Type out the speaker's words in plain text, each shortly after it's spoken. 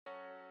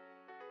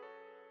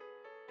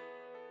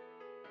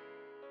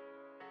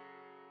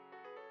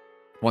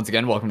Once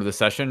again, welcome to the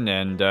session,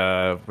 and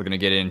we're gonna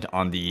get in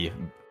on the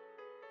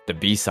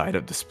B side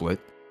of the split.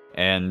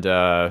 And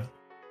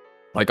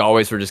like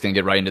always, we're just gonna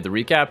get right into the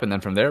recap, and then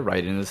from there,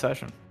 right into the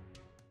session.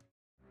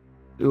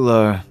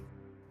 Ula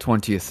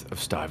 20th of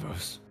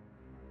Stivos,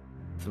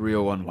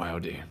 301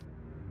 YOD,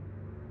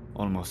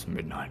 almost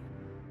midnight.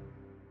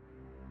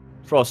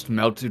 Frost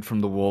melted from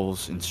the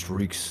walls in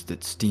streaks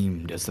that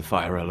steamed as the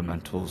fire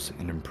elementals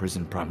and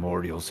imprisoned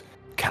primordials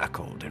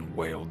cackled and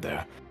wailed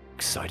their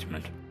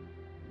excitement.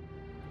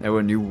 There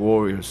were new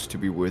warriors to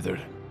be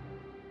withered,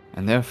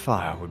 and their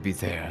fire would be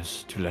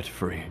theirs to let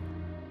free.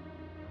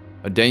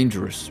 A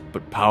dangerous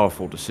but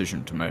powerful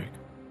decision to make.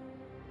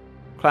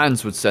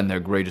 Clans would send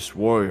their greatest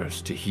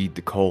warriors to heed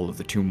the call of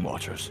the Tomb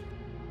Watchers,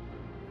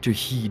 to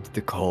heed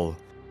the call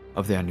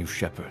of their new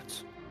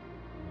shepherds.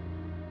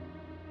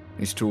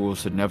 These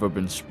tools had never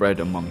been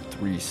spread among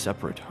three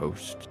separate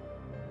hosts.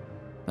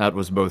 That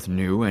was both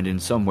new and in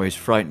some ways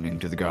frightening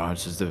to the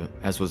guards,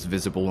 as was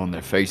visible on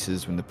their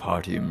faces when the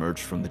party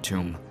emerged from the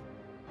tomb.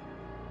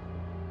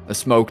 The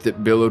smoke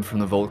that billowed from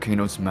the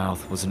volcano's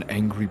mouth was an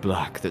angry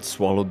black that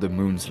swallowed the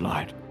moon's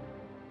light.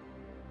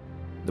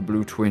 The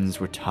blue twins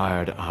were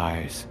tired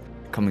eyes,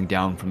 coming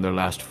down from their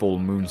last full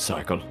moon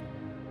cycle.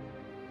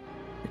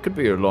 It could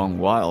be a long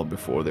while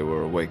before they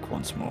were awake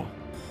once more.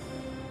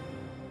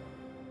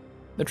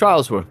 The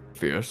trials were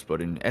fierce,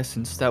 but in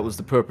essence that was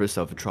the purpose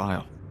of a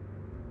trial.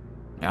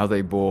 Now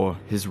they bore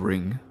his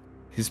ring,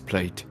 his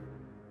plate,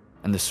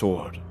 and the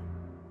sword,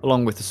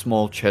 along with a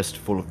small chest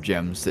full of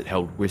gems that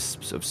held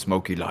wisps of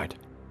smoky light.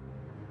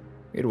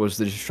 It was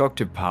the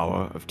destructive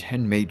power of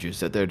 10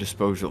 mages at their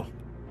disposal.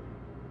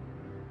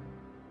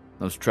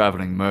 Those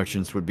traveling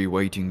merchants would be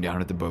waiting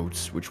down at the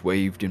boats which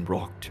waved and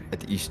rocked at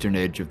the eastern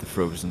edge of the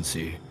frozen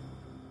sea,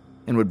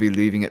 and would be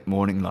leaving at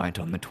morning light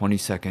on the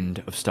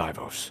 22nd of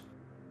Stivos.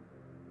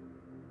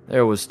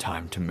 There was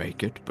time to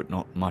make it, but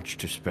not much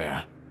to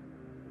spare.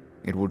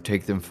 It would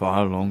take them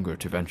far longer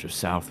to venture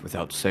south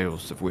without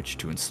sails of which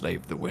to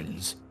enslave the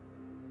winds.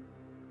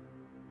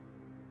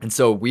 And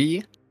so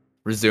we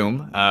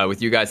resume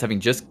with you guys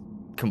having just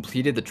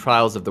completed the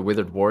trials of the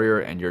Withered Warrior,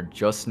 and you're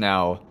just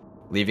now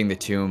leaving the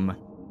tomb.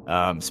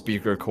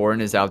 Speaker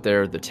Corin is out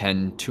there. The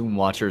 10 Tomb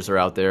Watchers are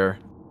out there.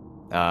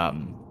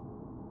 Kind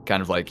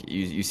of like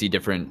you see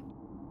different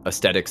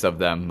aesthetics of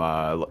them.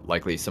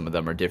 Likely some of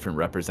them are different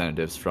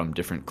representatives from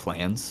different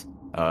clans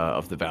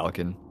of the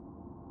Valakin.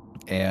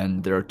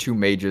 And there are 2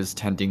 mages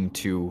tending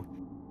to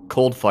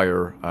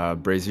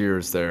Coldfire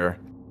braziers there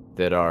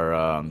that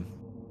are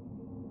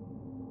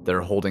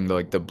holding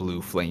the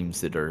blue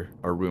flames that are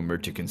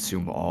rumored to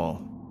consume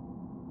all.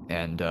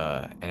 And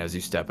as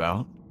you step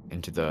out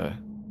into the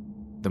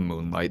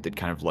moonlight that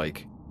kind of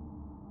like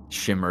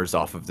shimmers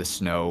off of the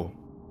snow,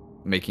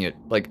 making it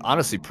like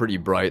honestly pretty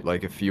bright.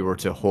 Like if you were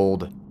to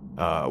hold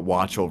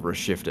watch over a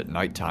shift at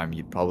nighttime,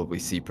 you'd probably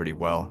see pretty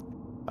well.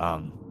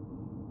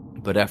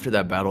 But after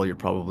that battle, you're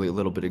probably a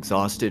little bit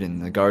exhausted,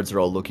 and the guards are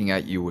all looking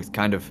at you with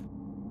kind of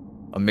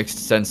a mixed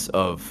sense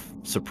of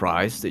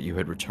surprise that you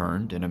had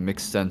returned, and a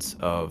mixed sense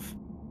of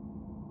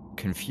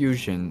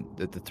confusion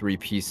that the 3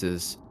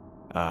 pieces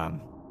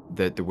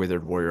that the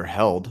Withered Warrior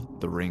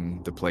held, the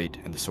ring, the plate,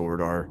 and the sword,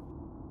 are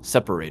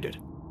separated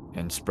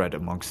and spread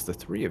amongst the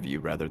 3 of you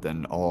rather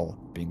than all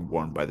being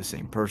worn by the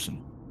same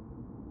person.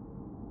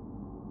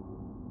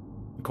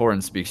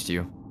 Corin speaks to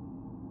you.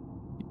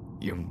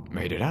 You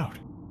made it out.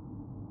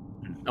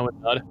 I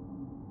would nod.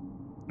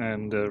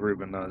 And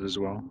Reuben nods as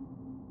well.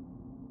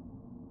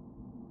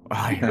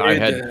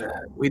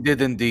 We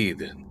did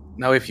indeed.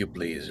 Now, if you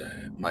please,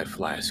 my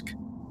flask.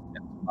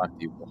 And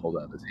Monty will hold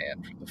out his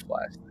hand for the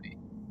flask that he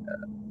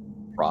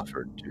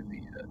proffered to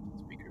the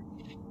speaker.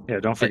 Yeah,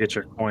 don't forget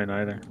your coin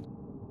either.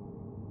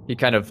 He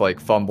kind of like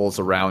fumbles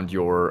around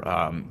your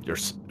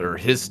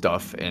his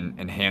stuff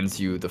and hands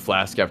you the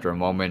flask after a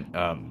moment,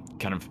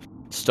 kind of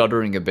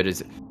stuttering a bit.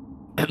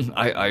 As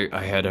I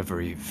had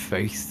every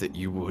faith that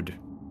you would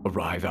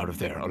arrive out of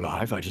there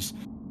alive.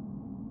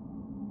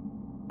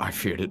 I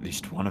feared at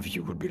least one of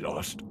you would be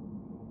lost.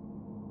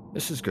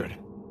 This is good.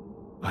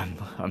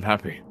 I'm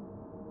happy.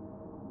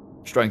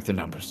 Strength in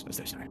numbers, as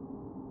they say.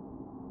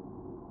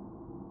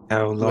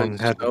 How long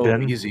have you no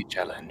been? Easy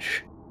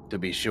challenge, to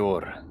be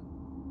sure.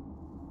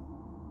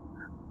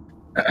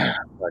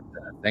 But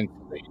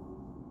thankfully,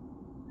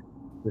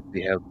 with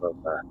the help of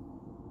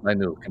my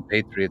new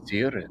compatriots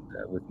here, and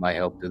with my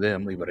help to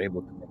them, we were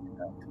able to make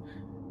it out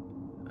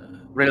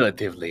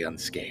Relatively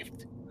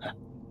unscathed.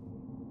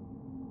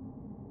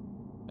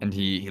 And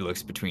he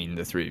looks between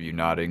the 3 of you,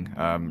 nodding.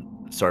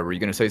 Sorry, were you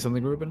going to say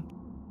something, Reuben?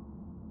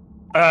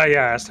 Yeah, I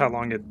asked how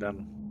long it'd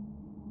been.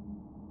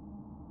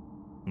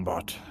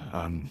 But,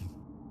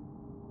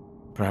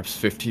 perhaps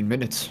 15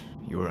 minutes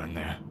you were in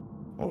there.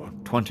 Or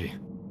 20,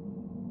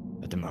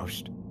 at the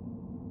most.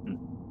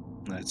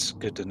 That's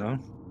good to know.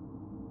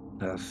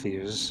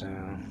 Fears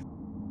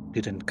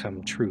didn't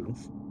come true.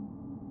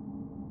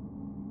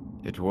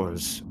 It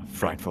was a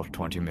frightful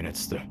 20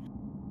 minutes there.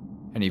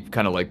 And he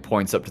kind of like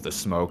points up to the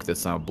smoke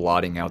that's now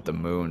blotting out the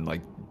moon,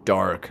 like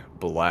dark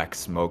black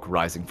smoke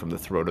rising from the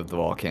throat of the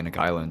volcanic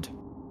island,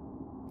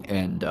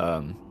 and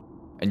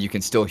you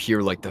can still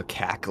hear like the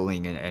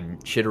cackling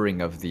and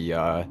chittering of the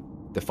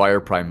fire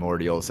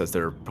primordials as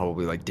they're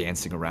probably like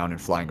dancing around and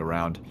flying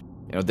around.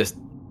 You know, this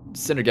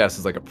Cindergas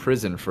is like a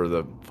prison for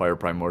the fire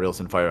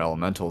primordials and fire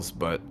elementals,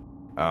 but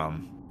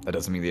that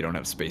doesn't mean they don't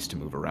have space to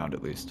move around,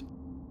 at least.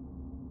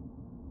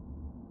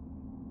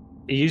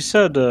 You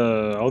said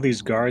all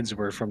these guards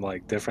were from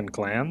like different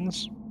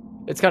clans?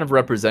 It's kind of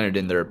represented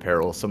in their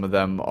apparel. Some of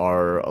them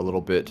are a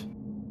little bit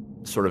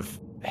sort of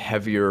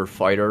heavier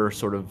fighter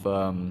sort of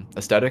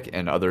aesthetic,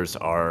 and others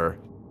are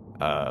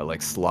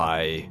like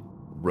sly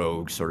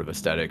rogue sort of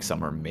aesthetic.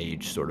 Some are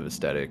mage sort of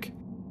aesthetic.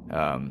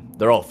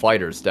 They're all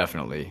fighters,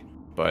 definitely,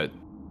 but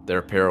their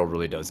apparel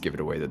really does give it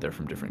away that they're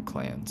from different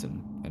clans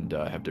and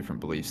have different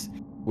beliefs.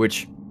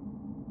 Which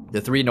the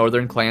three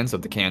northern clans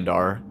of the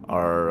Kandar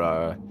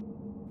are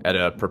at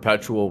a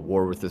perpetual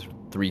war with the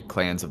three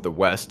clans of the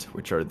west,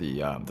 which are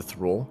the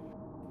Thrall.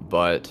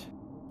 But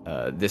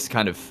this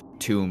kind of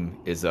tomb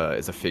is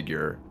a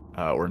figure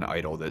or an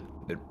idol that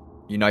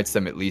unites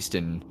them, at least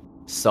in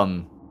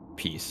some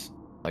piece,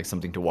 like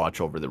something to watch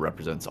over that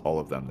represents all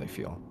of them, they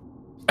feel.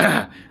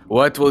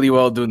 What will you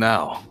all do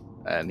now?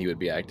 And he would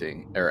be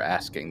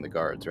asking the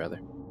guards, rather.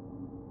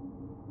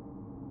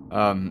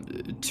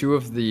 Two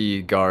of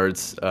the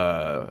guards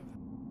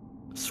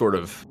sort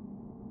of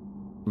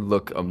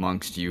look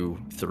amongst you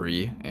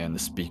three and the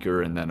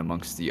speaker, and then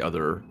amongst the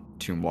other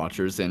tomb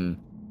watchers, and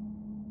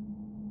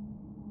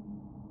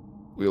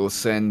we will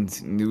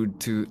send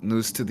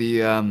news to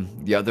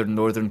the other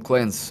northern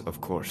clans,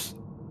 of course.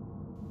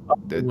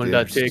 When will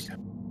that take?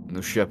 No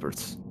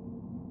shepherds.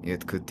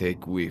 It could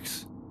take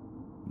weeks,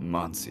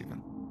 months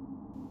even.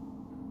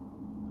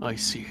 I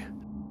see.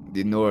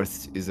 The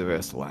north is a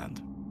vast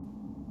land.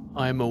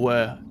 I am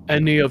aware.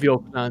 Any of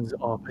your clans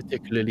are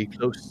particularly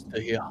close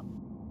to here.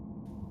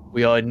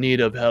 We are in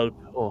need of help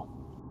or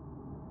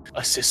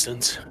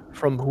assistance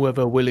from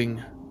whoever willing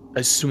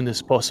as soon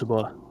as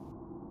possible.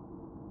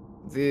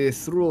 The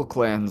Thrall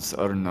clans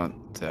are not,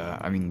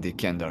 the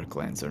Kandar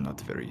clans are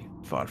not very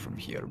far from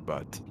here,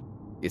 but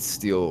it's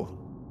still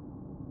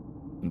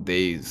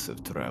days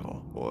of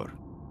travel or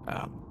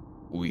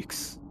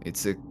weeks.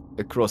 It's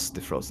across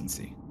the Frozen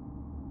Sea.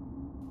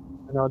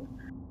 And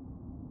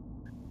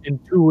in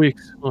 2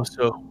 weeks or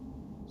so,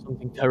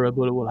 something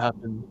terrible will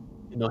happen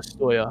in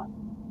Ostoya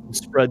and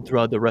spread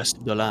throughout the rest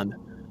of the land.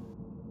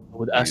 I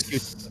would ask you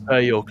to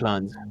prepare your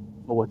clans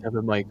for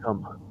whatever might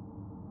come.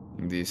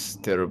 This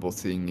terrible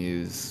thing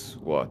is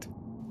what?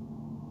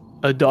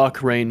 A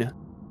dark rain.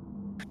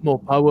 More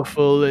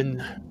powerful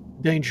and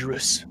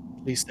dangerous,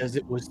 at least as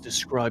it was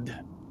described,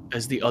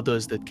 as the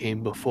others that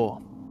came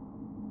before.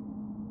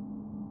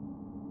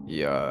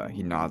 Yeah,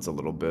 he nods a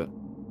little bit.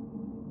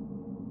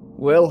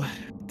 Well,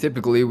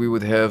 typically we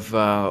would have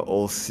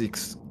all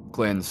 6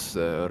 clans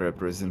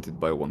represented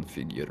by one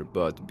figure,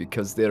 but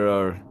because there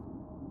are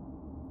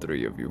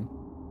 3 of you,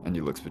 and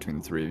he looks between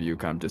the 3 of you,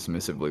 kind of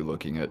dismissively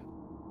looking at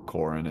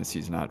Corin as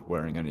he's not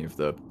wearing any of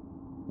the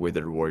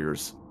Withered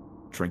Warrior's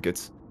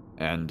trinkets,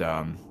 and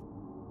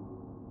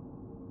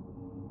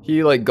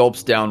he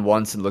gulps down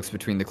once and looks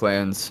between the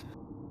clans.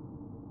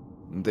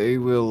 They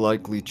will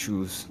likely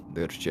choose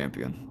their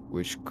champion,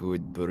 which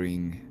could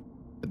bring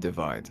a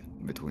divide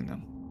between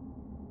them.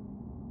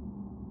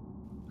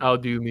 How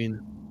do you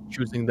mean?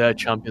 Choosing their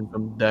champion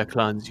from their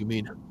clans, you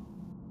mean?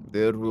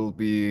 There will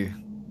be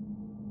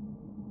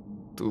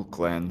 2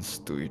 clans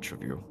to each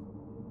of you.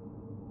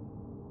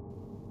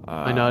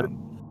 I nod.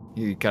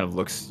 He kind of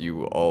looks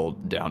you all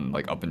down,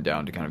 up and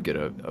down, to kind of get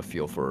a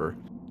feel for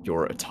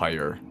your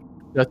attire.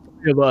 The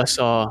 3 of us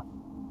are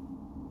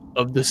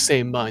of the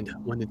same mind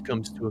when it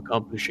comes to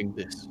accomplishing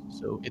this,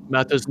 so it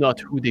matters not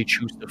who they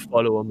choose to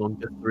follow among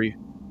the 3.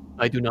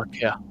 I do not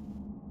care.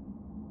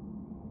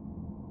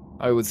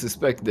 I would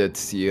suspect that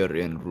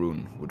Sier and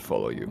Rune would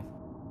follow you,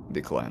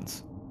 the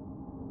clans.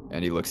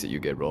 And he looks at you,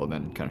 Gabriel, and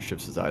then kind of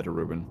shifts his eye to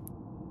Ruben.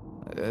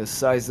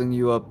 Sizing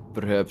you up,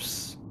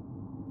 perhaps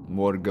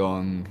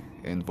Morgong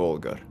and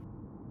Volgar.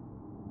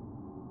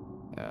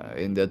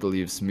 And that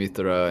leaves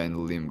Mithra and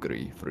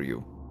Limgri for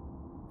you.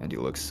 And he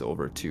looks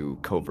over to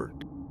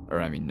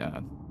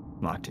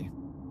Mati.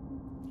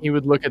 He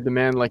would look at the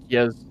man like he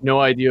has no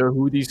idea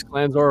who these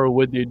clans are or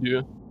what they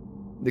do.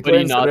 The But he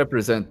clans nods.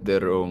 represent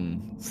their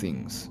own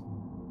things.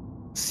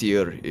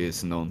 Seer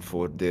is known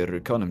for their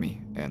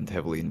economy and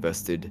heavily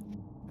invested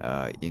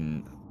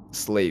in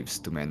slaves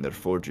to man their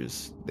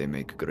forges. They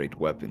make great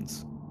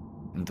weapons.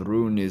 And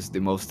Rune is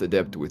the most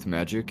adept with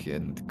magic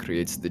and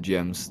creates the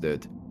gems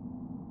that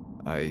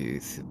I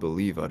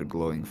believe are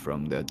glowing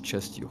from that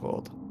chest you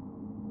hold.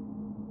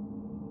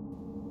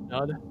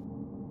 Nod.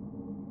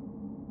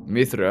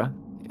 Mithra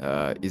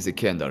is a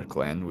Kandar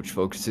clan which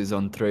focuses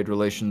on trade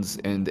relations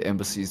and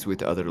embassies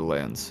with other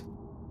lands.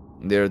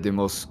 They are the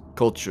most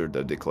cultured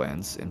of the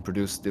clans and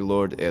produce the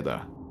Lord Edda,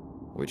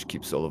 which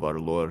keeps all of our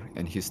lore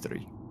and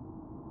history.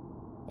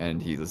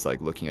 And he is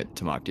looking at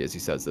Tamakti as he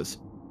says this.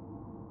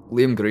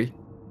 Limgri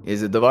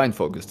is a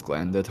divine-focused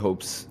clan that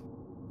hopes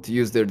to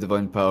use their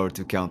divine power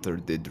to counter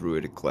the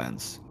druidic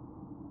clans,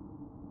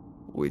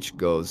 which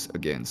goes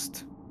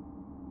against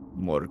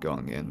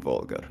Morgang and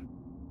Volgar.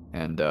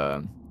 And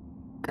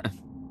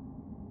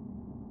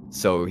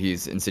so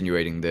he's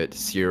insinuating that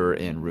Seer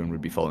and Rune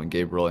would be following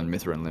Gabriel, and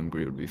Mithra and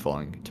Limgri would be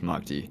following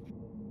Tamakti.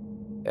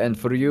 And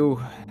for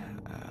you,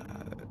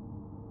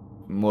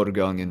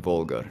 Morgang and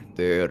Volgar,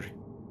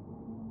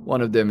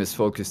 one of them is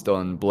focused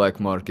on black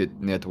market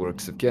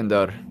networks of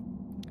Kendar.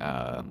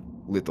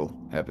 Little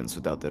happens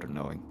without their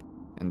knowing.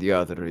 And the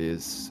other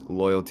is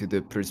loyal to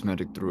the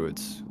Prismatic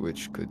Druids,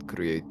 which could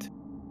create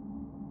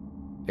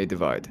a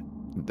divide.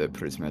 The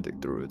Prismatic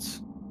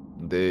Druids.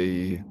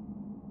 They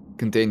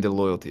contain the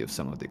loyalty of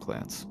some of the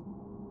clans.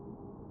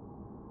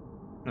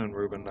 And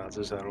Ruben nods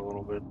his head a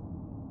little bit.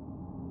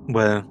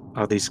 Where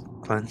are these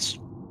clans?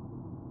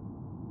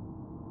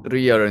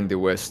 3 are in the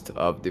west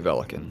of the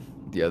Valakan,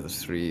 the other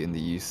 3 in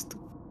the east.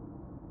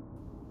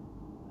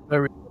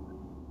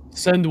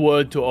 Send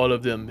word to all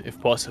of them, if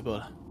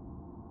possible,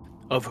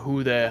 of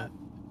who their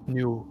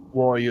new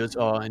warriors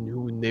are and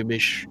who they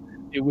wish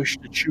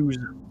to choose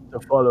to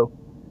follow.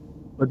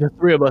 But the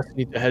 3 of us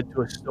need to head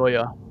to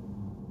Astoria.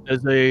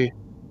 There's a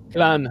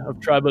clan of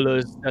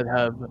travelers that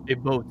have a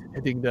boat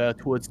heading there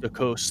towards the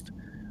coast.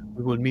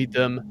 We will meet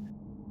them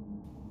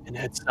and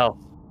head south.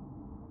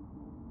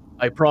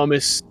 I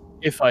promise,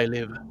 if I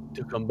live,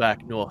 to come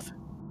back north.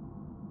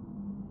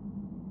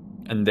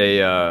 And they,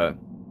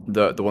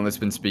 the one that's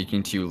been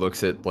speaking to you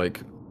looks at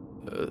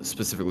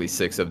specifically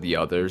 6 of the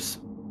others,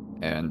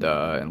 and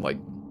like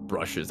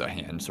brushes a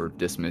hand sort of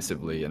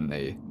dismissively, and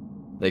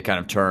they kind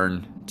of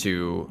turn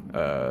to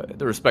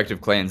the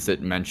respective clans that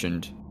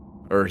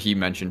he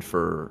mentioned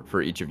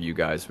for each of you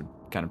guys would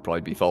kind of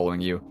probably be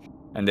following you,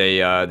 and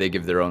they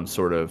give their own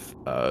sort of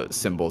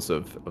symbols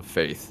of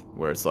faith,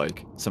 where it's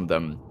like some of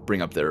them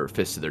bring up their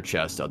fists to their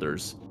chest,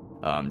 others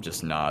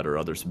just nod, or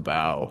others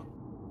bow.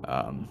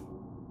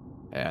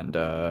 And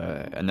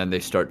then they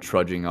start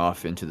trudging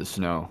off into the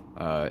snow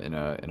in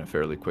a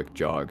fairly quick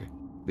jog,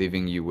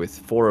 leaving you with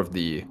 4 of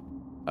the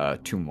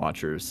Tomb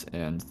Watchers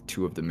and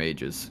 2 of the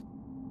mages.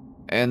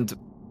 And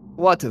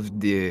what of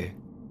the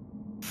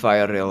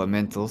fire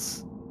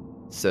elementals?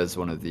 Says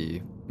one of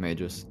the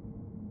mages.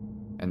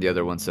 And the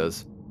other one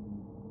says,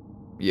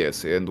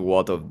 yes, and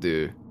what of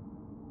the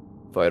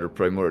fire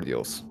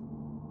primordials?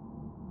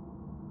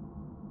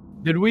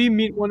 Did we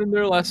meet one in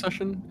there last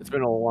session? It's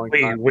been a long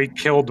time. We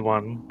killed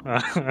one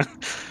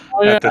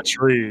Oh, yeah. at the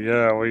tree.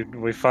 Yeah,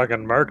 we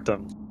fucking murked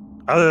him.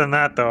 Other than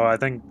that, though, I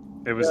think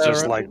it was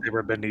just right. like they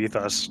were beneath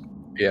us.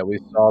 Yeah, we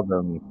saw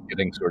them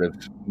getting sort of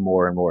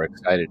more and more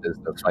excited as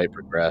the fight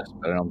progressed,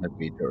 but I don't think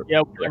we were.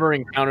 Yeah, we never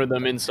encountered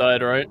them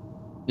inside, right?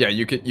 Yeah,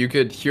 you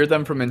could hear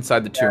them from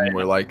inside the tomb,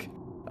 where like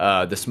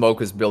the smoke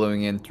was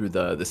billowing in through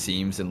the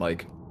seams, and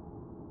like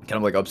kind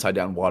of like upside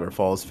down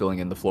waterfalls filling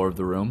in the floor of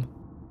the room,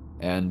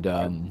 and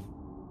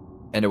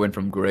it went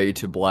from gray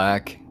to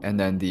black, and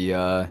then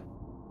the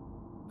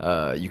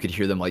you could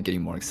hear them like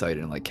getting more excited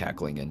and like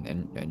cackling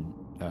and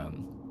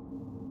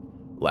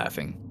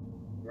laughing.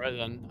 Right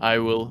then, I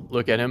will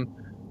look at him.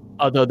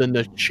 Other than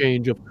the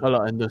change of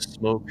color and the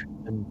smoke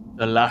and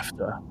the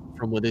laughter,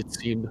 from what it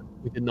seemed,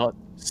 we did not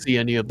see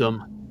any of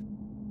them.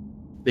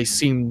 They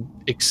seemed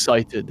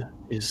excited,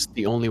 is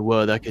the only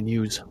word I can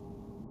use.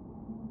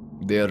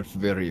 They are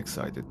very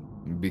excited,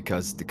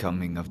 because the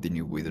coming of the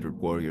new Withered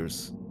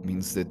Warriors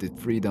means that the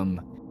freedom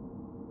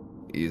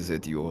is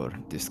at your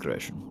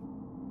discretion.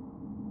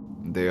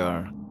 They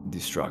are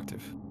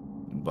destructive,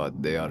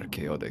 but they are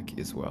chaotic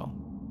as well.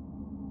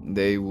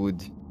 They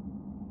would...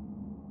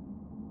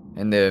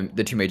 And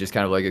the 2 mages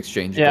kind of like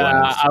exchange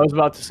glances. I was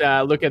about to say,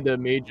 I look at the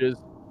mages.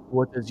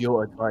 What is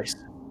your advice?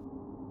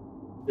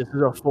 This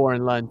is a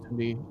foreign land to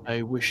me.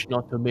 I wish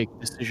not to make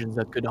decisions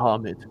that could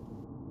harm it.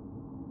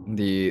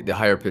 The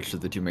higher pitch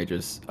of the 2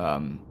 mages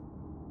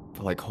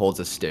like holds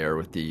a stare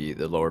with the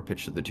lower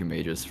pitch of the 2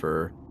 mages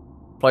for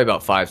probably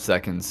about 5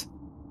 seconds.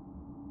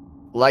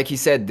 Like he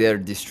said, they're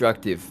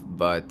destructive,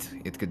 but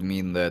it could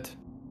mean that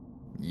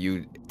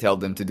you tell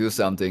them to do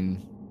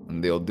something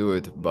and they'll do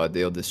it, but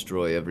they'll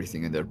destroy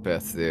everything in their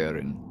path there,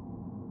 and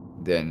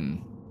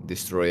then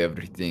destroy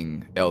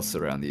everything else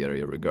around the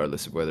area,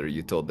 regardless of whether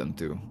you told them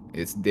to.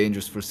 It's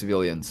dangerous for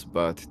civilians,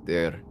 but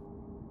they're...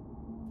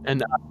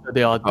 And after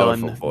they are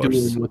done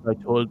doing what I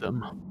told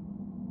them,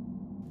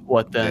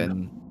 what then?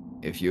 Then,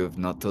 if you have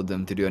not told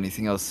them to do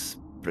anything else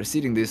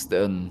preceding this,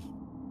 then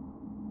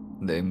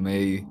they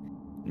may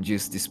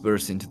just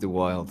disperse into the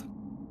wild.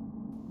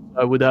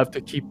 I would have to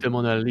keep them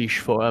on a leash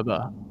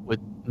forever, with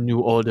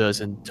new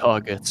orders and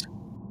targets.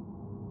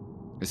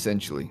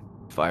 Essentially,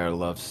 fire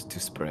loves to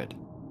spread.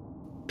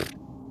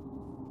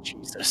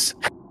 Jesus.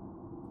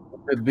 It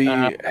could be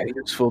a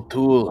useful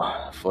tool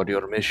for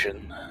your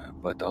mission,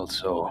 but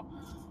also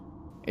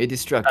A A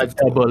destructive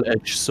tool.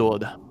 double-edged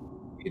sword.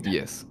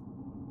 Yes.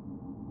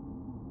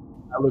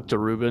 I look to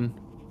Ruben.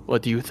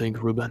 What do you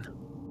think, Ruben?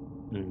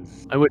 Hmm.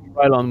 I wish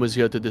Rylon was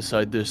here to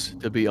decide this,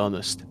 to be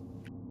honest.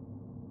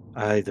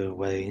 Either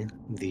way,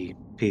 the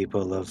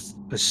people of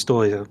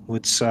Astoria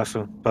would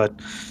suffer, but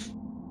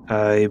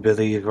I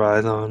believe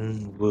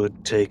Rylon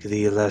would take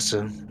the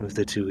lesser of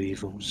the two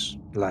evils,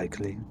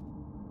 likely.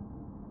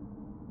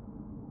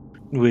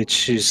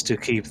 Which is to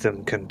keep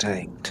them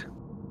contained.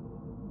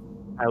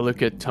 I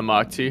look at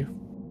Tamakti.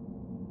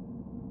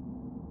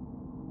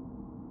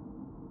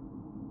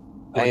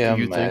 What do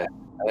you think?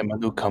 I am a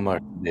newcomer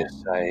to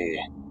this. I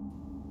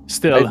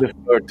Still,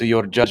 defer to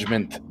your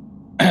judgment.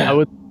 I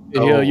would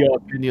hear Oh. your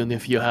opinion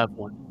if you have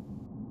one.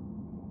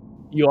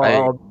 You are I-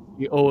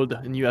 obviously old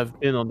and you have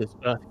been on this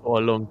earth for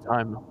a long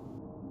time now.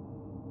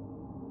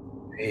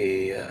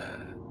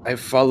 I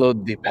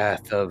followed the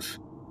path of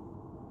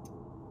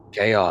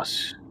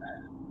chaos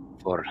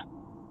for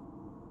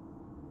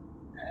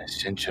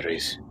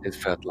centuries. It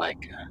felt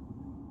like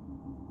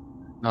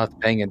not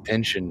paying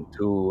attention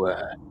to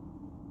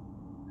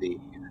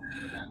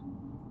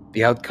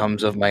the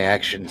outcomes of my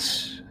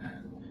actions,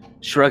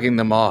 shrugging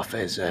them off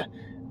as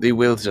the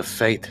wills of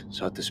fate,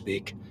 so to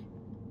speak.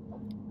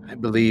 I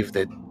believe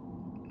that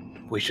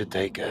we should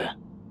take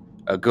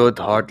a good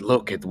hard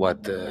look at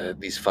what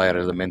these fire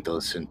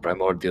elementals and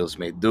primordials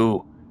may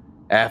do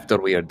after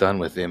we are done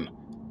with them,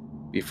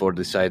 before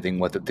deciding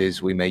what it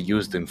is we may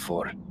use them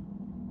for.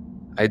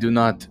 I do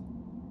not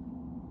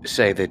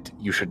say that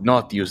you should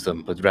not use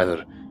them, but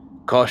rather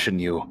caution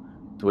you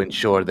to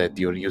ensure that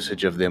your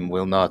usage of them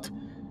will not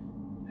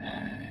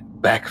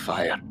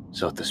backfire,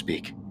 so to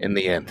speak, in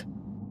the end.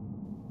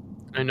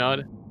 I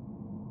nod.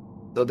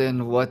 So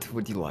then, what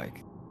would you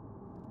like?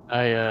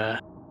 I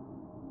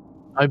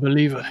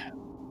believe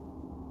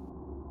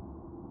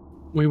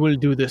we will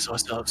do this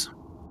ourselves.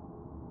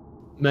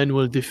 Men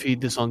will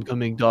defeat this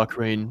oncoming dark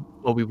reign,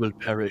 or we will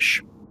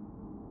perish.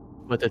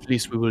 But at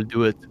least we will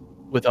do it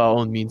with our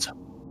own means.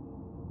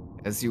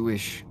 As you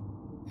wish.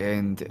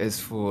 And as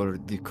for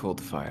the cold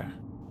fire,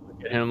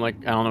 And I'm like,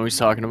 I don't know what he's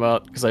talking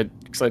about, because I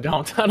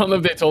don't. I don't know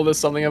if they told us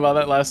something about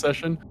that last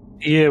session.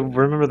 Yeah,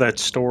 remember that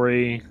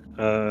story?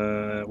 We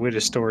had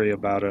a story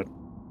about it.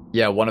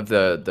 yeah, one of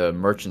the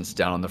merchants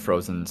down on the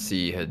frozen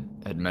sea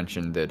had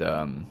mentioned that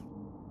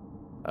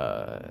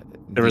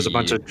There was a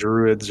bunch of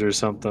druids or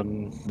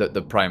something.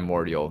 the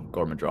primordial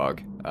Gormadrog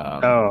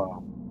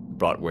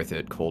brought with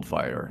it cold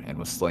fire and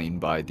was slain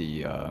by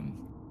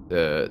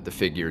the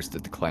figures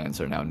that the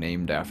clans are now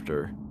named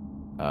after,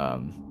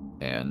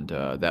 and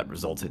that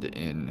resulted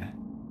in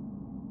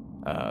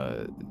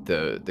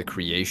the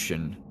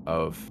creation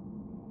of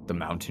the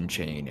mountain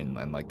chain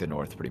and like the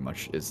north pretty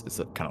much is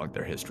kind of like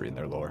their history and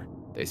their lore,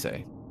 they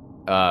say.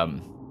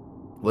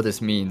 What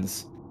this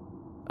means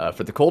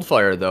for the cold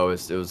fire, though,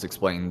 is it was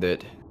explained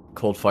that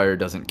cold fire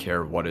doesn't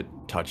care what it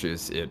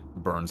touches, it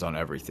burns on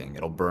everything.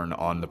 It'll burn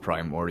on the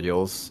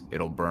primordials,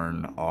 it'll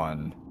burn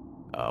on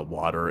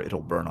water,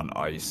 it'll burn on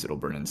ice, it'll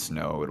burn in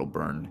snow, it'll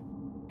burn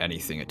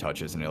anything it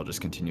touches, and it'll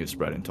just continue to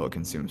spread until it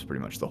consumes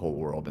pretty much the whole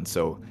world. And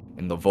so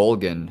in the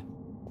Volgan,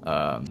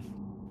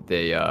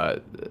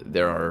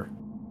 there are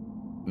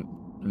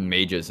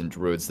mages and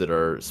druids that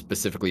are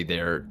specifically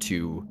there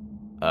to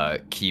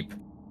keep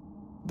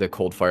the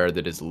cold fire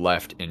that is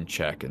left in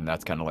check, and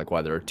that's kind of like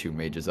why there are two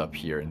mages up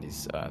here in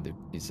these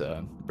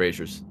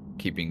braziers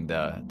keeping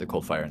the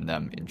cold fire in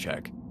them in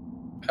check.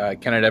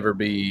 Can it ever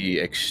be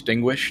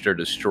extinguished or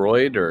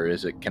destroyed, or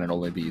can it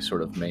only be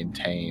sort of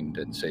maintained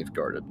and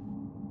safeguarded?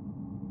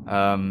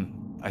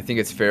 I think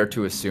it's fair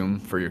to assume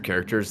for your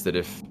characters that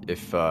if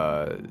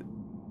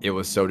it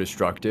was so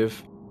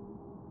destructive,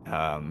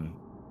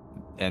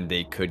 and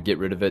they could get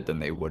rid of it, then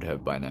they would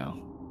have by now.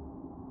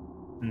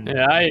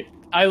 Yeah,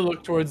 I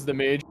look towards the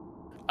mage.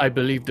 I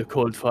believe the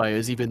cold fire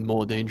is even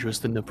more dangerous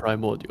than the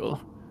primordial.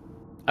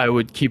 I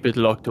would keep it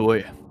locked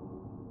away.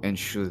 And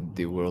should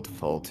the world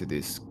fall to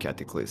this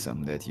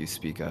cataclysm that you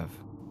speak of,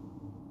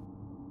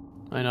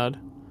 I nod.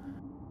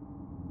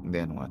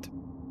 then what?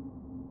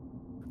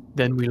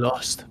 Then we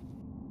lost.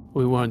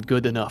 We weren't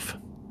good enough.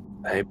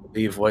 I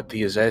believe what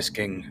he is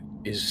asking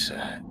is,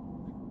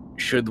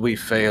 should we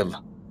fail,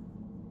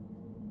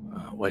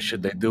 what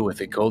should they do with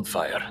the cold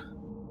fire?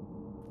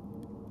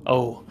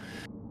 Oh,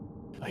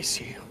 I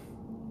see.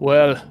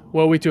 Well,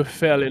 were we to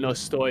fail in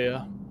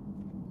Ostoya,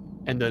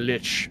 and the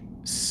Lich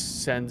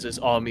sends his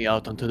army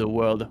out onto the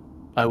world,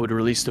 I would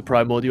release the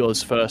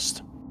primordials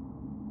first.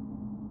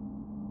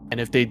 And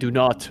if they do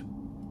not,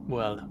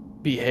 well,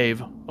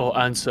 behave or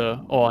answer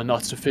or are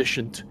not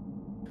sufficient,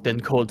 then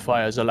cold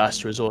fire is a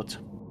last resort.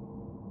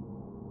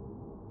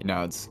 He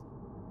nods.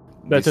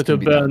 Better This to can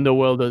be burn done. the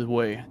world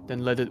away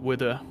than let it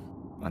wither.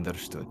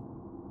 Understood.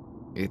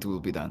 It will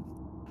be done.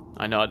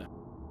 I nod.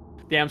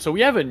 Damn, so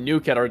we have a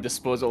nuke at our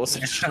disposal,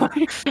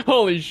 essentially.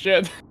 Holy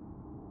shit.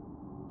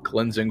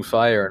 Cleansing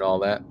fire and all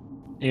that.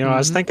 You know, I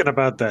was thinking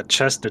about that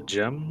chest of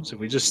gems. If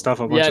we just stuff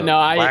a bunch Yeah, of no,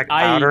 black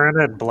powder in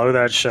it and blow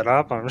that shit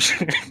up, I'm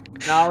sure.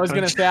 No, I was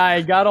gonna say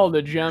I got all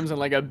the gems in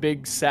like a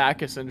big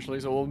sack, essentially,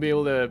 so we'll be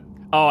able to...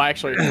 Oh,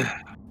 actually,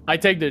 I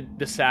take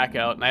the sack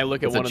out and I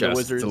look at It's a one of chest. the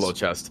wizards. It's a little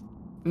chest.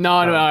 No,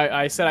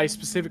 I said I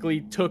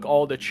specifically took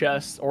all the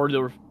chests, or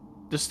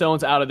the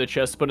stones out of the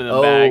chest, put in a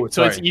Oh, bag,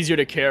 so it's sorry. easier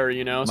to carry,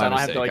 you know, so My I don't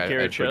have to mistake. like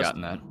carry a I'd chest.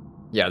 forgotten that.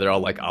 Yeah, they're all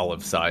like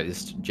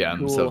olive-sized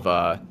gems Cool.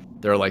 of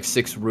There are like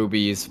 6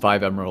 rubies,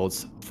 5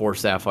 emeralds, 4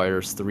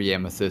 sapphires, 3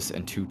 amethysts,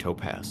 and 2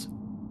 topaz.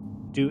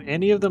 Do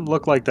any of them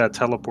look like that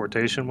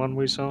teleportation one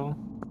we saw?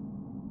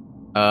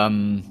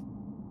 Um,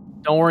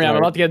 Don't worry, I'm Right.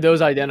 about to get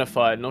those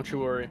identified. Don't you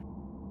worry.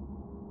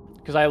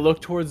 Because I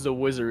look towards the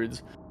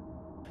wizards.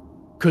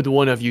 Could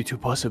one of you two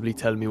possibly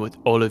tell me what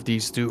all of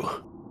these do?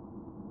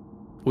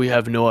 We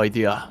have no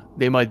idea.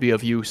 They might be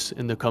of use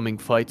in the coming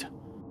fight.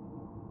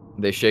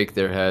 they shake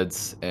their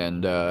heads,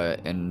 and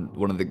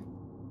one of the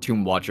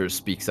Tomb Watchers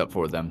speaks up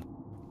for them.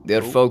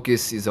 Their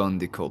focus is on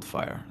the cold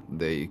fire.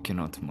 They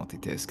cannot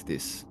multitask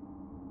this.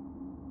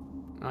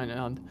 I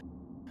know.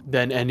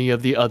 Then any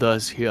of the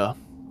others here.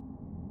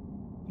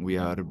 We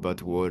are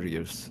but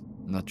warriors,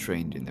 not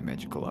trained in the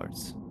magical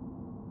arts.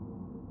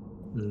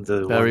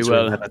 The Very ones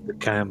well. we met at the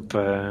camp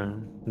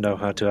know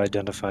how to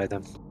identify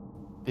them.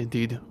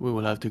 Indeed, we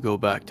will have to go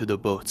back to the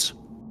boats.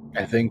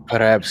 I think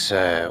perhaps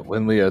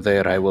when we are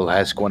there, I will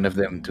ask one of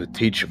them to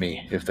teach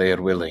me if they are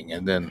willing,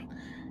 and then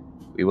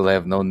we will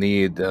have no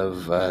need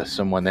of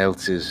someone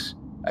else's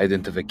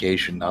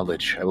identification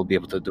knowledge. I will be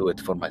able to do it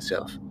for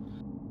myself.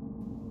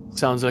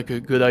 Sounds like a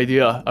good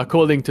idea.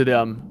 According to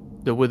them,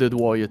 the Withered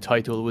Warrior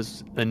title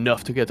was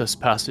enough to get us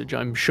passage.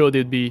 I'm sure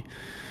they'd be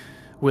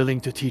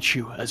willing to teach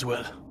you as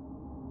well.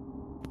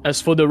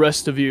 As for the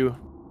rest of you,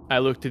 I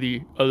look to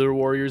the other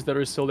warriors that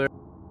are still there.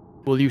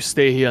 Will you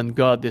stay here and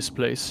guard this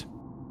place?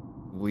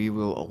 We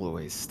will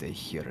always stay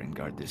here and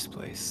guard this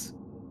place.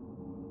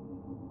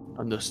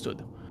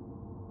 Understood.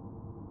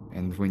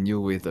 And when you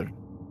wither,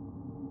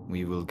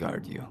 we will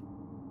guard you.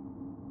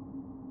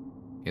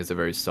 He has a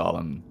very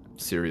solemn,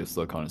 serious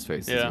look on his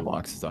face as Yeah. he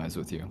locks his eyes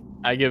with you.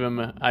 I give him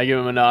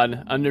a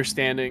nod,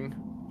 understanding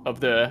of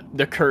the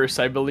curse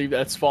I believe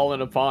that's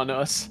fallen upon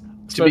us,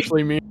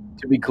 especially me.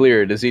 To be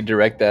clear, does he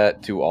direct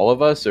that to all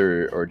of us,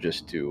 or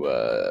just to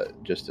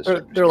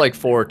There are like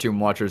 4 Tomb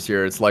Watchers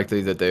here. It's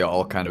likely that they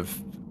all kind of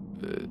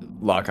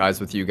lock eyes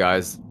with you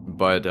guys,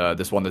 but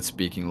this one that's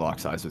speaking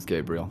locks eyes with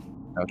Gabriel.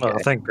 Okay. Oh,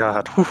 thank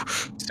God. Whew.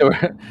 So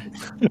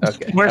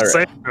okay. We're all right.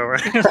 safe, though,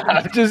 right?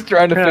 I'm just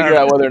trying to figure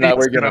out whether or not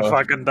He's we're gonna.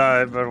 fucking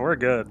die, but we're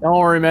good. Don't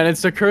worry, man.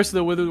 It's the curse of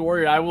the Withered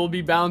Warrior. I will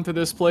be bound to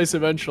this place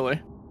eventually.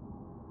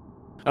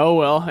 Oh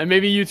well, and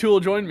maybe you two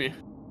will join me.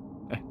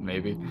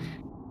 Maybe.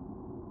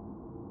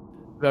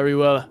 Very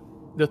well.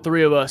 The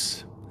 3 of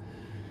us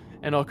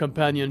and our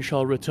companion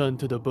shall return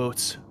to the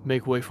boats,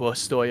 make way for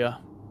Astoria.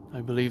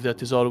 I believe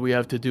that is all we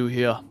have to do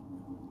here.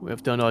 We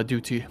have done our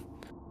duty.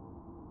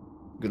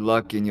 Good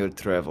luck in your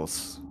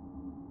travels.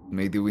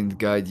 May the wind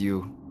guide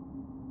you,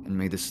 and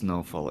may the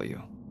snow follow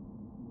you.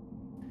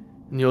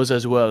 And yours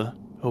as well.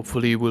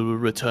 Hopefully we will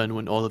return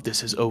when all of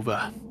this is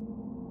over.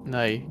 And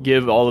I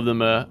give all of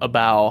them a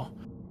bow.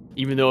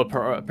 Even though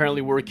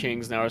apparently we're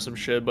kings now or some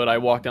shit, but I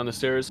walk down the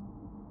stairs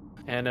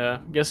and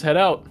guess head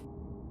out.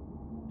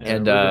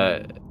 And,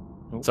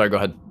 Ruben- sorry, go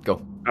ahead.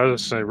 Go. I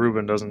was just saying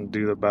Ruben doesn't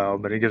do the bow,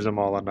 but he gives them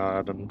all a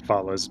nod and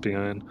follows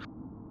behind.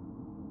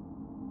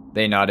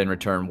 They nod in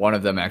return. One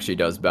of them actually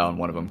does bow, and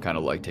one of them kind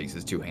of like takes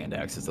his 2 hand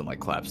axes and like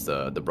claps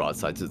the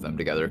broadsides of them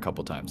together a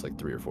couple times, like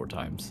 3 or 4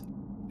 times.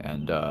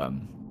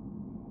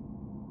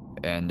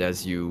 And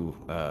as you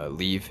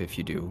leave, if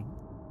you do,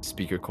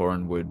 Speaker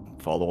Corrin would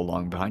follow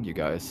along behind you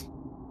guys.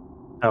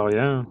 Oh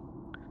yeah.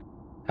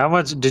 How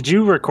much did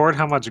you record?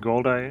 How much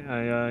gold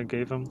I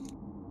gave him?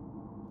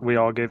 We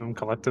all gave him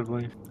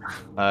collectively.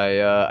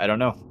 I don't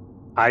know.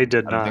 I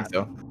did I don't not. think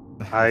so.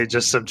 I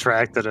just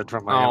subtracted it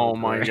from my. Oh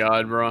my inventory.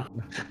 god, bro.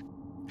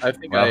 I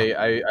think Well.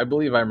 I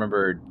believe I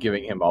remember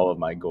giving him all of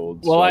my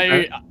gold. Well, so I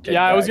take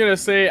was back. gonna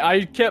say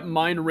I kept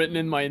mine written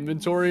in my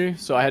inventory,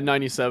 so I had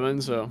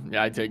 97. So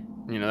yeah, I take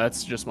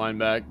that's just mine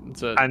back.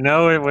 That's it. I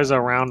know it was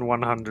around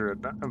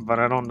 100, but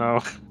I don't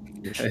know.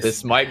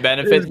 This might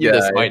benefit you.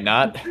 This guy. might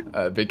not,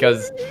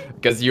 because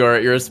you're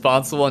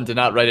responsible and did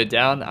not write it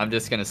down. I'm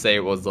just gonna say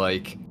it was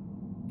like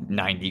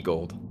 90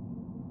 gold.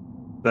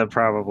 That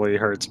probably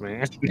hurts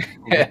me.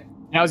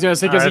 I was gonna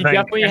say because I he think-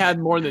 definitely had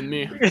more than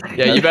me.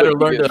 Yeah, you better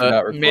learn It's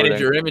not to manage recording.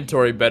 your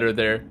inventory better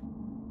there.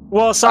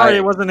 Well, sorry, I-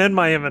 it wasn't in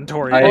my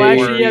inventory. I- Well, Don't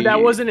actually, yeah, worry.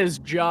 that wasn't his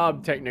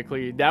job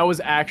technically. That was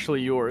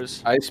actually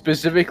yours. I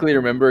specifically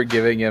remember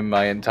giving him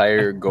my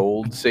entire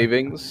gold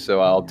savings,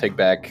 so I'll take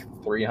back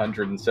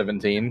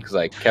 317 because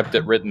I kept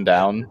it written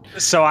down.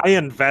 So I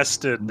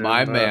invested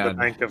My in the man.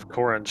 Bank of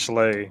Corin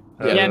Schley.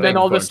 Yeah, Yeah, and then the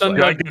all of a bank sudden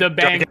goes the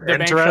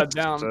bank shut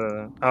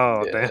down.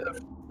 Oh, Yeah. damn.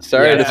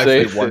 Sorry Yeah, to it's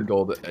say, actually 1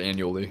 gold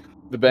annually.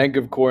 the Bank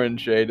of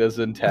Corinche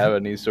doesn't have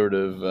any sort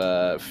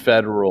of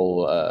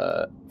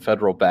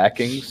federal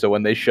backing, so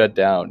when they shut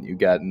down, you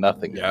got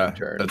nothing in Yeah,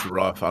 return. that's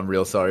rough. I'm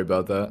real sorry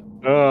about that.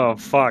 Oh,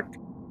 fuck.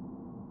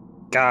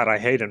 God, I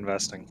hate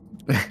investing.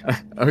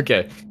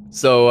 Okay,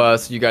 so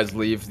you guys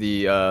leave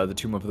the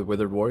Tomb of the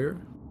Withered Warrior.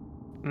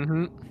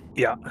 Mm-hmm.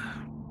 Yeah.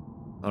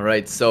 All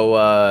right,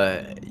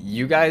 so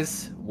you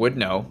guys would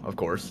know, of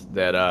course,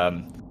 that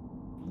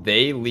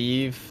they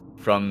leave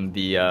from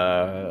the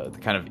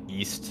kind of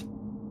east,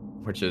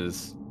 which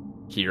is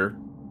here,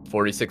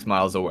 46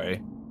 miles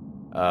away,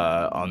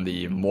 on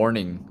the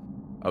morning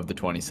of the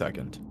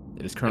 22nd.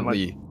 It is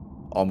currently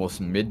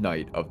almost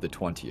midnight of the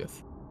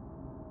 20th.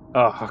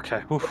 Oh,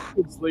 okay. Oof.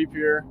 We could sleep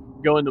here,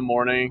 go in the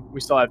morning.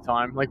 We still have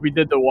time. Like, we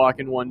did the walk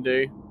in one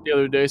day the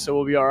other day, so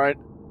we'll be all right.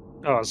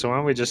 Oh, so why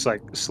don't we just like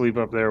sleep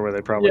up there where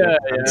they probably Yeah, have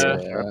tents yeah.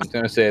 and Yeah, stuff? I was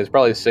gonna say it's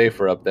probably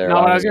safer up there. No,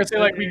 I was honestly. gonna say,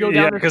 like, we go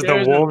Yeah, down because the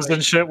stairs wolves like,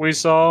 and shit we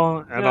saw,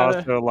 and Yeah.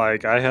 also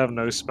like I have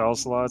no spell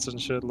slots and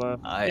shit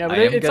left. Yeah, but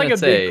I am it's gonna like a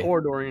say, big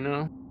corridor, you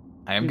know?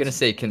 I am gonna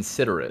say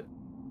consider it,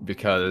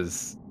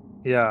 because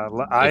Yeah, if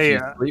you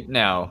I sleep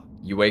now,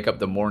 you wake up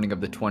the morning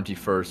of the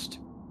 21st.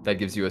 That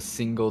gives you a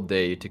single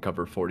day to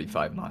cover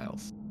 45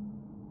 miles.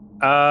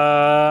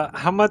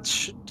 how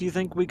much do you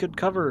think we could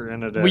cover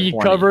in a day? We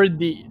 20. covered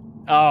the...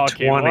 Oh,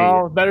 okay. 20.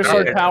 Well, better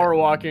start Yeah. power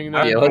walking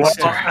then. Yeah, let's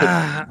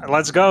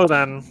let's go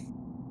then.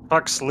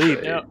 Fuck sleep.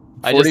 Yeah.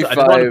 I just want to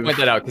 45. point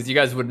that out because you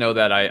guys would know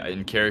that I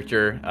in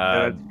character.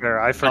 Yeah, that's fair.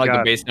 I Kind of like the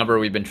forgot. base number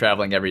we've been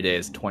traveling every day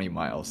is 20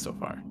 miles so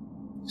far.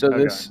 So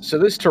Okay.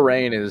 this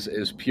terrain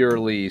is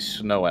purely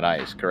snow and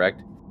ice,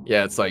 correct?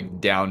 Yeah, it's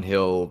like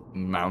downhill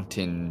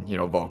mountain,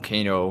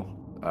 volcano,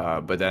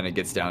 but then it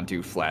gets down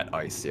to flat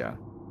ice. Yeah.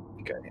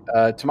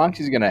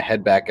 Tamonxi's gonna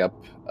head back up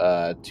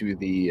to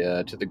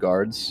the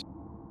guards.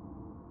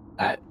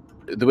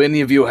 Do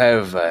any of you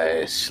have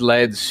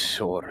sleds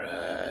or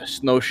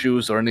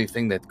snowshoes or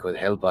anything that could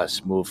help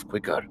us move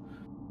quicker?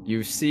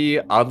 You see,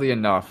 oddly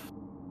enough,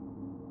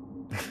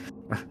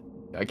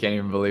 I can't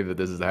even believe that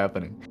this is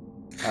happening.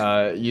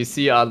 You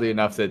see, oddly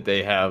enough, that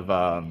they have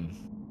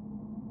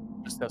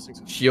Just testing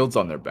some... shields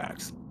on their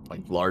backs,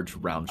 like large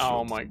round shields.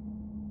 Oh, my...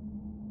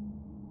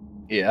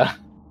 Yeah.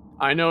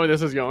 I know where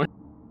this is going.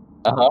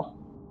 Uh huh.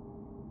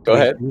 Go We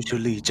ahead.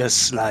 Usually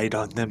just slide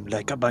on them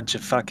like a bunch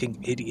of fucking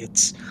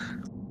idiots.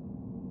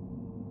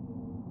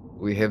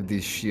 We have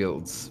these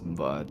shields,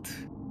 but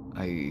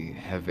I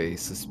have a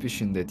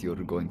suspicion that you're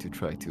going to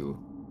try to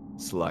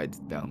slide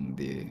down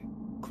the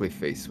cliff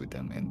face with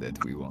them and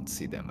that we won't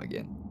see them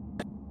again.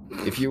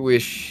 If you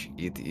wish,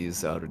 it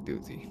is our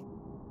duty.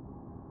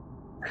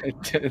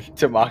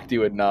 Tamonxi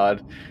would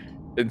nod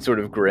and sort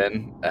of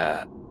grin.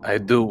 I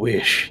do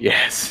wish,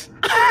 yes.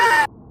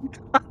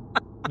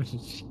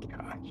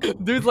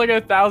 Dude's like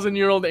a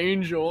 1,000-year-old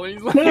angel.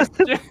 He's like...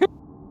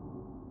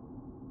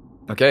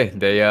 Okay,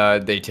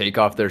 they take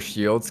off their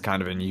shields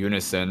kind of in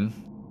unison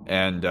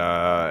and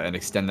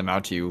extend them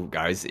out to you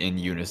guys in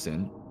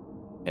unison.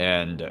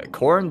 And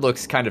Corrin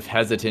looks kind of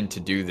hesitant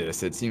to do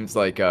this. It seems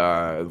like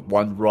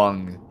one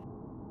wrong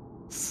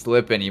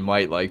slip and he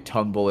might like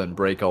tumble and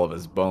break all of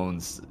his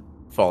bones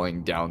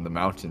falling down the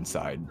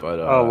mountainside. But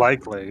Oh,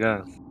 likely,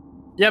 yeah.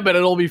 Yeah, but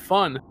it'll be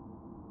fun.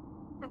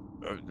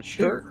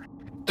 sure.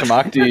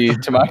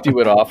 Tamonxi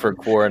would offer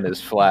Quarren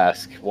his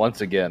flask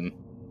once again.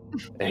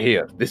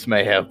 Here, this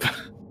may help.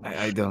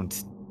 I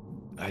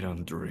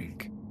don't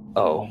drink.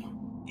 Oh,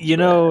 You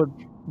know,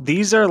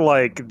 these are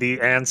like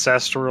the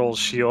ancestral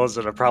shields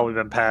that have probably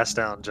been passed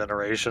down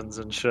generations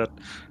and shit.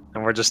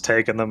 And we're just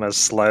taking them as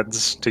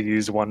sleds to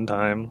use one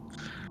time.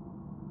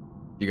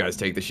 You guys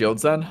take the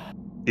shields then?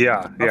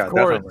 Yeah, Of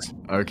course.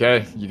 definitely.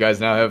 Okay, you guys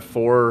now have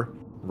 4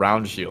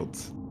 round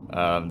shields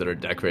that are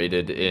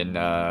decorated in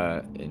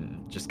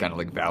just kind of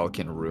like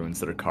Valakin runes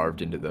that are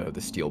carved into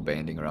the steel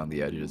banding around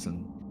the edges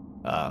and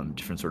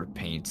different sort of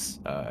paints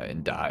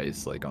and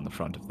dyes like on the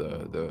front of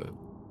the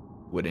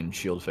wooden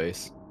shield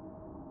face.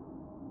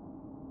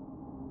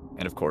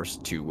 And of course,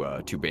 two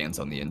bands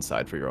on the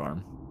inside for your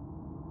arm.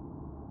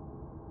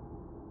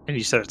 And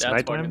you said it's That's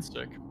nighttime? fucking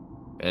sick.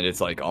 And it's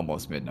like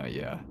almost midnight,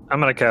 yeah. I'm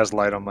gonna cast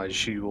light on my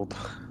shield.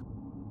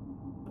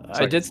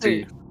 I did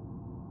say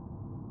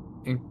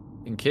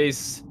in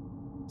case,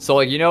 so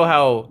like you know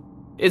how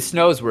it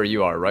snows where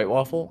you are, right,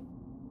 Waffle?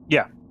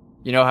 Yeah.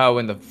 You know how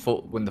when the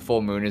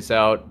full moon is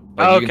out,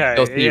 like you can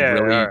Okay, still see yeah,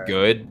 really alright.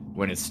 good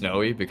when it's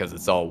snowy because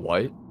it's all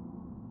white.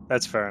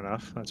 That's fair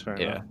enough. That's fair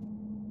Yeah. enough.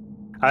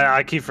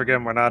 I keep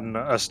forgetting we're not in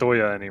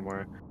Astoria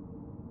anymore.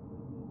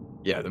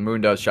 Yeah, the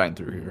moon does shine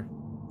through here,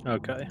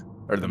 Okay.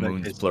 or the In that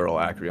moon's case, plural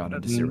Acreon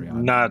and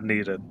Sirion. Not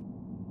needed.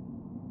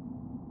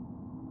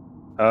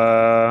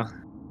 Are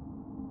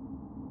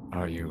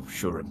you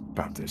sure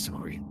about this?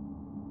 We're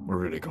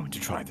really going to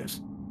try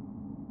this.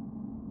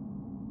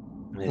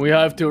 We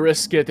have to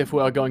risk it if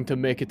we are going to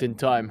make it in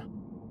time.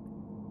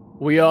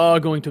 We are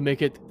going to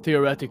make it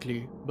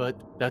theoretically, but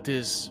that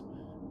is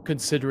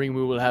considering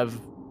we will have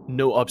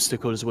no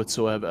obstacles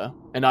whatsoever.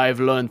 And I have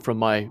learned from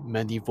my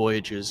many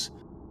voyages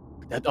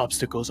that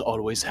obstacles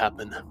always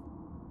happen.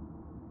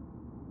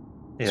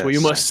 So we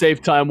Yes. must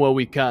save time where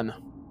we can.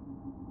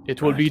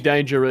 It will be Right.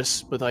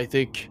 dangerous, but I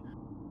think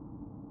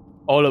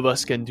all of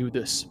us can do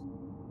this.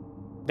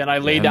 Then I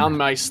lay Yeah. down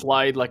my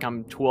slide like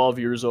I'm 12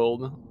 years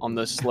old on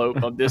the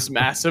slope of this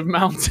massive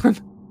mountain.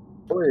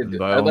 By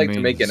I'd all like to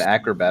make an means.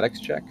 acrobatics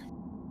check.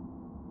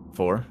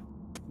 4.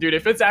 Dude,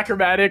 if it's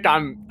acrobatic,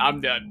 I'm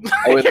dead.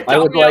 I would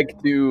Count me up.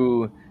 like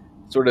to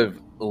sort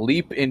of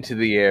leap into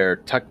the air,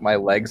 tuck my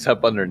legs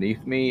up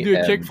underneath me, do a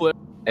and, kickflip.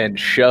 and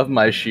shove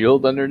my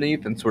shield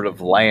underneath and sort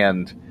of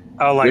land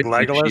Oh, like with the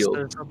Legolas shield.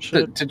 or some to,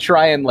 shit? to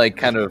try and like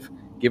kind of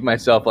give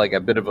myself like a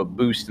bit of a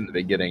boost in the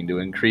beginning to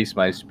increase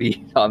my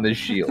speed on this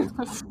shield.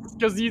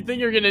 Because you think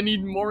you're gonna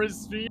need more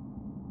speed.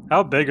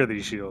 How big are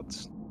these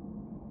shields?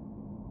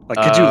 Like,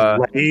 could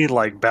you lay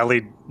like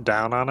belly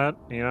down on it?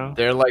 You know?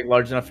 They're like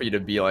large enough for you to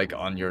be like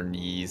on your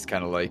knees,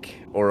 kind of like,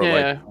 or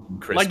Yeah.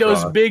 like Like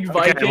those big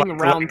Okay, Viking like-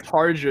 round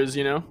targes,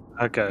 you know?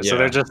 Okay, so Yeah.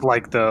 they're just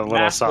like the little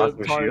Massive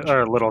saucer targe.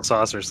 or little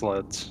saucer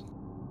sleds.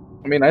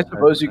 I mean, I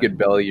suppose you could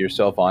belly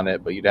yourself on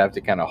it, but you'd have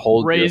to kind of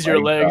hold Raise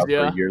your legs, up,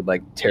 yeah. or you're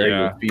like tearing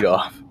your feet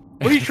off.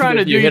 What are you trying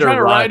to If do? you You're hit trying a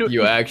to rock, ride.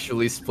 you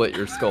actually split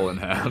your skull in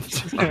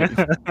half.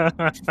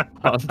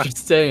 I'm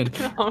just saying.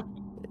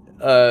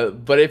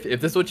 But if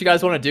this is what you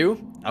guys want to do,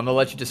 I'm gonna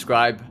let you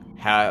describe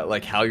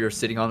how you're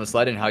sitting on the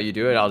sled and how you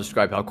do it. I'll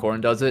describe how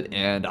Corin does it,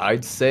 and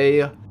I'd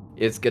say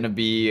it's gonna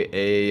be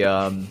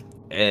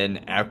an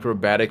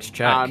acrobatics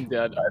check. I'm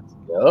dead.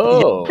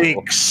 Oh,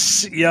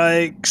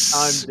 Yikes!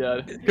 I'm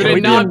dead. Could Can it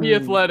we not do- be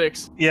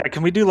athletics? Yeah,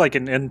 can we do like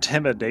an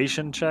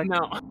intimidation check?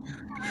 No.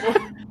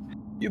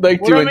 you'd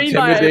like What to do I mean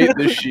by- intimidate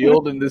the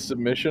shield into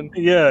submission?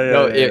 Yeah.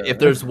 No, if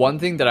there's one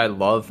thing that I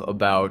love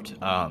about,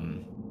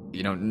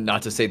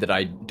 not to say that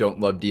I don't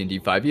love D&D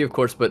 5e, of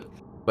course, but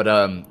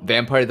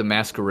Vampire the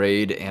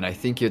Masquerade and I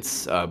think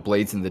it's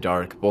Blades in the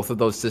Dark. Both of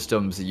those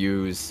systems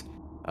use,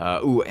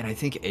 and I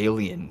think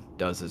Alien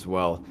does as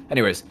well.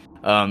 Anyways,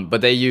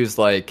 but they use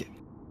like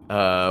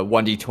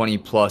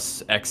 1d20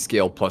 plus X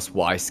skill plus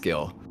Y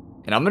skill,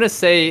 and I'm gonna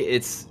say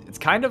it's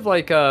kind of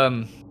like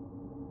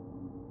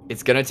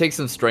it's gonna take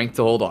some strength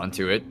to hold on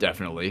to it,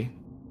 definitely.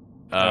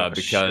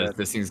 Because shit.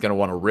 this thing's gonna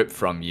want to rip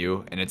from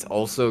you, and it's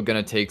also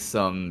gonna take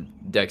some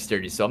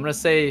dexterity. So I'm gonna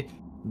say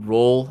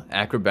roll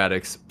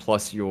acrobatics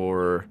plus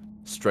your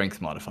strength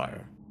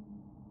modifier.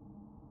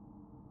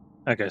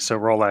 Okay, so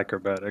roll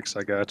acrobatics.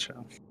 I gotcha.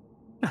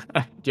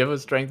 Do you have a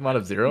strength mod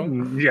of 0?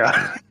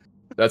 Yeah.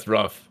 That's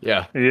rough.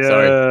 Yeah. Yeah.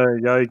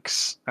 Sorry.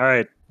 Yikes. All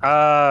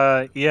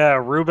right. Yeah.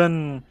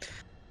 Ruben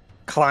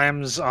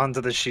climbs onto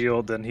the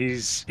shield, and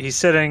he's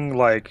sitting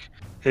like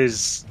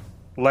his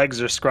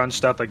legs are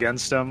scrunched up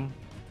against him.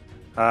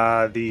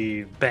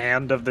 The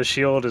band of the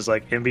shield is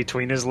like in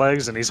between his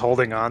legs, and he's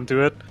holding on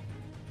to it.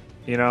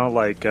 You know,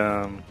 like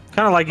kind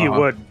of like you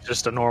Uh-huh. would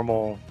just a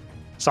normal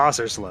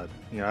saucer sled.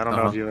 You know, I don't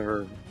know if Uh-huh. you've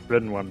ever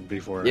ridden one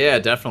before. Yeah,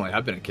 definitely.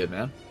 I've been a kid,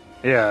 man.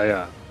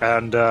 Yeah.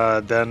 And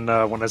then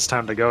when it's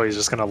time to go, he's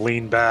just gonna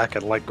lean back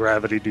and let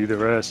gravity do the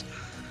rest.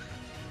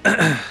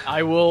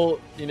 I will,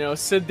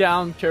 sit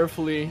down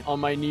carefully on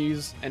my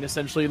knees and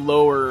essentially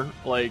lower,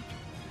 like,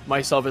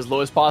 myself as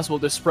low as possible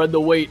to spread the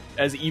weight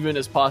as even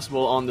as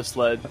possible on the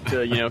sled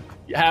to,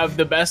 have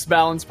the best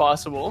balance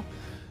possible.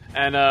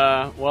 And,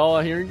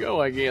 here you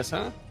go, I guess,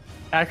 huh?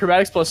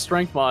 Acrobatics plus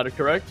strength mod,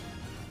 correct?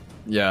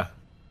 Yeah.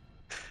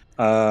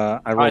 I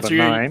rolled so a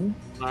you're- 9.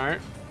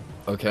 Alright.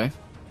 Okay.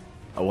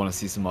 I want to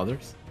see some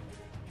others.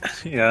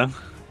 Yeah.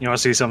 You want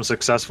to see some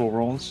successful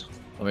rolls?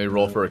 Let me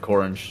roll for a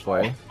Corin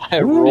play. I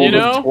rolled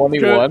know, a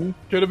 21.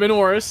 Could have been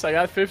worse. I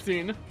got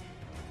 15.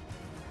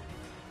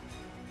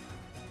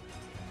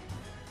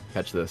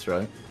 Catch this,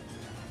 right?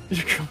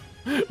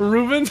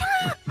 Ruben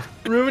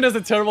has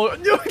a terrible.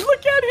 Dude,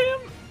 look at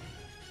him!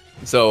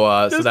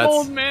 So This that's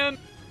old man.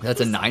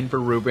 that's a 9 for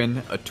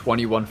Ruben, a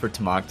 21 for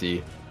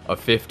Tamakti, a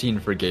 15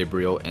 for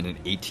Gabriel, and an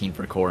 18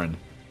 for Corin.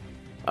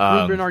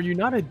 Ruben, are you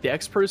not a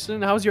dex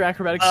person? How's your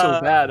acrobatics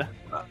so bad?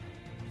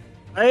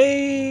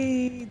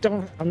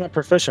 I'm not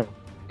proficient.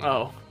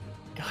 Oh,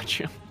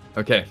 gotcha.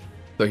 Okay,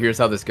 so here's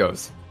how this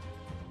goes.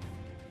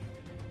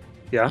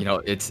 Yeah. You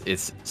know,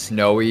 it's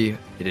snowy.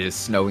 It is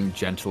snowing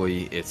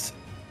gently.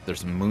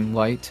 There's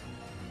moonlight,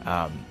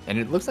 and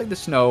it looks like the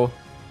snow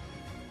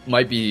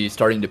might be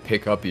starting to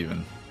pick up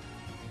even.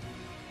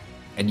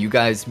 And you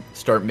guys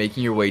start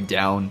making your way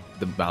down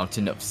the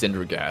mountain of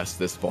Cindergas,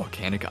 this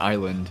volcanic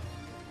island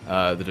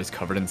that is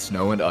covered in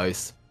snow and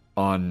ice,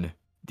 on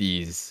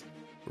these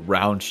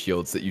round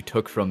shields that you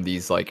took from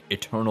these like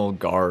eternal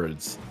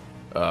guards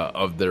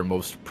of their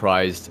most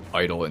prized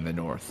idol in the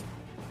north.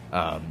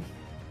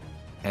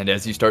 And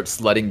as you start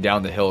sledding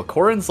down the hill,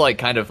 Corin's like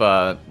kind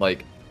of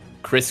like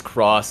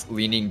crisscross,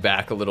 leaning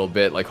back a little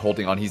bit, like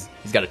holding on. He's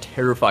got a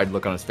terrified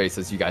look on his face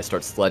as you guys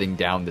start sledding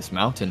down this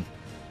mountain.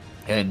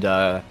 And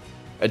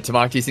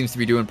Tamakti seems to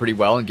be doing pretty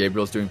well, and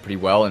Gabriel's doing pretty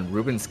well, and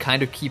Ruben's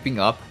kind of keeping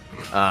up.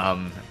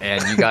 And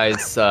you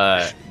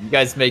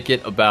guys make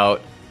it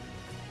about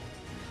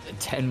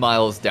 10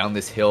 miles down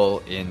this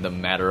hill in the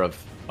matter of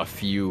a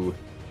few,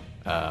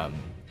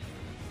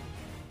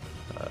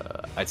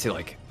 I'd say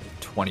like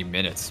 20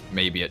 minutes,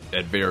 maybe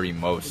at very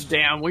most.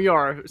 Damn, we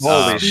are.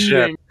 Holy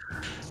speeding.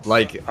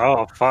 Like,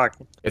 Oh, fuck.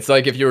 it's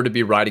like if you were to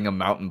be riding a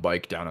mountain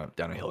bike down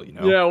a hill, you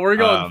know? Yeah, we're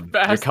going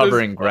fast. You're as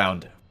covering fuck.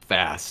 ground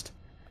fast.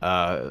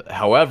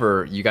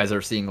 However, you guys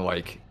are seeing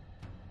like,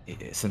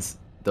 since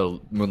the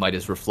moonlight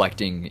is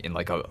reflecting in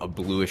like a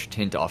bluish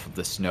tint off of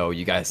the snow,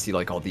 you guys see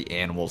like all the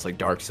animals, like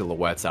dark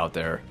silhouettes out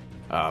there,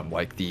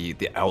 like the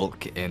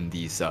elk and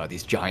these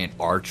giant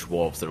arch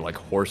wolves that are like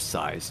horse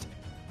sized,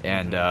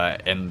 and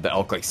the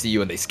elk like see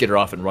you and they skitter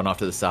off and run off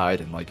to the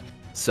side, and like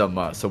some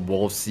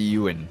wolves see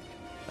you and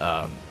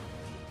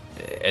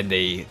and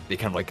they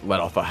kind of like let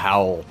off a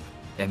howl,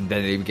 and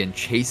then they begin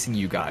chasing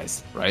you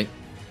guys, right?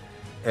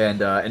 And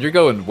you're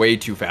going way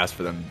too fast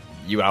for them.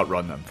 You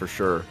outrun them for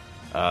sure.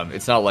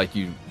 It's not like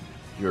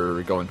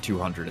you're going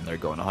 200 and they're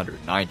going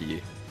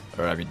 190,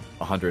 or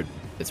 100.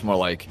 It's more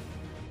like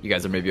you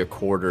guys are maybe a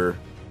quarter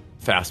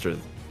faster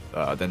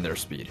than their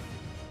speed.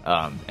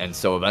 And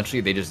so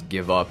eventually they just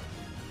give up.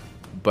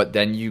 But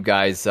then you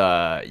guys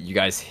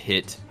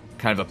hit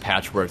kind of a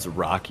patch where it's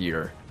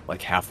rockier,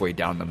 like halfway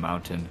down the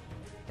mountain,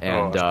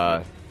 and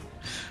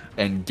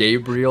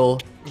Gabriel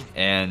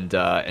and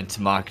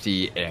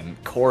Tamakti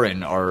and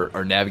Corin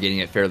are navigating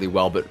it fairly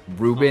well, but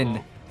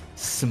Ruben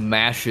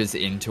smashes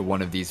into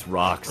one of these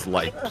rocks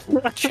like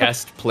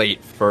chest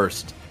plate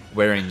first,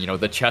 wearing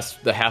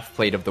the half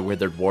plate of the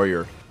Withered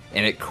Warrior,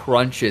 and it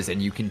crunches,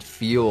 and you can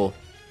feel,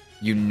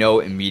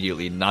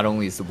 immediately, not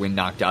only is the wind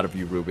knocked out of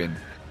you, Ruben,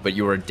 but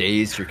you are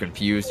dazed, you're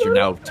confused, you're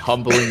now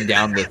tumbling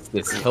down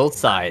this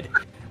hillside,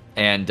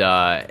 and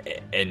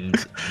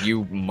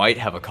you might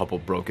have a couple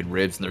broken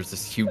ribs, and there's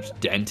this huge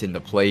dent in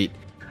the plate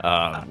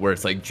where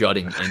it's like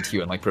jutting into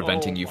you and like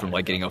preventing you from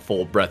like getting a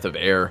full breath of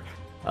air.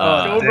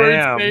 Go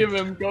bird, save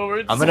him. Go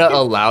bird, I'm gonna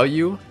allow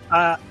you.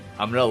 I'm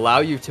gonna allow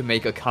you to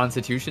make a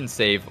Constitution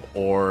save,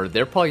 or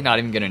they're probably not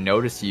even gonna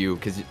notice you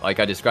because, like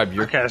I described,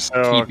 you're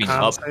keeping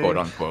up, quote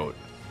unquote.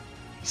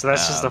 So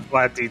that's just a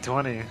flat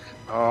D20.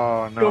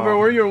 Oh no! Go bird,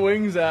 where are your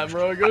wings at,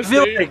 bro? Go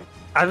save.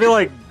 I feel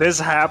like this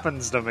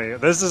happens to me.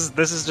 This is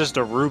just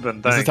a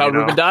Ruben thing. This is how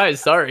Ruben dies.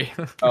 Sorry.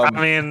 I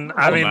mean,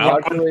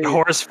 the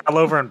horse fell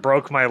over and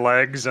broke my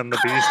legs, and the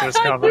beast was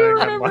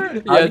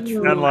coming. How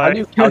do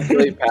you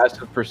calculate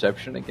passive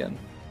perception again?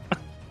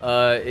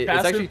 It's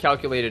actually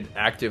calculated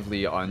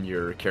actively on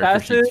your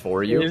character sheets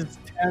for you. Is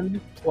 10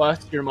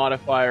 plus your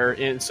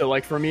modifier so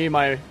like for me,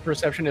 my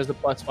perception is a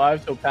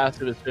 +5, so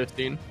passive is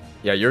 15.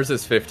 Yeah, yours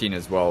is 15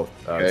 as well.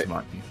 Okay.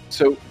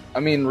 So, I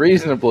mean,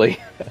 reasonably,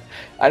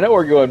 I know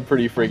we're going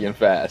pretty freaking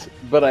fast,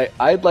 but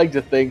I'd like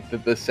to think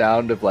that the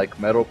sound of like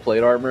metal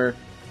plate armor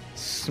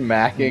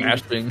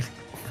smashing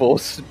full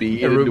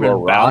speed into a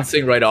rock,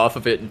 bouncing right off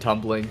of it and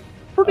tumbling,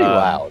 pretty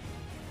loud.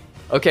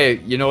 Okay,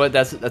 you know what?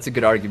 That's a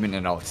good argument,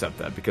 and I'll accept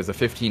that because a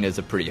 15 is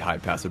a pretty high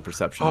passive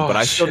perception. But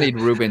I still need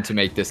Ruben to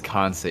make this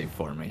con save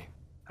for me.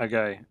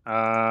 Okay.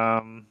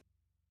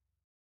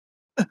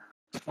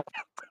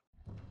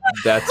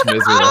 That's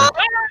miserable.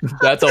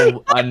 That's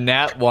a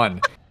nat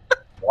 1.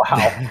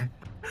 Wow.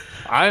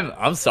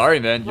 I'm sorry,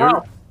 man.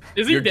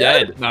 You're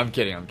dead. No, I'm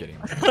kidding.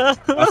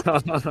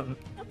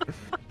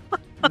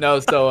 No,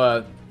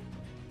 so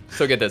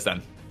get this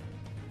then.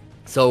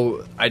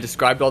 So I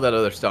described all that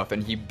other stuff,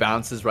 and he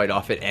bounces right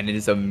off it, and it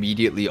is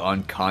immediately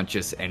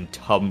unconscious and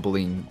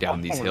tumbling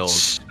down these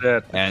hills.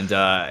 Shit. And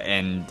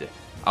I'm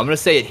gonna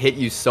say it hit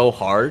you so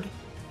hard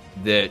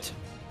that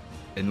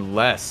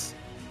unless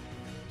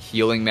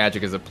healing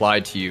magic is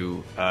applied to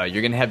you,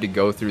 you're gonna have to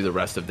go through the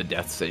rest of the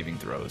death saving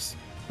throws.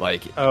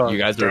 Like you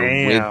guys are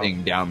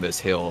whizzing down this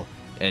hill,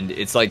 and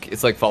it's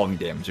like following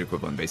damage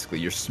equivalent. Basically,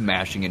 you're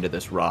smashing into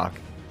this rock.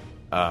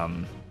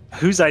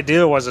 Whose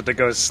idea was it to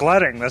go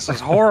sledding? This is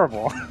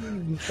horrible.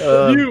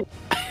 You.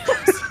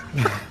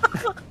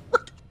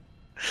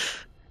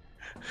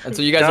 And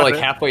so you guys are like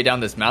halfway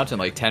down this mountain,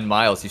 like 10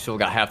 miles. You still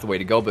got half the way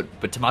to go, but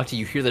Tamakti,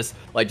 you hear this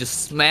like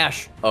just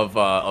smash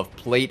of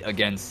plate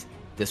against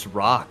this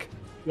rock.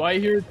 Do I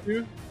hear it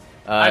too?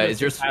 Is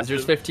yours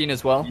 15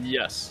 as well?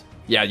 Yes.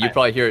 Yeah, you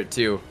probably hear it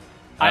too.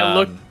 I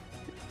look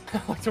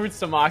towards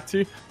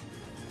Tamakti.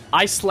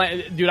 I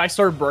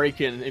started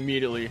breaking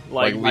immediately,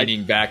 like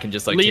leaning back and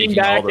just like leaning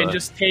taking back all the... and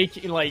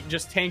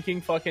just tanking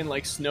fucking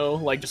like snow,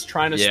 like just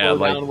trying to slow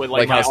down with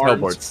like how my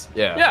arms. Snowboards.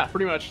 Yeah,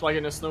 pretty much like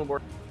in a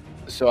snowboard.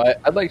 So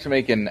I'd like to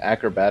make an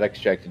acrobatics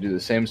check to do the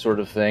same sort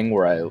of thing,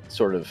 where I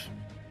sort of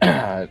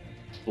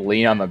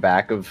lean on the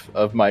back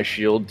of my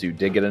shield to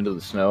dig it into the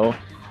snow,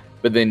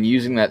 but then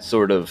using that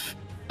sort of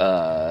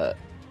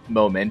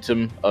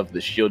momentum of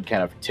the shield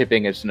kind of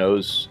tipping its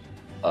nose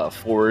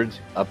forward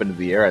up into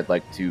the air, I'd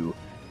like to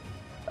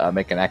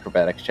make an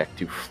acrobatics check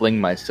to fling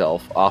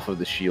myself off of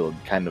the shield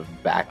kind of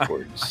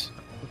backwards.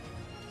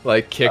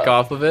 Like kick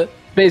off of it?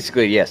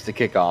 Basically, yes, to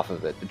kick off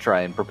of it, to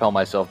try and propel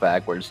myself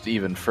backwards to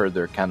even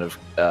further kind of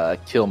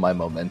kill my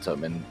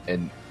momentum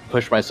and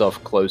push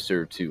myself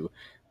closer to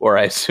where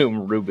I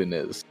assume Ruben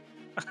is.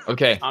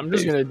 Okay. I'm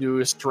just going to do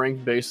a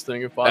strength-based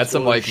thing if possible. That's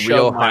some like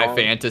real high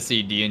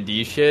fantasy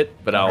D&D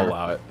shit, but I'll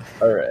allow it.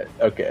 All right,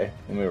 okay.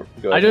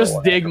 I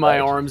just dig my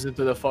arms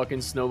into the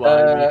fucking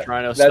snowball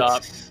trying to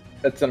stop.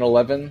 That's an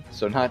 11,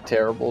 so not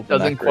terrible.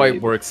 Doesn't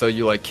quite work, so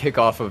you like kick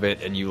off of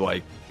it and you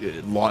like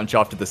launch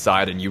off to the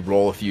side and you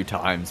roll a few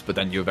times, but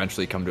then you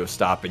eventually come to a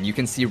stop, and you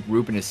can see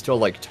Ruben is still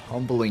like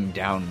tumbling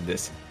down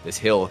this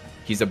hill.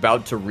 He's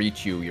about to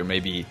reach you. You're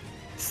maybe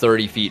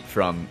 30 feet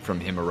from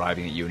him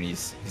arriving at you, and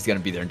he's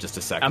gonna be there in just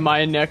a second. Am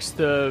I next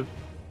to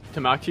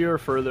Tamakti or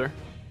further?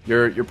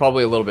 You're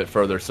probably a little bit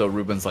further, so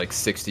Ruben's like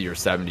 60 or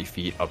 70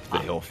 feet up the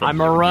hill from you. I'm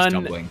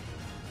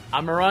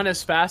gonna run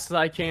as fast as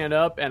I can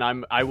up, and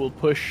I will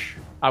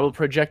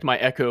project my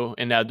echo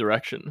in that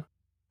direction.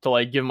 to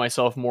like give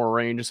myself more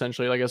range,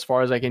 essentially, like as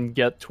far as I can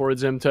get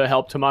towards him to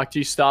help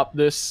Tamakti stop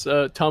this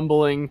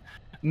tumbling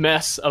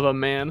mess of a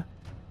man.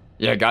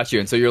 Yeah, got you.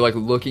 And so you're like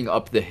looking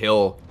up the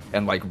hill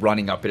and like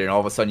running up it, and all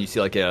of a sudden you see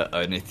like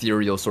an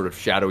ethereal sort of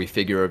shadowy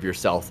figure of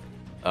yourself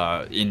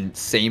in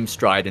same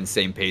stride and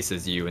same pace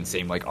as you and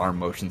same like arm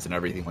motions and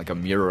everything, like a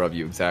mirror of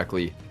you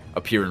exactly,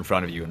 appear in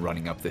front of you and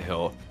running up the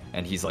hill.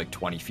 And he's like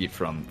 20 feet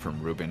from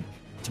Ruben.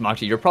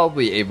 Tamakti, you're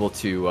probably able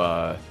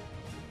to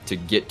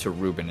get to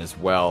Ruben as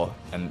well,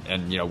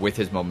 and you know, with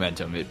his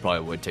momentum, it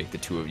probably would take the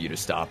two of you to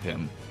stop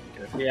him.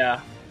 Yeah,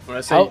 when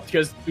I say,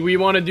 because do we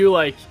want to do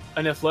like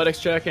an athletics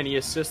check and he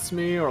assists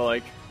me, or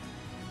like?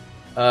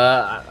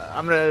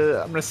 I'm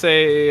gonna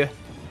say,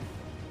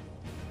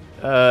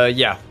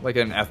 yeah, like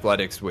an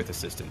athletics with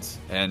assistance.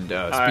 And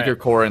Speaker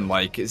Corin,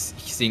 like, is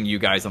seeing you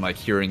guys and like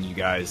hearing you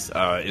guys,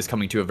 is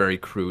coming to a very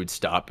crude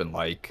stop and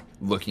like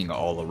looking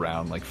all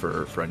around, like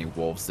for any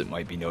wolves that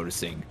might be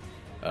noticing.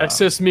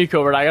 Assist me,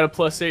 Covert. I got a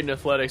 +8 in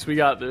athletics. We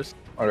got this.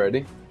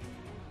 Already?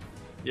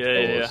 Yeah.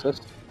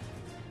 Assist.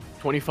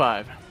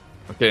 25.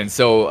 Okay, and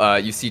so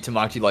you see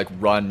Tamakti like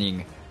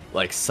running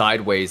like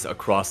sideways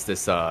across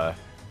this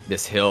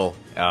this hill,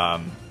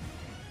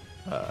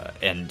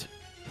 and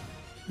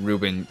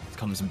Ruben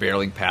comes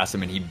barreling past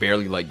him, and he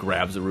barely like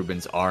grabs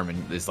Ruben's arm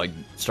and is like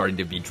starting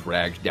to be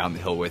dragged down the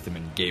hill with him.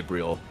 And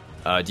Gabriel,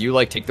 do you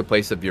like take the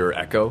place of your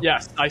Echo?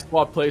 Yes, I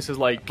swapped places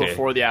like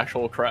before the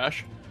actual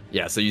crash.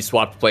 Yeah, so you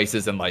swapped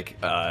places, and like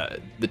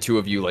the two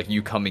of you, like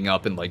you coming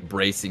up and like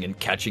bracing and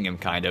catching him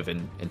kind of,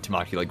 and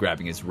Tamakti like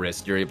grabbing his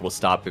wrist, you're able to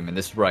stop him. And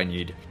this is where I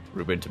need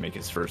Ruben to make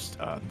his first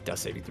death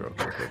saving throw.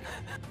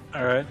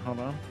 All right, hold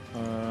on.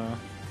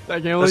 I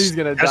can't believe he's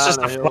gonna die. That's just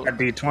on a the hill. flat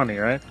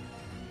D20, right?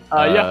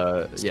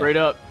 Yeah, straight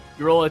up.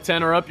 You roll a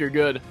 10 or up, you're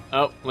good.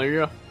 Oh, there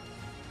you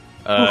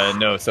go.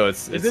 No, so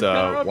it's it 10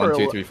 or up 1, or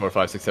 2, what? 3, 4,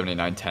 5, 6, 7, 8,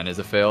 9, 10 is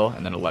a fail,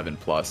 and then 11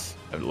 plus.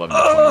 11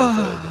 to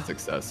 20 is a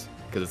success,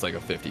 because it's like a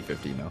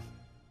 50-50 now.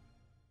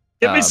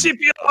 Give me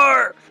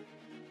CPR!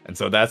 And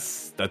so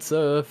that's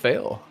a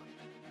fail.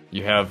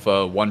 You have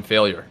one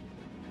failure.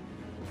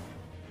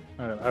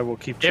 All right, I will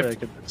keep If-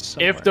 track of this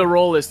somewhere. If the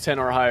roll is 10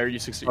 or higher, you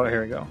succeed. Oh,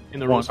 here we go. In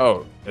the rules.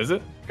 Oh, is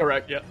it?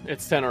 Correct, yeah.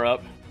 It's 10 or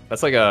up.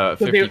 That's like a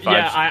 55.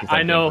 Yeah,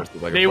 I know.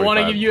 versus like a They want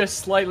to 45. give you a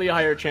slightly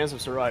higher chance of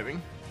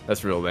surviving.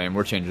 That's real lame.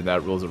 We're changing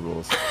that. Rules are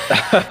rules.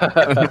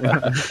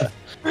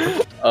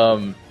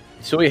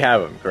 So we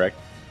have him, correct?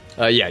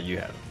 Yeah, you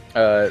have.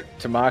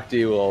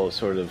 Tamakti will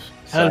sort of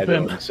Help side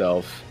him.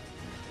 himself.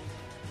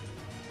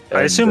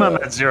 I assume I'm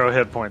And, at 0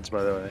 hit points,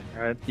 by the way,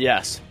 right?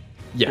 Yes.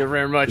 Yeah. You're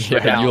very much Yeah,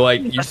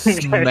 down. you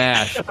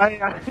smash.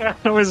 I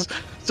was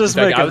just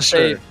In fact, making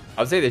sure.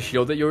 I would say the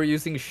shield that you were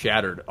using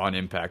shattered on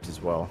impact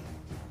as well.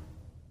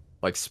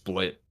 Like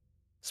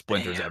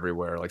splinters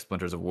everywhere, like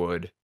splinters of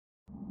wood.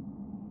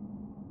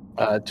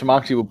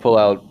 Tamakti will pull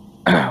out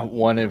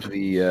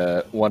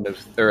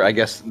or I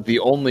guess the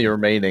only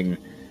remaining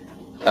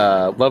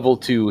level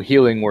 2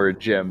 healing word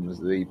gems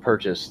that he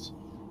purchased,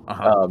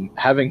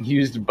 having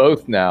used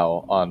both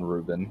now on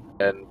Ruben,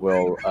 and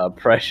will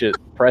press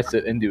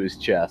it into his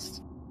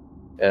chest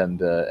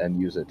and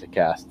use it to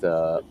cast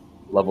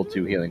level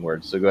 2 healing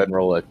words. So go ahead and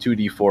roll a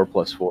 2d4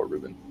 plus 4,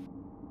 Ruben.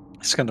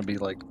 It's going to be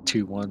like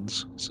 2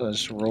 1s. So I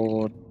just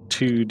roll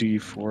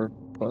 2d4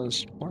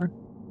 plus 4.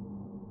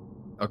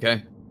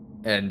 Okay,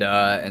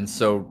 and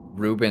so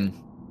Ruben,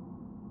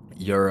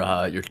 your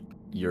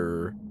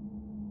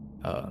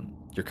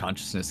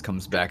consciousness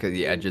comes back at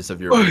the edges of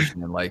your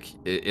vision, and like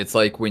it's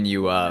like when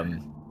you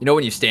you know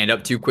when you stand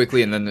up too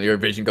quickly and then your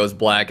vision goes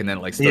black and then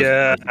like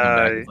starts coming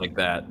back, it's like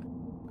that.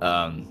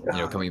 You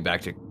know, coming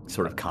back to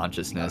sort of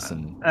consciousness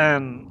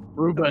And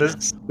Ruben.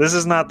 this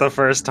is not the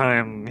first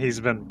time he's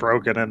been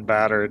broken and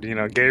battered. You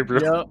know,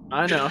 Gabriel. Yep,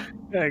 I know.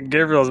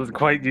 Gabriel's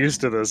quite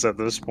used to this at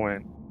this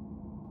point.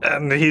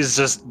 And he's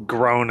just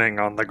groaning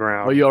on the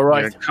ground. Are you all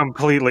right? You know,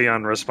 completely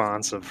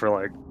unresponsive for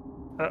like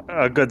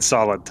a good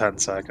solid 10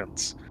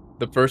 seconds.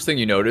 The first thing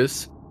you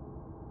notice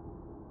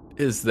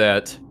is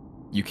that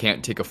you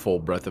can't take a full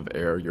breath of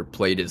air. Your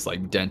plate is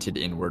like dented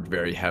inward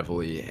very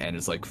heavily and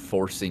is like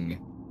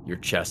forcing your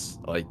chest,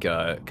 like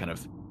kind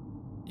of,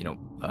 you know,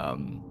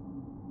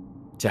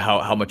 to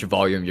how much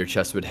volume your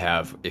chest would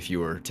have if you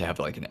were to have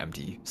like an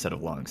empty set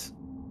of lungs.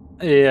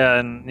 Yeah,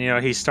 and you know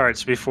he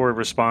starts before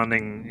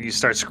responding. He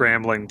starts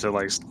scrambling to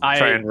like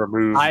try and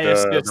remove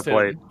the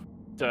plate.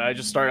 So I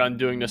just started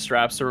undoing the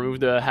straps to remove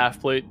the half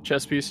plate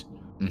chest piece.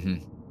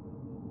 Mm-hmm.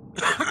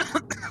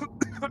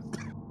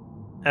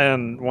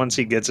 And once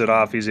he gets it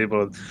off, he's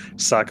able to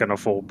suck in a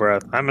full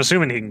breath. I'm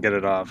assuming he can get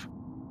it off.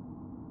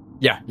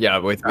 Yeah.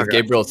 With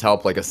Okay. Gabriel's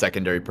help, like a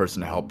secondary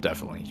person to help,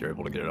 definitely you're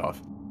able to get it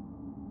off.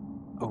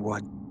 Oh,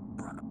 what?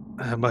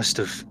 I must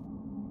have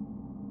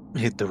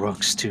hit the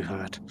rocks too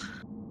hard.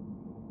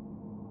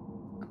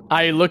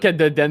 I look at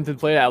the dented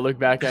plate, I look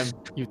back at him.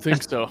 You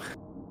think so?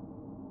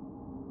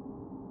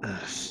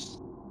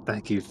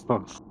 Thank you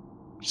for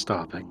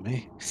stopping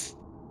me.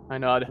 I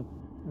nod.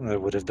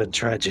 That would have been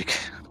tragic.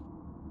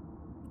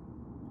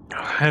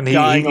 And he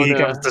Dying on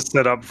goes a- to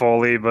sit up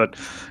fully, but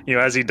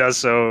as he does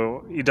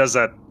so, he does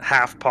that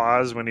half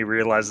pause when he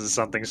realizes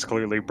something's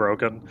clearly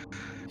broken.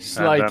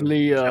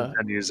 Slightly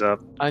Continues up.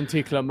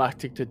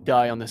 anticlimactic to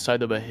die on the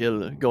side of a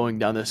hill going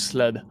down a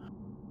sled.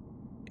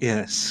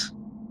 Yes.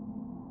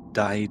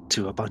 Died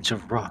to a bunch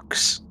of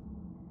rocks.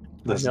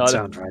 Doesn't Not-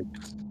 sound right.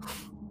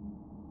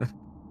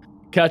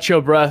 Catch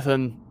your breath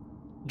and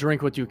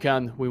drink what you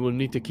can. We will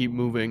need to keep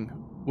moving.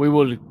 We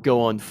will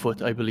go on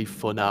foot, I believe,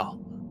 for now.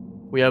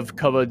 We have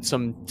covered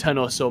some 10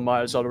 or so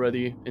miles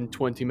already in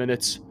 20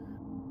 minutes.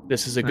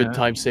 This is a good Yeah.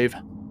 time save.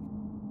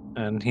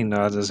 And he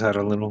nods his head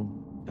a little.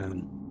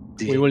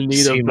 We will need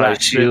a see my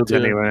blacksmith shield to-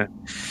 anyway.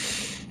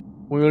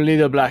 We will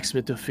need a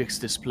blacksmith to fix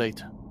this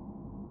plate.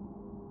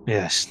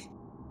 Yes.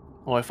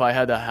 Or if I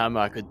had a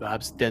hammer, I could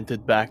perhaps dent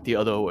it back the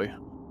other way.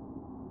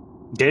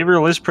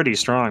 Gabriel is pretty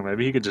strong.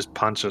 Maybe he could just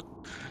punch it.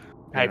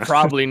 Hey, Yeah.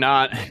 probably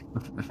not.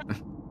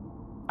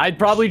 I'd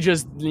probably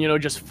just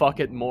fuck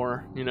it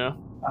more,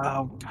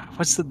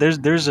 What's the?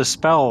 There's a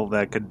spell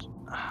that could.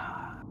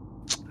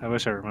 I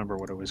wish I remember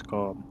what it was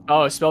called.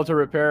 Oh, a spell to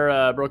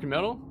repair broken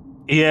metal?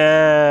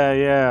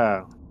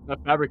 Yeah. A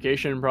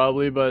fabrication,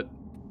 probably, but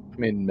I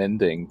mean,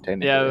 mending,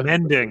 technically. Yeah.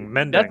 Mending.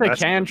 that's a the-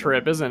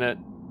 cantrip, isn't it?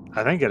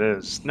 I think it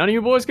is. None of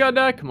you boys got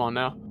that? Come on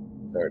now.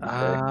 Fair to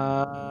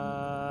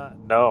say.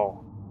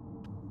 No.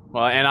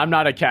 Well, and I'm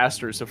not a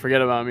caster, so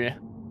forget about me.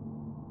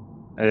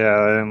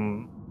 Yeah,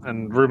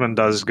 and Ruben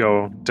does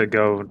go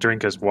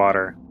drink his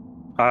water,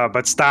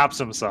 but stops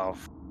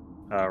himself,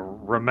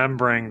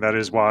 remembering that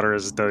his water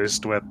is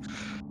dosed with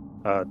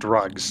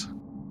drugs.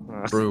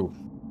 Brew.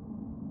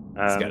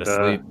 He's And, gotta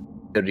sleep.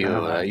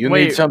 You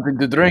Wait. need something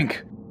to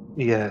drink.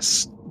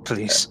 Yes,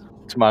 please.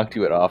 Tamakti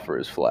would offer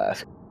his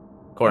flask.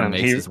 Corin and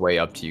makes he- his way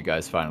up to you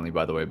guys finally,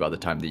 by the way, by the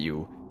time that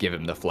you give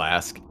him the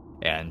flask.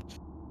 And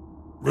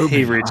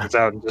He reaches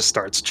out and just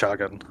starts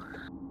chugging.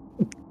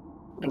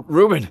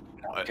 Ruben,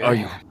 Okay. are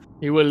you?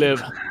 He will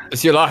live.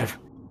 Is he alive?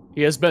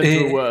 He has been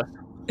through worse.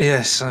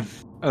 Yes, I'm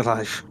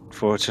alive,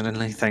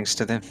 fortunately, thanks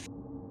to them.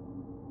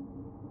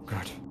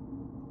 Good.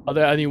 Are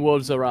there any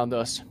wolves around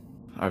us?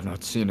 I've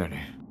not seen any.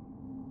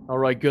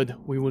 Alright, good.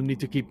 We will need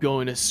to keep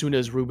going as soon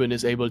as Ruben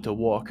is able to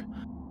walk.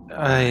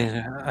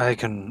 I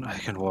can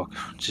walk.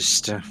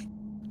 Just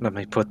let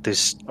me put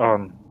this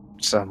on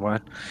somewhere.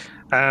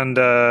 And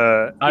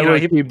I will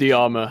keep the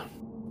armor.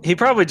 he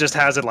probably just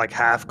has it like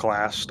half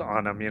clasped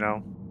on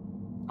him,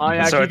 Oh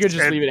yeah, So you could it's-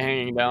 just leave it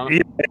hanging down.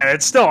 Yeah,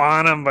 it's still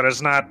on him, but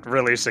it's not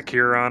really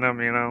secure on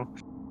him.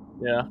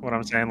 Yeah. What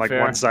I'm saying? Like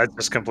Fair. one side's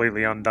just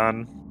completely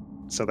undone,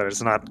 so that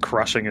it's not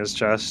crushing his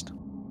chest.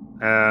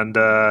 And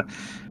I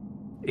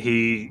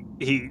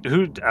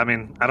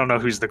don't know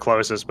who's the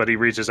closest, but he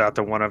reaches out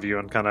to one of you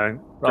and kind of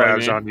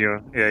grabs me. on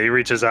you. Yeah, he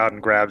reaches out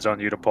and grabs on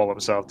you to pull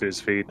himself to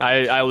his feet.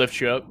 I lift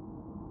you up.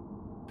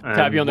 Tap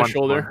And you on the once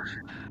shoulder. more,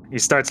 he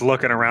starts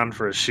looking around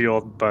for his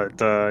shield, but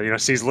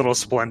sees little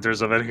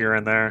splinters of it here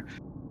and there.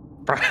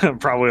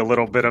 Probably a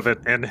little bit of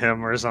it in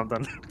him or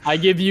something. I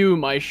give you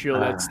my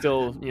shield that's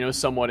still,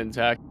 somewhat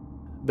intact.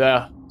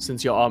 There,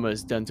 since your armor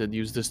is dented,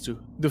 use this to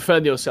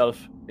defend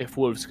yourself if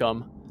wolves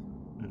come.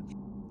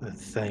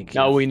 Thank you.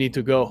 Now we need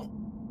to go.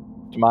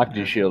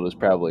 Tamakti's shield is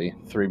probably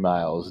 3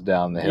 miles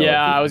down the hill.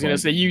 Yeah, at I this was gonna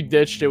point. say you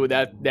ditched it with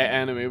that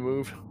anime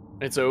move.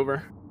 It's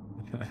over.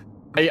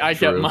 I kept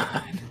True.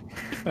 mine.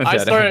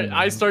 That-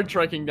 I start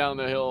trekking down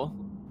the hill.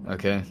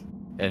 Okay.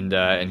 And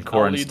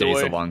Corin lead the stays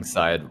way.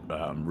 alongside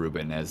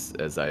Ruben as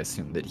I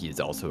assume that he's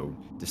also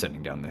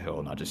descending down the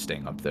hill, not just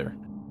staying up there.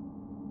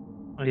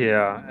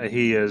 Yeah,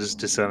 he is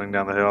descending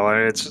down the hill.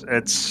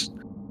 It's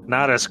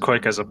not as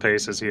quick as a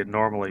pace as he'd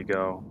normally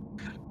go,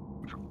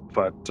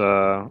 but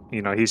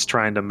he's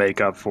trying to make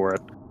up for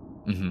it.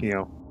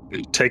 Hmm.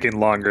 Taking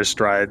longer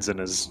strides in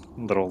his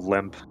little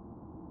limp.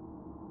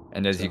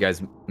 And as you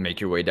guys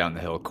make your way down the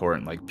hill,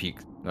 Corin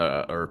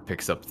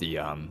picks up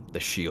the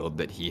shield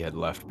that he had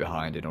left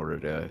behind in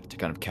order to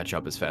kind of catch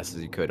up as fast as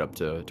he could up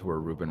to where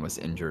Ruben was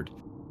injured.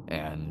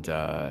 And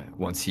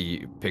once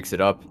he picks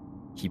it up,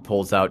 he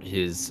pulls out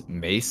his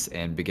mace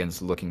and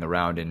begins looking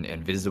around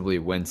and visibly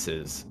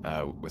winces.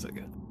 Was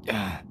like,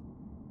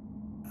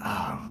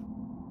 oh.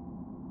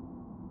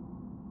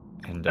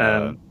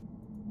 And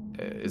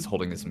is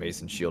holding his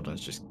mace and shield and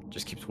just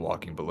keeps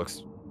walking, but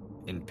looks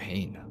in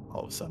pain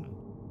all of a sudden.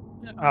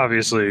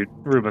 Obviously,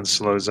 Ruben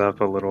slows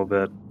up a little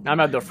bit. I'm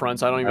at the front,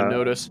 so I don't even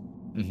notice.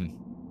 Hmm.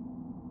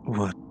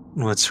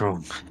 What's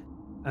wrong?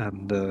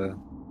 And,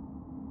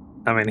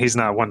 he's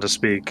not one to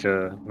speak.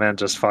 Man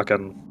just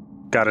fucking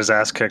got his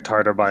ass kicked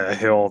harder by a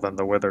hill than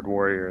the Withered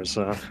Warriors.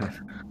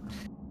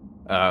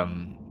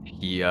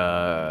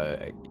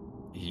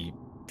 He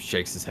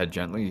shakes his head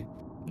gently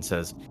and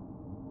says,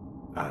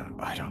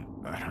 I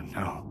don't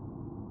know.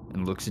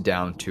 And looks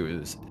down to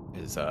his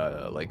he's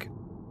gonna...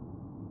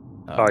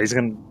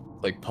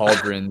 like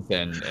pauldrons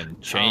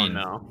and chain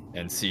Oh no.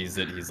 and sees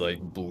that he's like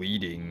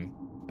bleeding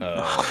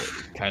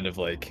kind of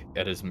like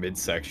at his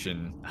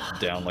midsection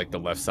down like the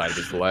left side of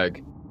his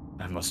leg.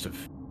 I must have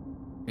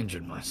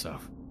injured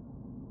myself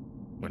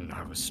when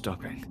I was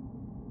stopping.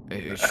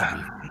 It should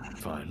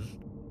be fine.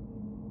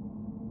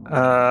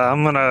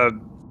 I'm gonna.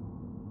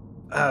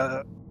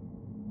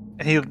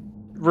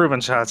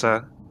 Ruben shouts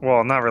at.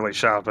 Well, not really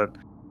shout, but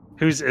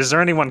is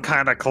there anyone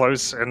kind of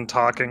close in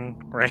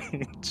talking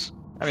range?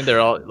 I mean, they're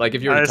all like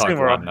if you were I to talk assume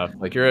we're loud all- enough,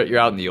 like you're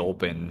out in the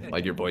open,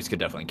 like your voice could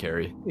definitely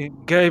carry.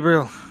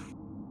 Gabriel,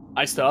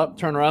 I stop,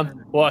 turn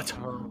around. What?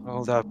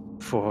 hold up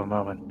for a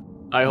moment.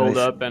 I hold Nice.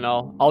 up and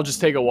I'll just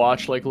take a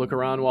watch, like look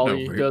around while No,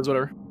 he wait. does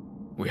whatever.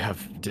 We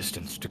have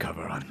distance to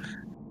cover on.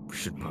 We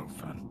should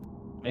move on.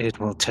 It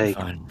will take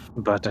Fine.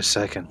 but a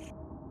second.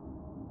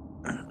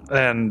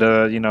 And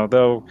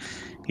though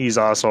he's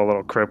also a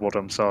little crippled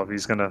himself,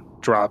 he's gonna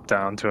drop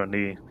down to a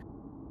knee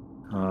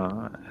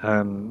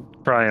and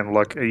try and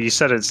look. You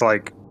said it's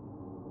like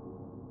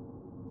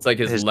It's like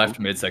his His- left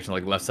midsection,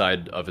 like left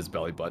side of his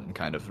belly button,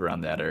 kind of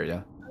around that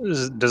area.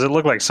 does it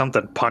look like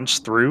something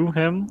punched through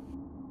him?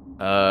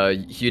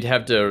 He'd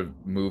have to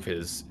move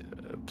his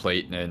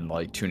plate and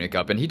like tunic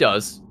up, and he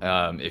does.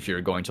 If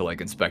you're going to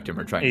like inspect him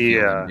or try and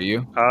heal Yeah. him, do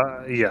you?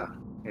 Yeah.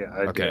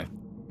 I Okay.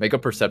 Make a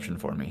perception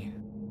for me.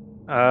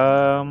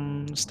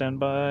 do. Stand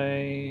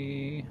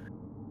by.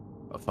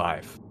 A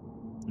 5.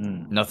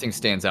 Hmm. Nothing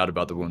stands out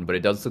about the wound, but it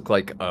does look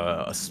like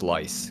a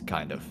slice,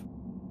 kind of.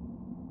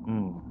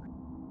 Hmm.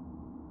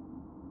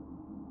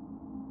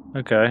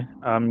 Okay,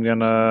 I'm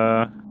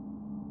gonna.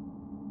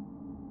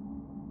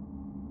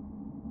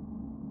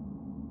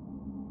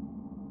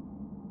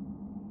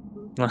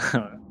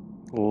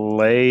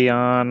 Lay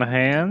on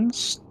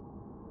hands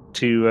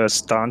to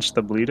staunch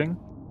the bleeding.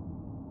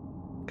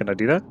 Can I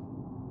do that?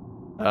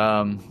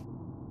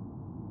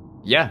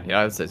 Yeah,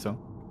 I'd say so.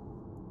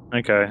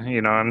 Okay,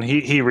 and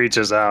he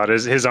reaches out,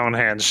 his own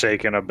hand's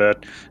shaking a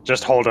bit,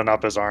 just holding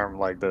up his arm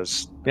like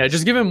this. Yeah,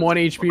 just give him 1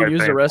 HP Quite and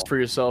use the rest painful. for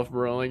yourself,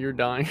 bro. Like you're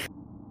dying.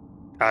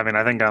 I mean,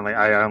 I think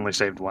I only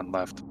saved 1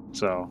 left,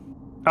 so.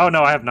 Oh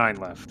no, I have 9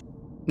 left.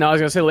 No, I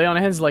was gonna say lay on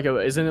hands is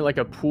isn't it like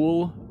a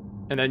pool,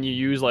 and then you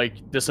use like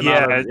this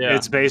amount Yeah, of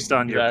it's based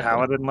on your exactly.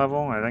 paladin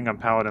level. I think I'm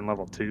paladin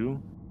level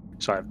 2,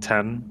 so I have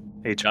 10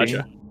 HP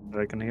Gotcha. that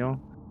I can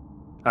heal.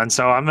 And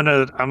so I'm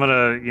gonna,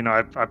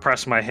 I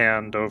press my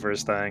hand over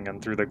his thing,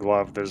 and through the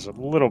glove, there's a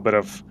little bit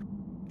of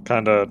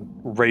kind of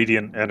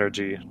radiant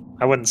energy.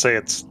 I wouldn't say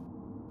it's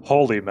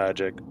holy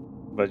magic,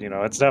 but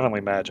it's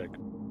definitely magic,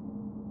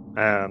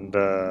 and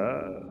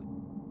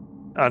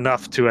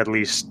enough to at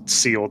least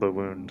seal the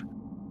wound.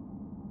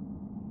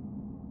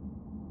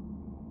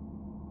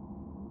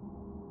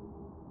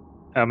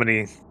 How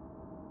many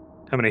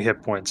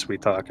hit points we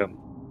talking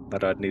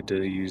that I'd need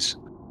to use?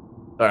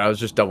 All right, I was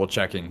just double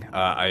checking.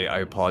 I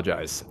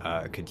apologize.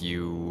 Could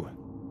you?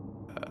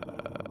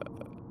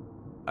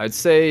 I'd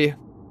say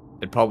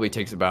it probably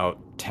takes about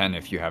 10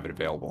 if you have it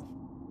available.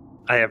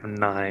 I have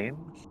 9.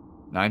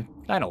 9?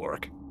 9 will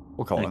work.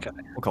 We'll call Okay. it.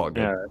 We'll call it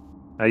good. Yeah,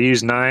 I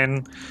use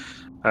 9,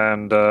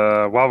 and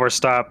while we're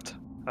stopped,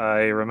 I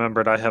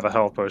remembered I have a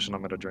health potion.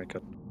 I'm gonna drink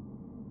it.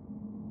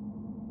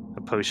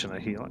 A potion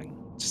of healing.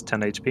 It's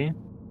 10 HP.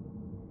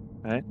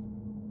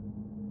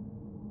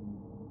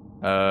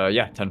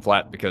 Yeah, 10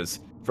 flat, because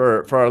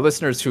for our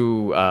listeners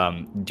who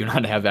do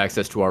not have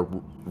access to our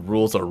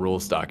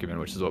rules document,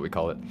 which is what we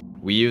call it,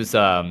 we use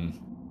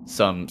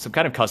some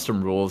kind of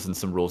custom rules and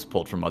some rules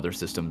pulled from other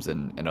systems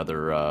and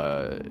other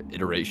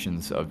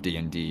iterations of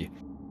D&D.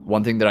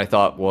 One thing that I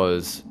thought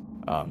was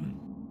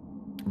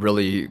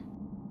really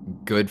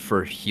good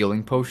for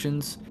healing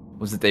potions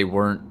was that they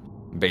weren't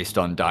based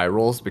on die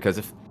rolls, because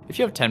if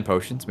you have 10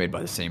 potions made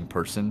by the same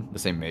person, the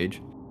same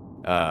mage,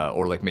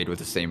 or like made with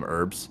the same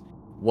herbs,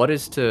 what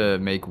is to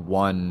make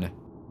one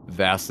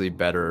vastly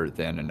better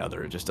than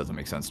another? It just doesn't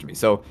make sense to me.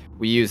 So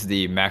we use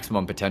the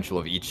maximum potential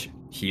of each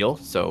heal.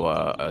 So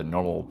a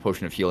normal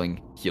potion of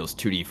healing heals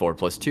 2d4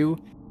 plus 2.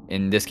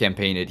 In this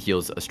campaign, it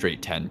heals a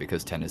straight 10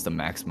 because 10 is the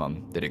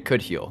maximum that it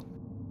could heal.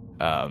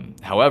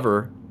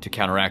 However, to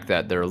counteract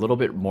that, they're a little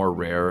bit more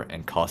rare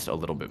and cost a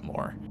little bit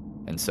more.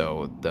 And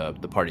so the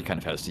party kind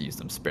of has to use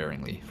them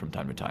sparingly from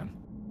time to time.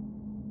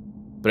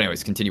 But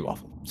anyways, continue,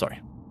 Waffle. Sorry.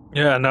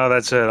 Yeah, no,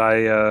 that's it.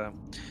 I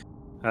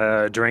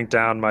drink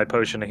down my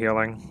potion of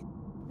healing.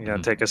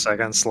 Take a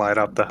second, slide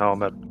up the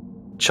helmet,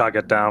 chug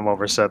it down while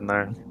we're sitting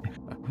there.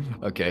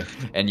 Okay.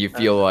 And you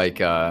feel like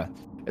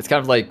it's kind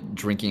of like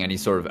drinking any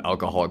sort of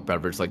alcoholic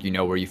beverage, like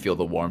where you feel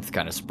the warmth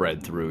kind of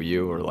spread through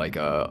you, or like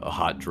a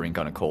hot drink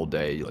on a cold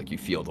day, like you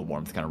feel the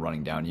warmth kind of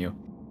running down you.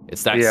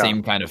 It's that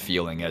same kind of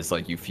feeling as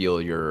like you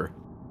feel your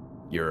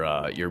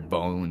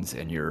bones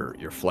and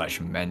your flesh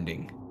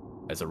mending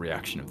as a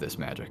reaction of this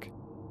magic.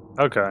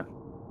 Okay.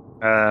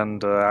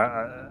 And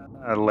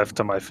I lift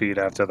to my feet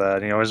after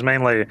that. It was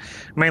mainly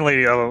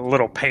a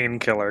little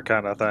painkiller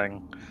kind of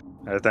thing,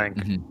 I think,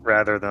 Mhm.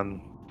 rather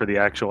than for the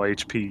actual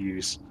HP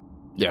use.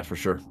 Yeah, for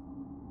sure.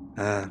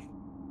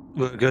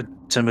 We're good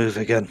to move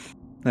again.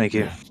 Thank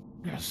you.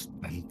 Yes,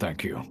 and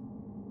thank you.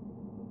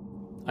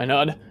 I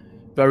nod.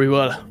 Very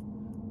well.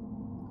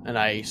 And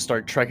I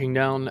start trekking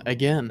down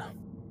again.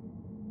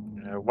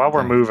 While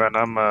we're moving,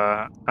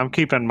 I'm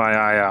keeping my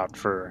eye out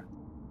for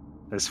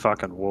this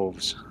fucking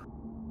wolves.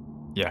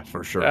 Yeah,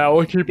 for sure. Yeah,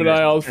 we'll keep an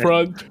eye out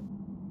front.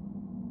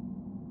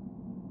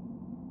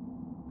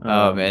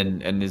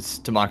 And is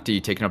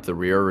Tamakti taking up the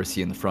rear, or is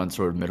he in the front,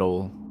 sort of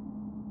middle?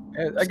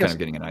 I Just kind guess of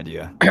getting an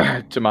idea.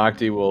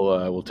 Tamakti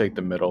will take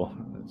the middle.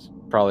 It's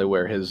probably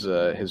where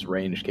his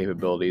ranged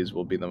capabilities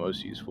will be the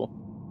most useful.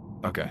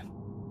 Okay,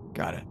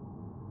 got it.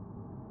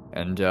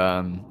 And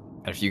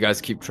if you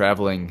guys keep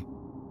traveling,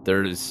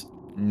 there's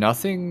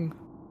nothing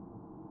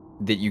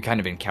that you kind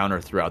of encounter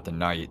throughout the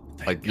night.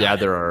 Like, yeah,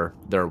 there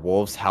are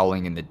wolves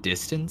howling in the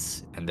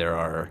distance, and there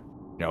are,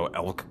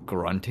 elk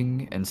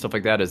grunting and stuff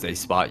like that as they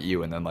spot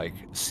you and then like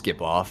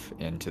skip off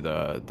into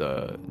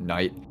the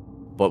night.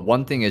 But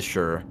one thing is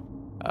sure,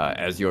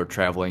 as you're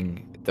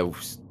traveling,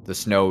 the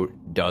snow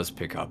does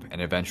pick up,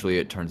 and eventually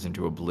it turns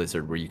into a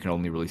blizzard where you can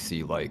only really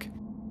see like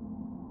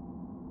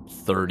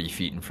 30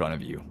 feet in front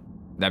of you.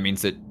 That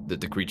means that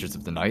the creatures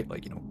of the night,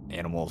 like,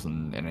 animals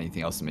and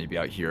anything else that may be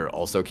out here,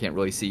 also can't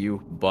really see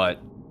you, but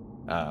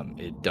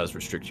it does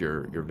restrict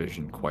your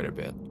vision quite a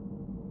bit.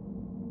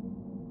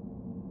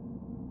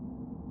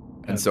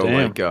 And so,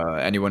 like,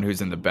 anyone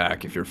who's in the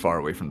back, if you're far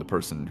away from the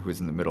person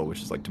who's in the middle,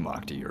 which is like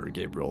Tamakti or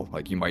Gabriel,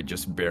 like, you might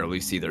just barely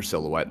see their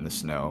silhouette in the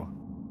snow.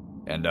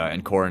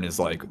 And Corin is,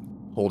 like,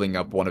 holding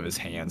up one of his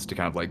hands to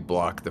kind of, like,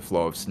 block the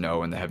flow of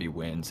snow and the heavy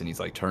winds, and he's,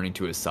 like, turning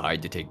to his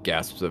side to take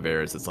gasps of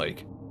air as it's,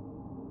 like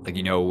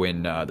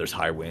when there's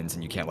high winds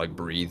and you can't, like,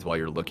 breathe while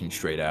you're looking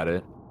straight at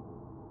it.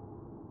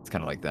 It's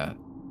kind of like that.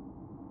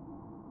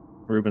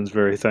 Ruben's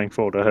very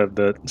thankful to have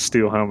that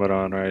steel helmet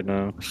on right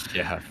now.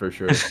 Yeah, for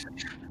sure.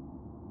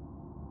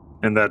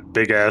 And that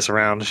big-ass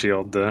round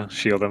shield to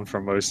shield him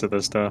from most of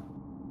the stuff.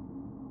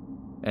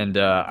 And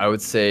I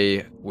would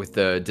say with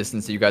the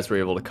distance that you guys were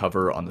able to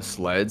cover on the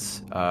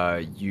sleds,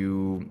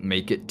 you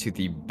make it to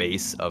the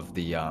base of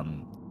the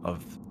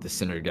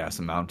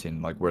Cindergassa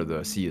Mountain, like where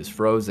the sea is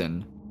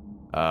frozen,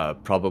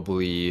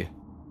 probably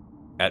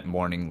at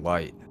morning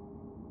light.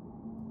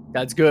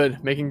 That's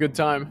good. Making good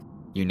time.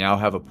 You now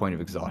have a point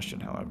of exhaustion,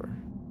 however.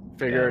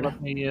 Figured.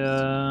 Let me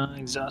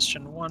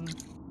exhaustion 1.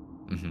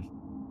 Mm-hmm.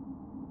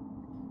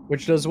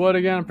 Which does what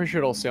again? I'm pretty sure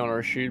it'll say on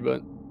our sheet,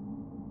 but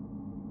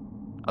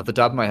Off the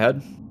top of my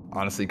head,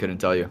 honestly couldn't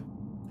tell you.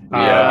 I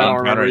We don't encounter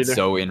remember it either.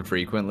 so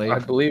infrequently. I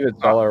believe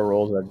it's all our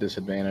rolls at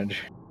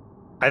disadvantage.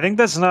 I think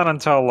that's not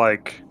until,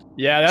 like...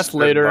 yeah, that's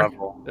certain later.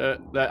 level.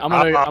 I'm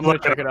gonna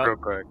look check it out. real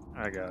quick.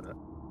 I got it.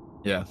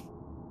 Yeah.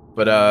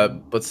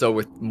 But so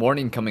with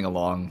morning coming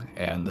along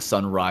and the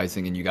sun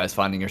rising and you guys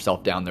finding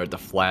yourself down there at the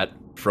flat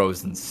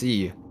frozen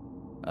sea,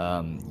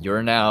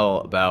 you're now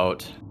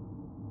about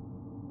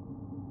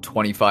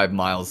 25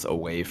 miles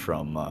away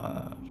from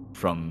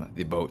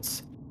the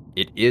boats.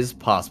 It is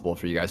possible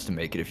for you guys to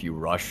make it if you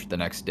rush the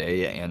next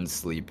day and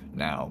sleep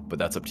now, but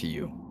that's up to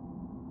you.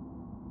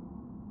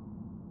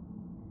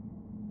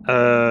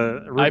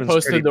 I Ruben's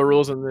posted the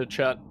rules in the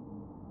chat.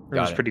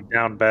 Ruben's it. pretty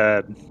down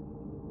bad.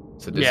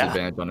 So Yeah.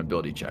 disadvantage on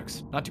ability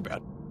checks. Not too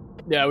bad.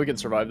 Yeah, we can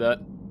survive that.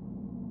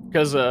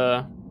 Because,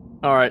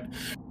 alright.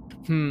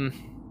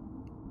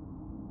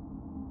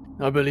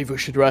 I believe we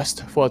should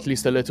rest for at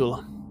least a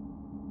little.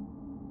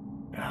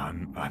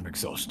 I'm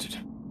exhausted.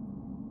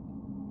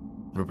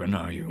 Ruben,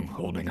 are you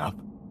holding up?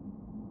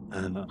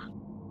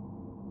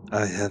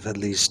 I have at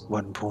least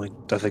 1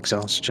 point of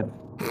exhaustion.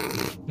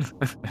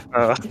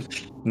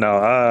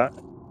 No,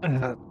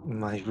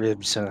 My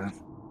ribs are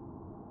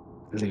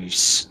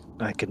loose.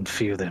 I can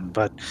feel them,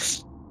 but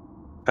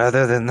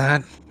other than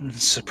that,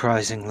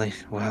 surprisingly,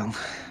 well.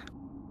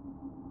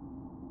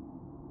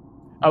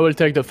 I will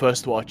take the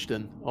first watch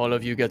then. All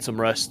of you get some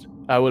rest.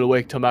 I will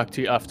wake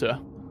Tamakti after.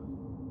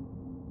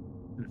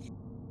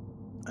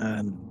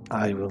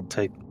 I will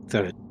take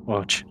third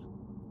watch.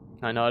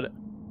 I nod.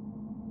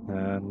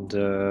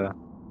 and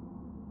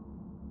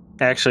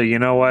actually, you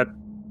know what?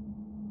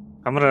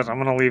 I'm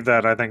gonna leave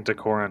that, I think, to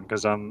Corin,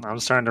 because I'm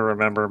starting to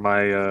remember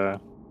my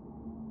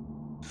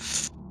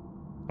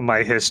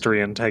my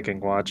history in taking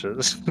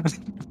watches.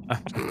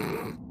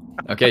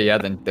 Okay, yeah,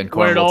 then Where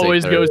Corin it will take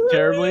always third. goes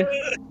terribly.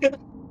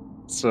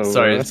 So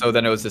Sorry, so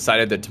then it was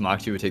decided that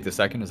Tamakti would take the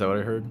second. Is that what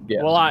I heard?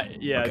 Yeah. Well,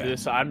 Okay.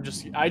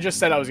 I just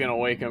said I was gonna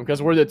wake him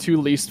because we're the two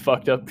least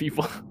fucked up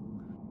people.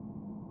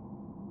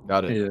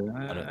 Got it.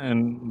 yeah,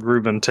 and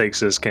Ruben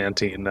takes his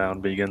canteen now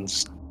and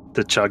begins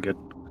to chug it,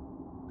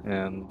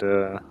 and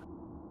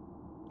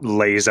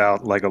lays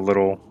out like a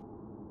little.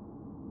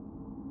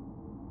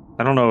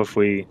 I don't know if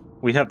we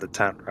have the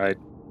tent, right?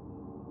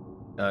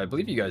 I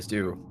believe you guys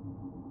do.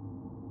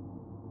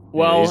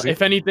 Well, easy.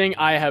 if anything,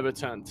 I have a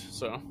tent,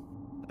 so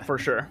for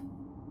sure.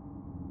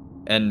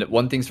 And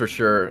one thing's for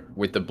sure,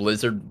 with the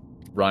blizzard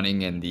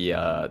running and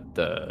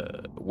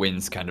the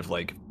winds kind of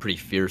like pretty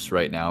fierce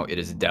right now, it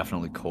is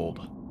definitely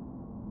cold.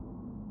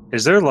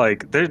 Is there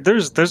like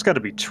there's got to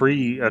be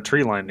a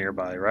tree line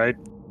nearby, right?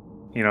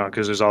 You know,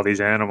 because there's all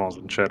these animals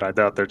and shit. I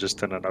doubt they're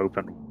just in an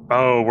open.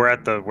 Oh, we're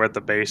at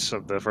the base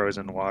of the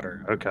frozen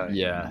water. Okay.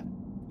 Yeah.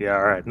 Yeah.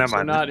 All right. Never So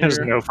mind. not There's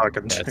here. no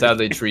fucking. Yeah,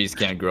 sadly, trees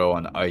can't grow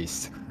on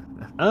ice.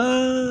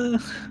 Are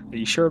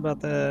you sure about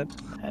that?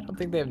 I don't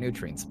think they have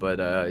nutrients, but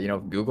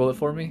Google it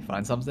for me,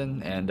 find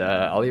something, and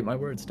I'll eat my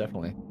words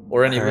definitely.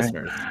 Or any All right.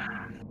 listeners,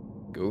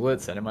 Google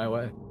it, send it my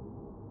way.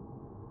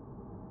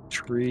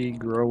 tree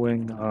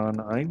growing on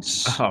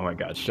ice. Oh my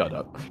god, shut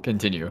up.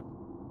 Continue.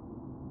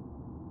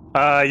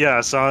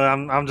 Yeah. So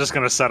I'm just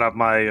gonna set up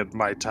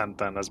my tent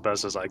then as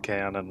best as I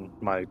can in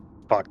my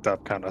fucked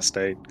up kind of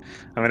state.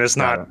 I mean, it's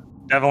Got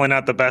definitely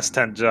not the best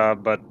tent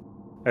job, but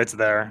it's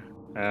there,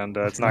 and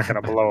it's not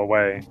gonna blow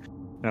away.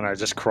 And I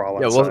just crawl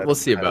Yeah, inside. we'll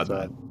see and about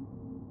hide that.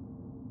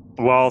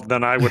 Well,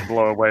 then I would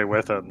blow away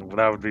with it.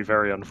 That would be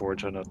very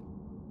unfortunate.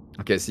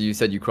 Okay, so you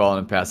said you crawl in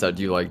and pass out.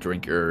 Do you like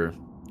drink your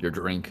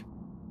drink?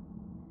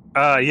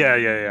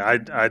 Yeah.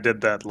 I did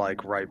that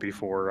like right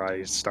before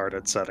I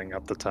started setting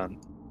up the tent.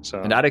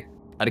 So And out of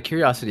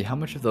curiosity, how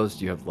much of those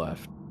do you have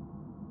left?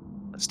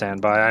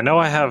 stand by. I know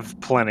I have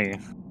plenty.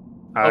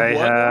 I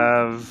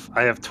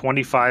have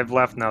 25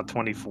 left now.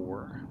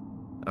 24.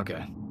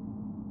 Okay.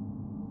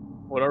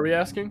 What are we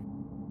asking?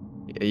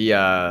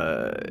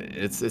 Yeah,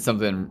 it's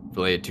something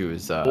related to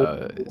his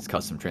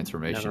custom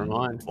transformation Never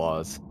mind.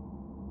 flaws.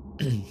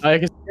 I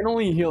guess you can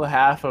only heal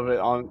half of it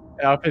on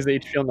half his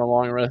HP on the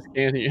long rest,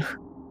 can you?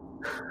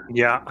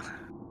 Yeah.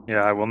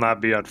 I will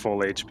not be at full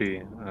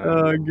HP.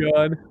 Oh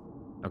god.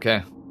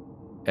 Okay.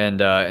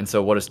 And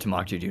so what does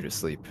Tamakti do to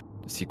sleep?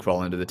 Does he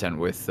crawl into the tent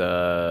with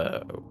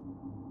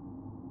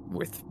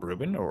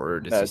Ruben,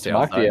 or does he stay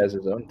Tamakti outside? has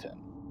his own tent,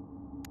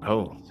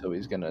 Oh, so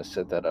he's gonna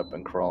set that up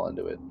and crawl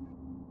into it.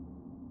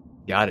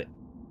 got it.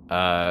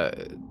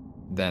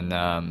 Then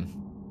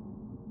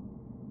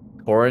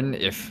Corin,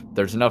 if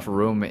there's enough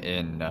room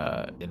in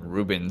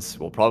Ruben's,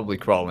 we'll probably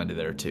crawl into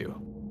there too.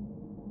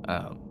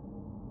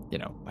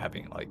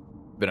 Having like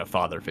been a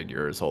father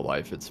figure his whole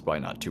life, it's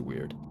probably not too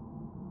weird.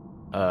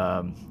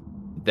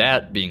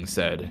 That being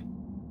said,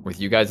 with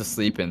you guys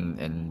asleep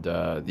and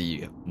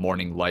the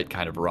morning light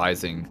kind of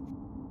rising,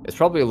 it's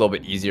probably a little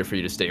bit easier for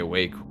you to stay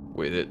awake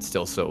with it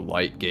still so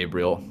light,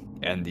 Gabriel,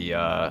 and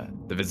the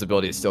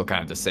visibility is still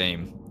kind of the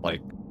same.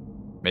 Like,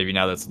 maybe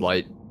now that's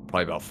light,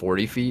 probably about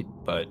 40 feet,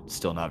 but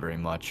still not very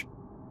much.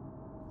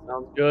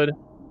 Sounds good.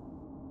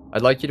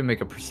 I'd like you to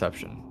make a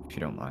perception, if you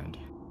don't mind.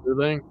 Good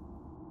thing.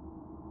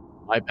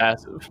 My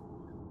passive.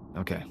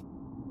 Okay.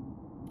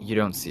 You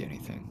don't see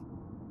anything.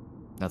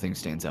 Nothing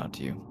stands out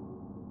to you.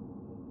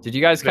 Did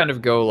you guys kind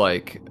of go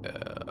like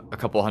a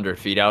couple 100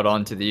 feet out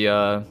onto the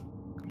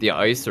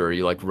ice, or are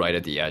you like right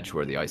at the edge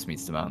where the ice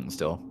meets the mountain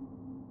still?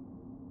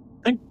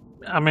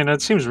 I mean,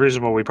 it seems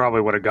reasonable. We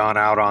probably would have gone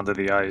out onto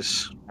the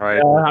ice,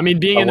 right? I mean,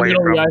 being in the Away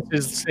middle of the from-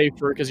 ice is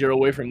safer because you're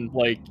away from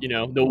the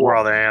Where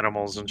all the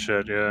animals and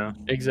shit. Yeah.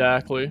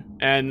 Exactly.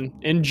 And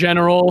in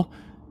general,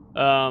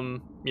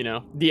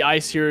 the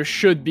ice here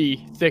should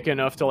be thick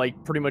enough to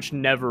like pretty much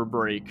never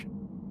break.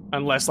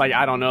 Unless, like,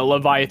 I don't know,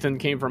 Leviathan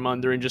came from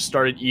under and just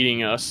started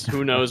eating us.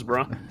 Who knows,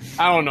 bro?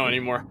 I don't know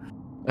anymore.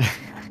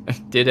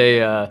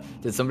 Did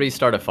somebody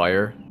start a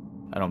fire?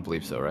 I don't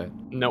believe so, right?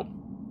 Nope.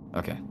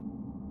 Okay.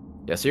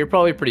 Yeah, so you're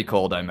probably pretty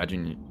cold. I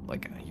imagine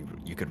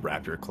you could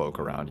wrap your cloak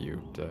around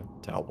you to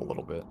help a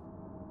little bit.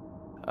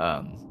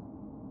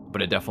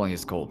 But it definitely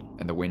is cold,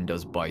 and the wind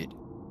does bite.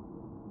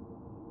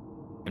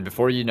 And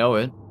before you know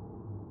it,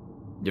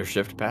 your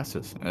shift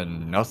passes,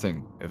 and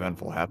nothing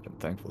eventful happened,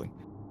 thankfully.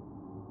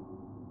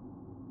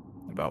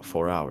 About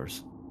 4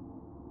 hours.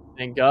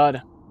 Thank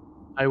God.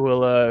 I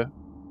will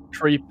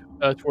creep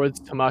towards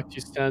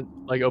Tamakti's tent,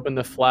 like open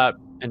the flap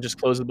and just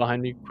close it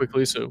behind me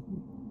quickly so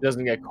he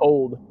doesn't get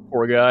cold,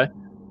 poor guy.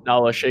 And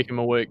I'll shake him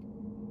awake.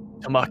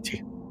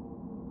 Tamakti,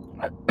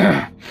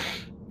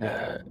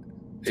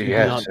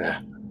 Yes,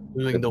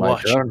 doing it's the my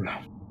watch. turn.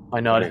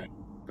 I nod.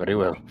 Very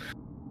well.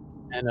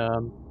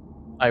 And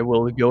I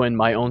will go in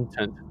my own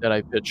tent that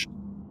I pitched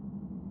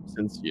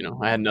since,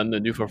 I had nothing to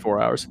do for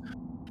 4 hours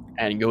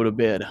and go to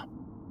bed.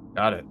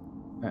 Got it.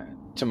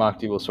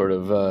 Tamakti will sort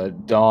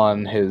of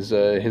don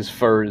his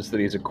furs that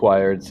he's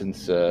acquired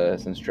since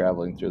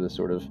traveling through the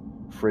sort of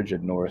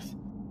frigid north.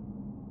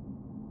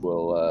 He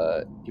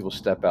will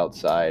step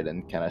outside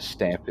and kind of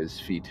stamp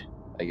his feet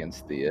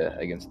against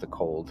the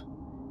cold,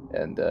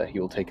 and he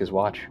will take his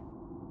watch.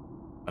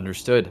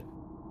 Understood.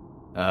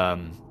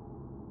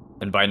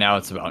 And by now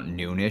it's about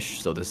noonish,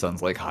 so the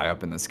sun's like high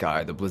up in the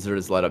sky. The blizzard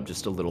is let up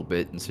just a little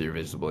bit, and so your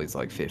visibility is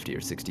like 50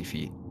 or 60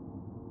 feet.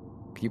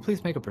 Can you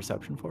please make a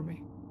perception for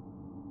me?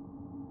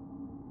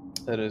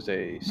 That is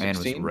a 16. Man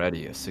was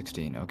ready, a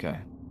 16, okay.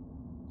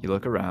 You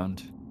look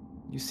around,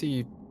 you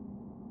see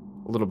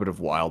a little bit of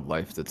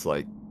wildlife that's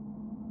like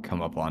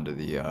come up onto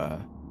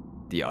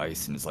the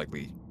ice and is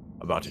likely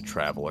about to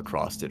travel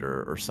across it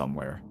or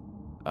somewhere.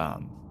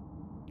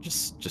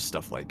 Just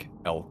stuff like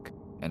elk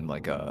and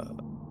like a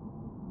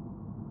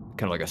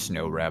kind of like a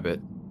snow rabbit,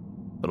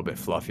 a little bit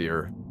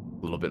fluffier,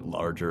 a little bit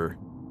larger,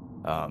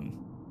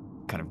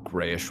 kind of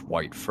grayish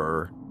white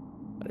fur.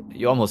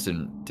 You almost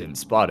didn't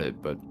spot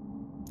it, but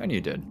then you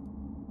did.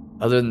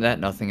 Other than that,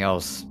 nothing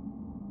else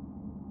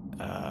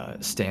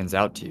stands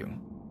out to you.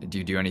 Do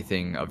you do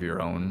anything of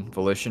your own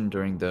volition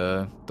during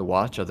the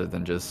watch other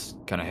than just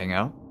kind of hang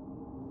out?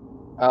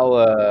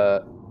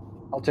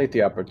 I'll take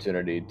the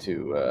opportunity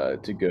to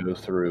go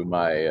through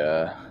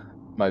my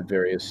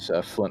various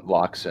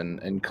flintlocks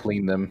and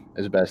clean them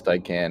as best I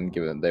can,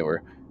 given that they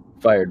were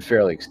fired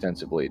fairly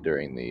extensively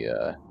during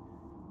the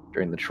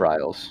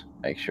trials.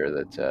 Make sure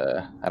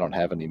that I don't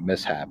have any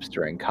mishaps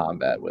during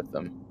combat with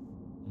them.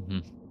 Mm-hmm.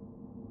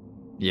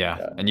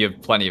 Yeah, and you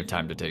have plenty of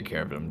time to take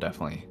care of them,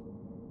 definitely.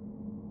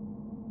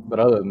 But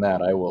other than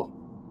that, I will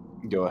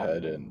go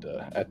ahead and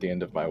at the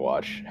end of my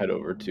watch head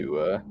over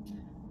to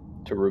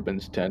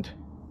Ruben's tent,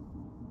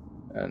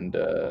 and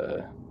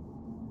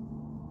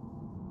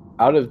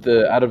out of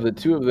the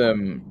two of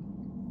them,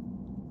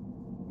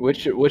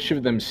 which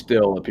of them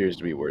still appears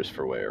to be worse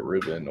for wear,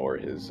 Ruben or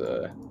his?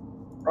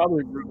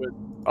 Probably Ruben.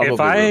 If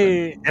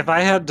I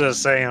had to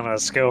say on a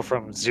scale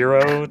from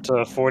 0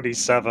 to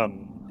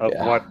 47 of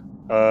what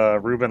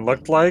Ruben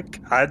looked like,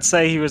 I'd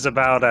say he was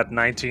about at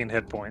 19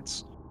 hit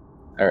points.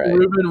 All right.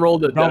 Ruben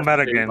rolled a No death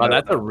metagame. save. Wow,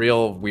 that's a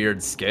real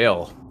weird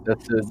scale.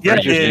 That's a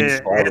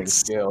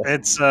scale.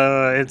 It's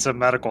a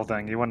medical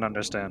thing. You wouldn't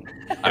understand.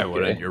 I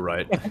wouldn't. You're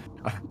right.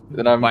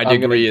 Then My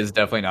degree is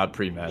definitely not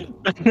pre-med.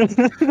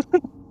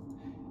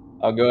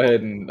 I'll go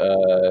ahead and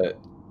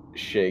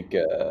shake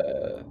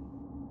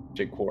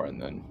Quarren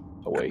then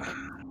awake.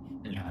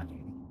 Yeah.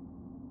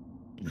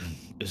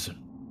 Isn't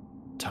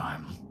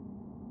time.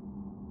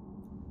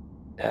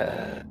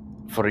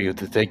 For you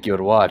to take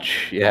your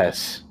watch,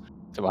 yes.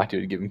 Tamaki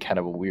would give him kind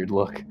of a weird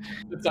look.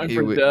 It's time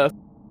for death.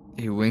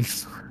 He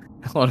winks.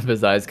 One of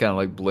his eyes kind of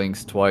like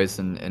blinks twice,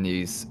 and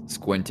he's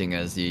squinting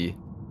as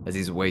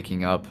he's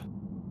waking up.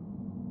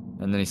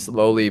 And then he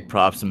slowly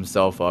props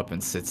himself up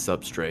and sits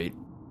up straight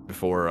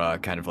before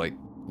kind of like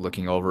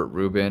looking over at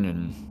Ruben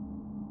and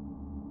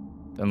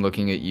then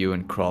looking at you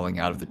and crawling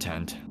out of the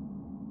tent,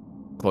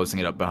 closing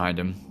it up behind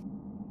him.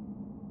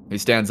 He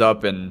stands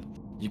up and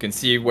you can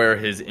see where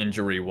his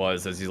injury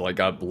was as he's like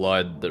got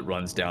blood that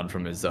runs down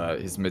from his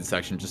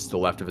midsection just to the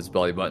left of his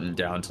belly button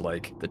down to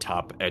like the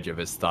top edge of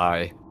his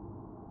thigh.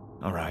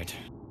 All right,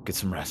 get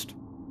some rest.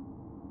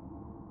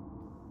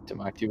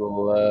 Tamaki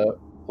will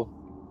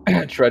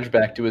trudge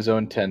back to his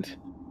own tent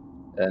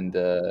and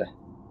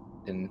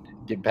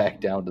get back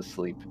down to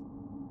sleep.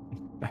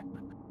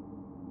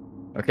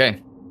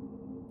 Okay,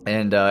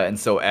 and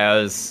so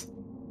as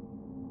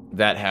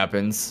that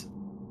happens,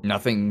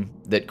 nothing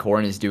that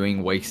Quarren is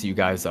doing wakes you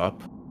guys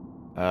up,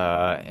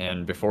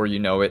 and before you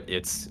know it,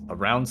 it's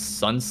around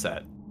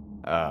sunset,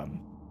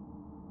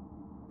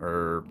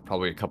 or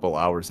probably a couple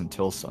hours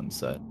until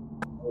sunset.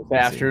 It's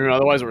afternoon,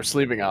 otherwise we're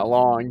sleeping a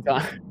long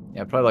time.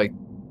 Yeah, probably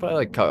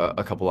like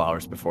a couple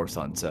hours before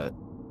sunset.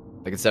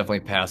 Like it's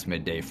definitely past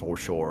midday for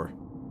sure,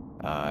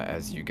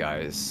 as you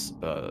guys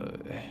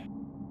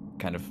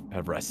kind of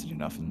have rested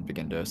enough and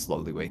begin to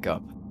slowly wake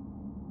up.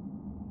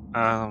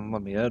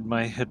 Let me add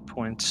my hit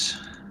points.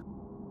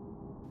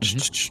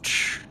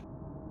 Mm-hmm.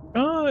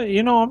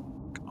 I'm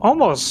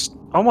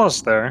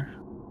almost there.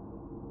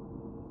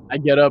 I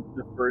get up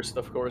the first,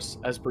 of course,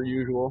 as per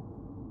usual.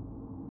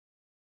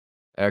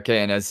 Okay,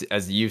 and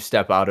as you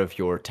step out of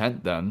your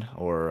tent then,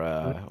 or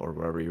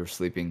wherever you were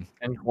sleeping,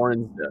 And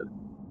Quarren's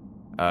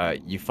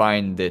dead. you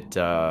find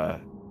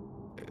that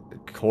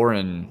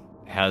Quarren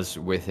has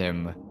with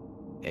him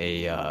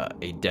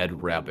a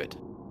dead rabbit,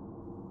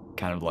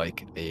 kind of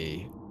like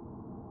a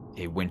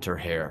winter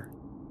hare,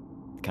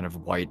 kind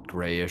of white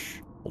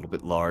grayish, a little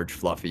bit large,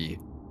 fluffy,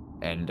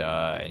 and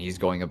he's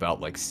going about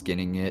like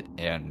skinning it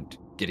and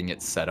getting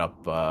it set up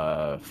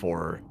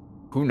for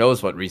who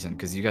knows what reason,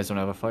 because you guys don't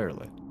have a fire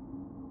lit.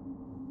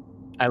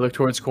 I look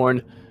towards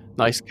Quarren.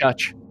 Nice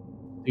catch.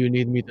 Do you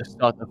need me to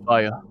start the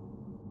fire?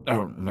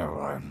 Oh no,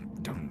 I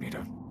don't need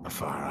a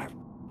fire.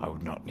 I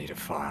would not need a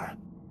fire.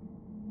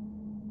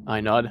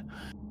 I nod.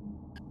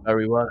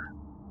 Very well.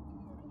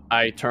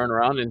 I turn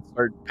around and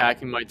start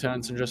packing my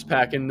tents and just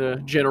packing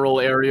the general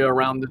area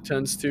around the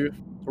tents too.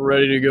 We're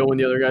ready to go when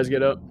the other guys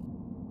get up.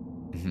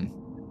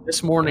 Mm-hmm.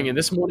 This morning, and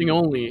this morning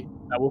only,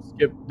 I will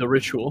skip the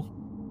ritual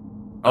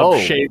Oh.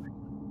 of shaving.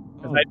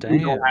 Because I damn.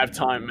 don't have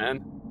time,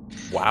 man.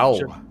 Wow.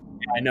 Sure.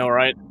 I know,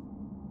 right?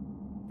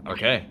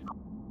 Okay.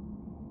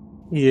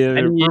 Yeah,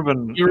 And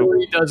Ruben. He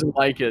really doesn't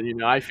like it,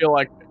 I feel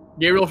like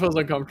Gabriel feels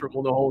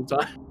uncomfortable the whole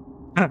time.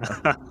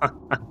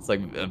 It's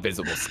like a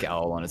visible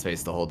scowl on his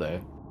face the whole day.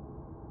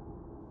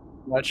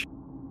 Much.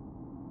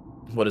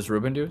 What does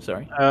Ruben do?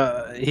 Sorry.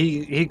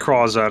 He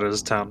crawls out of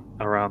his tent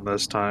around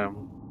this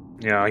time.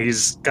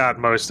 He's got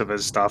most of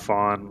his stuff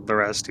on. The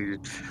rest,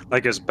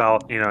 like his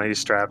belt, he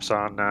straps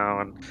on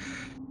now and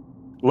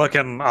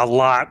looking a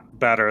lot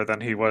better than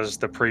he was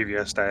the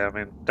previous day. I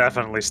mean,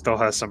 definitely still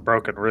has some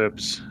broken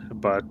ribs,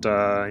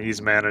 but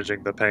he's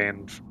managing the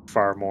pain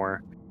far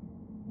more.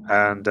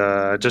 And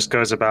just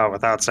goes about,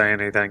 without saying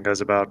anything,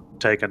 goes about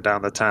taking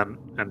down the tent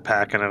and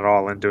packing it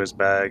all into his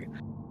bag.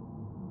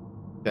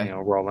 Okay.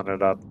 Rolling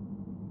it up.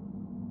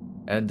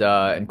 And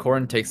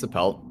Quarren takes the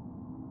pelt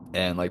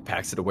and like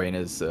packs it away in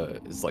his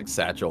like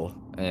satchel.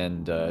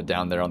 And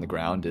down there on the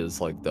ground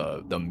is like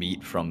the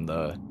meat from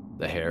the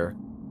hare,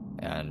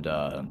 and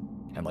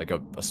like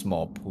a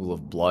small pool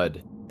of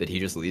blood that he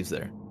just leaves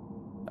there,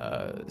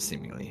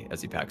 seemingly,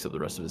 as he packs up the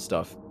rest of his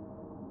stuff.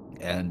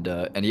 And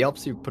he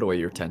helps you put away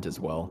your tent as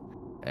well.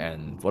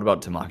 And what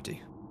about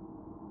Tamakti?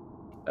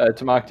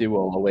 Tamakti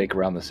will awake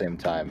around the same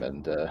time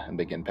and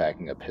begin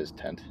packing up his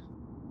tent.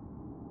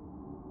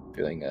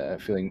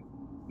 Feeling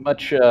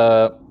much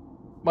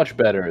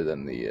better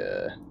than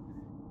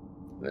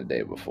the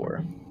day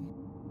before.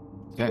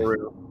 Okay. For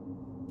real.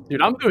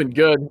 Dude, I'm doing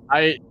good.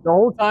 The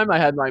whole time I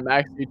had my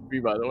max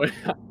HP, by the way.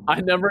 I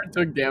never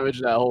took damage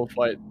in that whole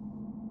fight.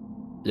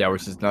 Yeah,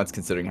 which is nuts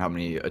considering how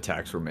many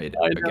attacks were made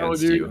I know,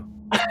 against dude. you.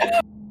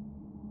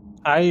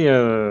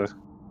 I'd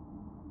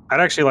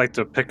actually like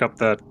to pick up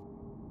that.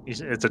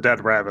 It's a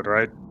dead rabbit,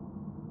 right?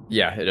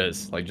 Yeah, it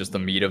is. Like just the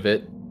meat of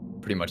it,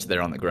 pretty much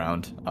there on the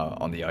ground,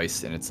 on the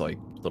ice, and it's like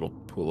a little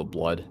pool of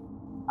blood.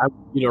 I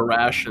would need a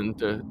ration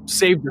to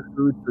save the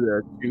food for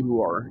the two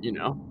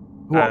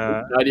who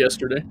died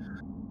yesterday.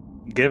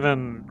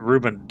 Given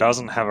Ruben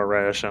doesn't have a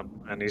ration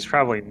and he's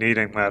probably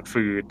needing that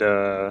food,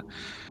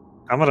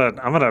 I'm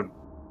gonna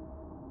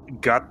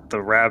gut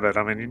the rabbit.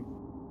 I mean,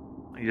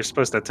 you're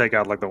supposed to take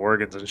out like the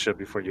organs and shit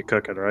before you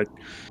cook it, right?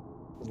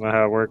 Isn't that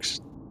how it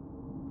works?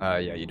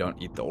 Yeah, you don't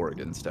eat the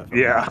organ stuff.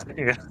 Yeah.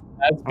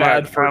 That's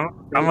bad for. I'm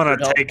gonna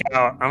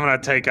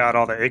take out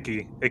all the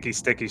icky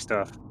sticky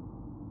stuff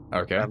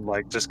Okay. and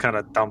like just kind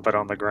of dump it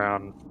on the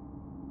ground.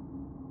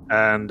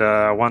 And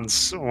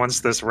once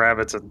this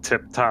rabbit's in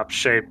tip top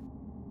shape,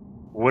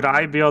 would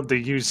I be able to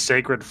use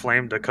Sacred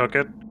Flame to cook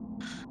it?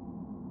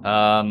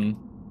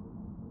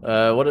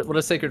 What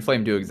does Sacred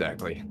Flame do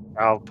exactly?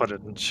 I'll put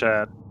it in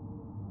chat.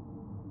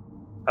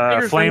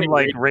 Sacred Flame Flame-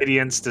 like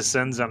radiance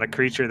descends on a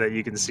creature that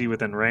you can see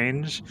within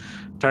range.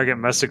 Target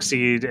must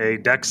succeed a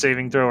Dex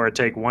saving throw or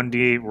take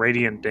 1d8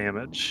 radiant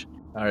damage.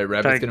 All right,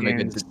 Rabbit's Tag gonna make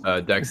gains.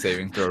 a Dex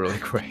saving throw really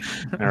quick.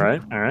 All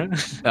right.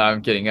 No,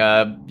 I'm kidding.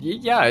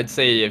 Yeah, I'd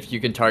say if you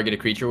can target a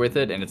creature with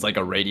it and it's like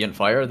a radiant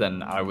fire,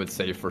 then I would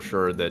say for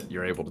sure that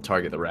you're able to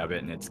target the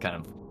rabbit and it's kind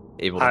of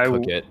able to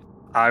cook it.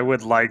 I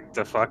would like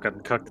to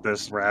fucking cook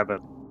this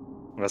rabbit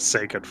with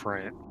Sacred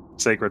Flame.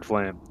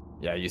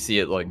 Yeah, you see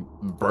it like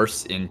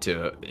bursts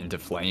into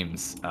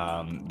flames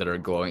that are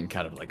glowing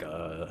kind of like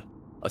a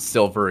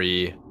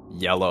silvery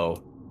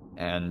yellow,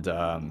 and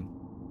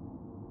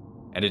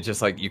it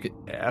just like you could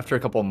after a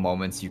couple of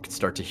moments you could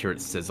start to hear it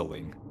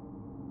sizzling.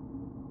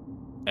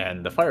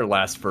 And the fire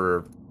lasts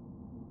for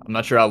I'm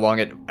not sure how long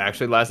it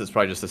actually lasts. It's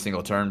probably just a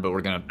single turn, but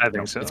we're gonna. I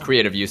think so. It's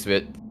creative use of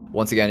it.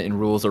 Once again, in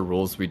rules or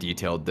rules, we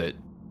detailed that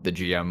the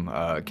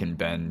GM can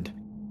bend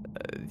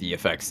the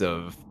effects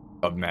of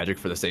magic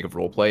for the sake of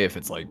roleplay if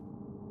it's like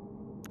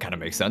kind of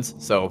makes sense.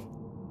 So,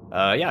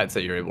 yeah, I'd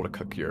say you're able to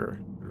cook your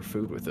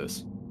food with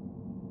this.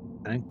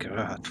 Thank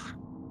God.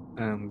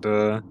 And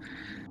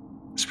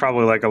it's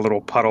probably like a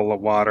little puddle of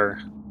water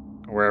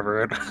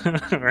wherever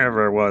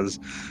it was.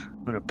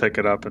 I'm gonna pick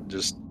it up and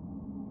just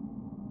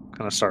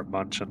kind of start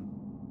munching.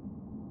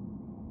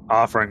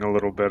 Offering a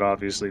little bit,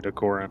 obviously, to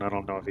Corin. I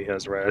don't know if he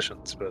has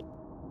rations, but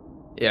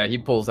Yeah, he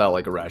pulls out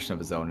like a ration of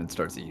his own and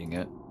starts eating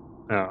it.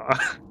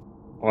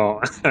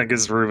 well, I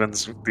guess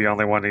Ruben's the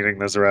only one eating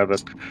this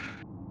rabbit.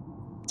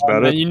 That's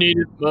about And it. you need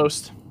it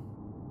most.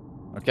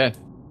 Okay.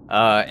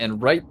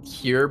 And right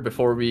here,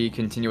 before we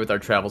continue with our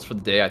travels for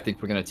the day, I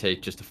think we're going to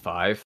take just a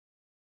 5.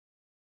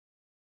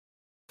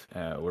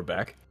 We're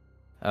back.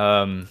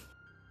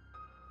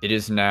 It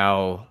is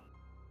now,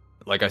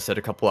 like I said,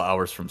 a couple of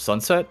hours from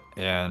sunset,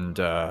 and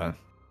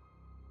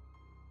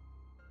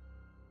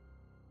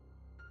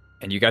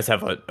you guys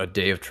have a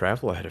day of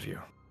travel ahead of you.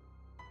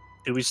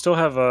 Do we still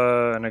have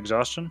an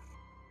exhaustion?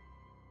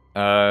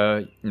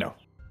 No.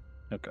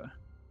 Okay.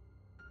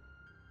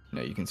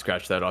 No, you can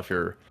scratch that off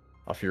your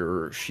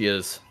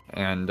shias,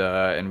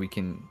 and we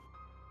can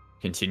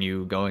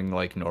continue going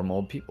like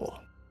normal people.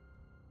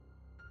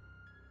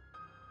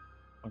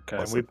 Okay.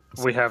 Plus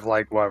We have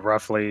like what,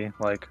 roughly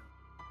like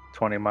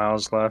 20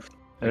 miles left.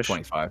 Like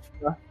 25.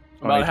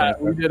 About half.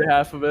 We did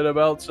half of it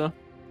about, so.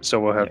 So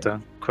we'll have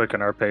to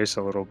quicken our pace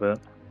a little bit.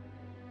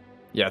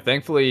 Yeah,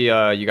 thankfully,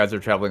 you guys are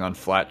traveling on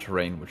flat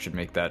terrain, which should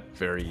make that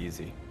very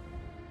easy.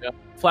 Yeah.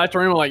 Flat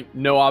terrain with like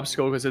no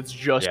obstacle because it's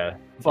just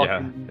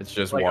fucking it's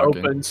just like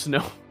walking. open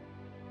snow.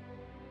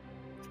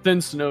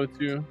 Thin snow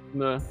too, from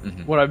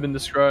Mhm. what I've been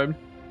described.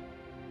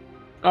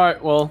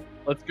 Alright, well,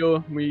 let's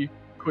go. We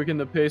quicken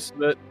the pace a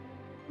bit,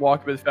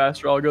 walk a bit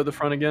faster. I'll go to the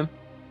front again.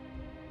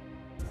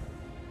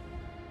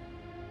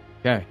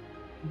 Okay.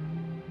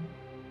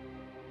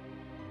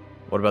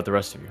 What about the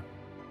rest of you?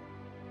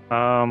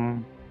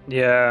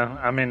 Yeah,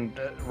 I mean,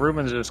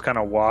 Ruben's just kind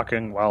of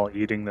walking while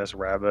eating this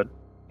rabbit,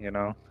 you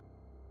know?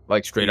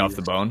 Like straight off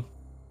the bone?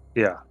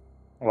 Yeah.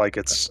 Like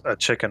it's a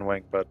chicken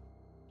wing, but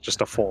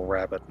just a full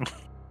rabbit.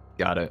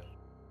 Got it.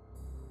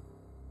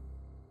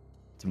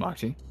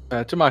 Tamakti?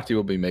 Tamakti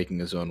will be making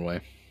his own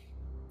way.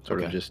 Sort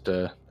of Okay. just,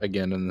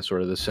 again, in the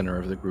sort of the center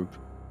of the group.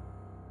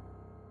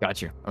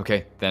 Got you.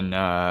 Okay, then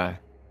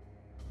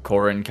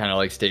Corin kind of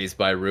like stays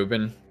by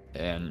Ruben,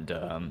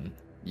 and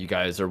you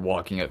guys are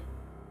walking at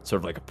sort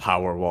of like a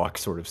power walk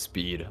sort of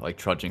speed, like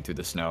trudging through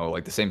the snow,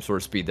 like the same sort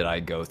of speed that I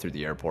go through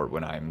the airport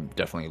when I'm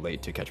definitely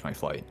late to catch my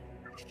flight.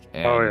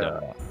 And,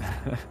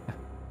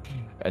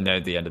 and then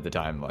at the end of the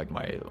time, like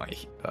my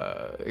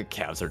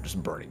calves are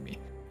just burning me.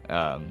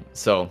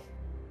 So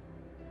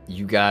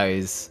you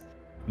guys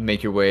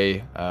make your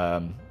way.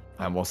 I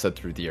almost said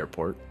through the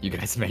airport. You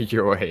guys make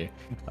your way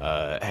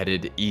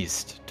headed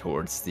east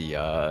towards the.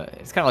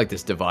 It's kind of like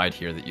this divide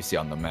here that you see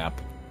on the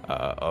map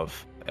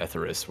of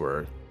Etheris,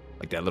 where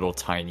like that little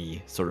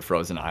tiny sort of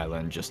frozen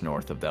island just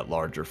north of that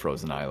larger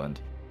frozen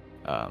island.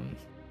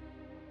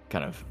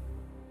 Kind of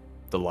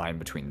the line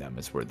between them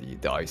is where the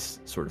ice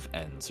sort of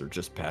ends, or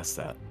just past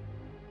that.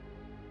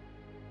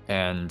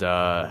 And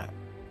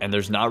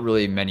there's not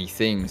really many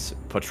things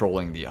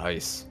patrolling the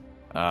ice.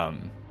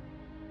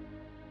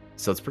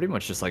 So it's pretty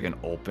much just like an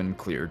open,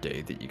 clear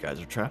day that you guys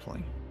are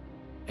traveling.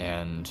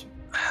 And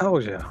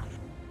Hell yeah.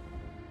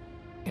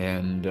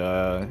 And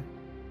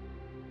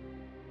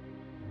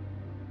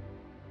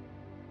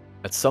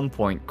at some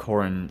point,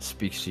 Corin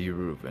speaks to you,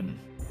 Reuben.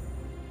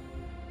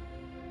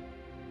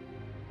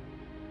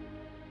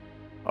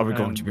 Are we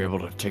going to be able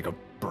to take a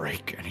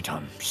break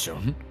anytime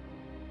soon?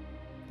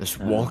 This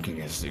walking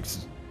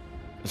this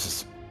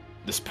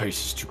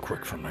pace is too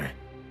quick for me.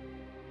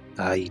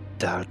 I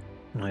doubt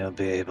we'll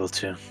be able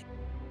to.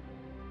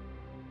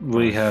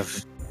 We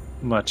have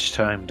much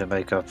time to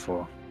make up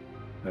for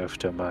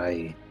after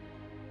my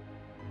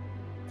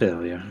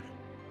failure.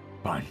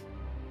 Fine.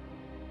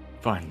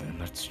 Fine then,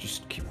 let's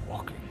just keep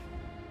walking.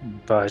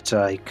 But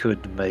I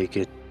could make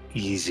it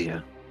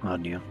easier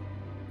on you.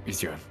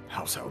 Easier?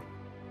 How so?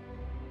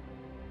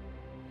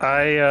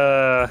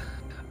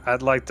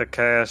 I'd like to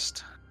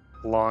cast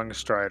Long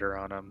Strider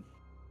on him.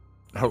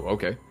 Oh,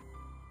 okay.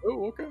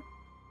 Oh, okay.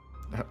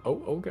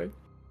 Oh, okay.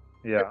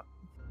 Yeah.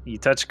 You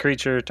touch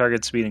creature,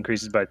 target speed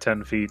increases by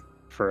 10 feet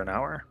for an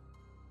hour.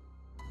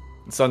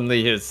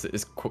 Suddenly his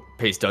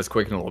pace does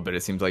quicken a little bit.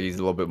 It seems like he's a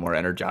little bit more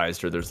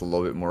energized, or there's a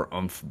little bit more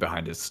oomph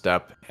behind his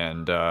step,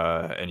 and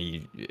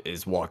he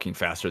is walking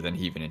faster than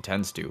he even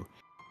intends to,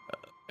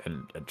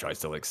 and tries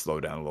to like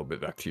slow down a little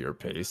bit back to your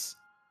pace,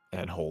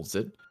 and holds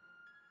it.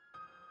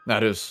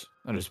 That is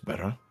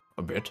better,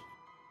 a bit.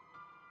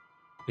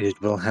 It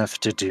will have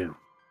to do.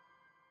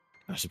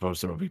 I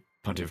suppose there will be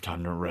plenty of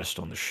time to rest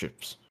on the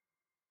ships.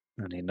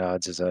 And he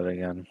nods his head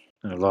again.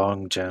 A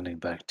long journey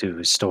back to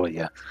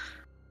Historia.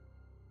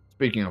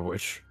 Speaking of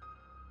which,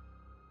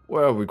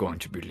 where are we going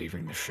to be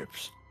leaving the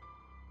ships?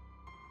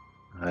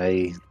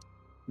 I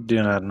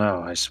do not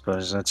know. I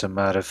suppose that's a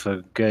matter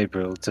for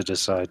Gabriel to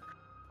decide.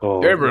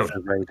 Or Gabriel.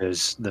 the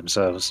raiders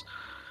themselves.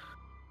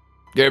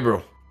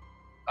 Gabriel,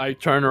 I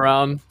turn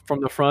around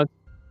from the front.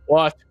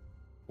 What?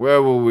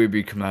 where will we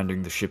be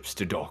commanding the ships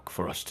to dock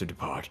for us to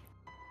depart?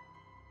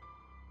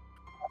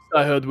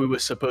 I heard we were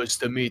supposed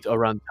to meet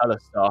around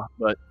Talistar,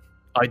 but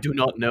I do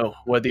not know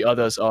where the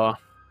others are.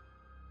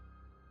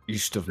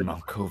 East of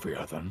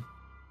Malkovia, then?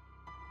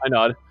 I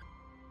nod.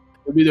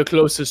 It'll be the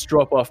closest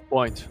drop-off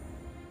point.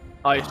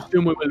 I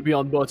assume we will be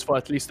on boats for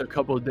at least a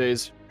couple of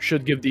days.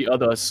 Should give the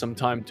others some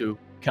time to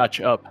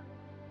catch up.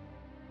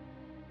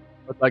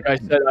 But like I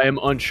said, I am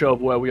unsure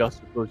of where we are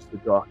supposed to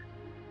dock.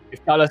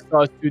 If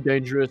Talistar is too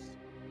dangerous,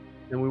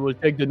 then we will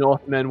take the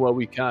Northmen where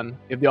we can.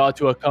 If they are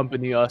to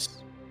accompany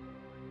us,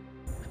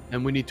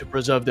 then we need to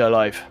preserve their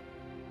life.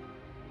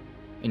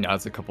 He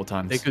nods a couple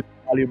times. They could be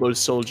valuable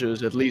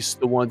soldiers, at least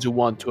the ones who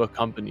want to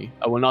accompany.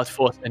 I will not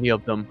force any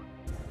of them.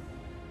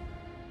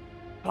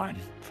 Fine,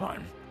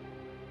 fine.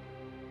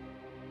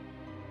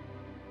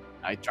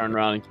 I turn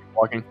around and keep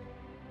walking.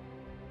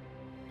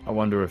 I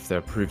wonder if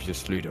their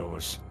previous leader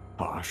was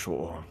harsh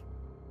or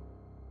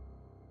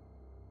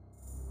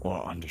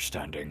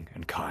understanding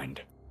and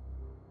kind.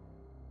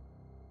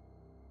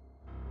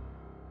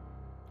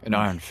 An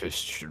iron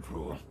fist should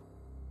rule.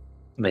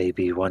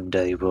 Maybe one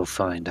day we'll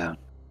find out.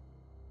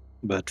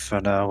 But for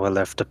now, we're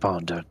left to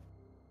ponder.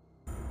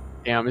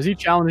 Damn, is he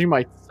challenging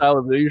my style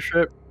of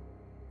leadership?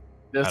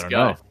 This I don't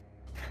guy. know.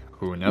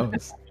 Who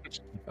knows?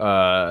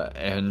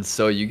 And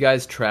so you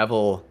guys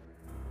travel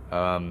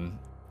kind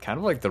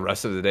of like the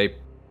rest of the day,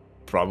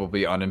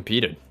 probably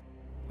unimpeded.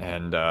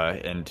 And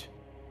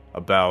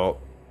about,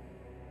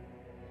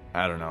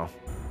 I don't know,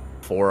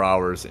 4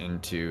 hours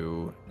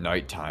into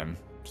nighttime,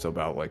 so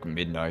about like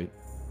midnight,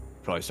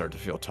 probably start to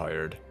feel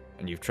tired.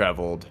 And you've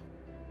traveled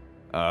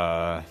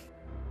like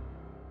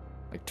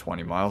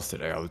 20 miles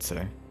today, I would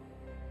say,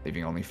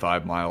 leaving only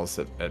 5 miles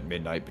at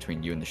midnight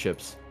between you and the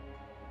ships.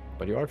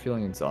 But you are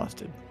feeling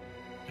exhausted.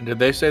 And did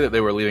they say that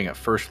they were leaving at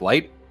first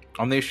light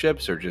on these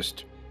ships, or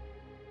just?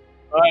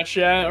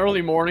 Yeah,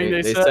 early morning.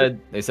 They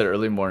said. They said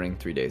early morning,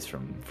 3 days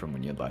from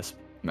when you had last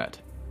met.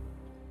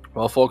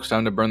 Well, folks,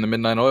 time to burn the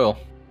midnight oil.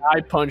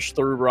 I punch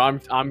through, bro.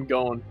 I'm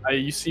going.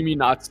 You see me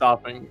not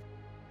stopping.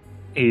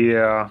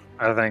 Yeah,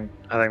 I think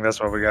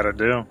that's what we gotta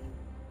do.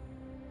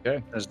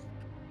 Okay. There's-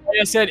 Like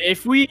I said,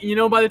 if we,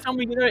 by the time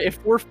we get there,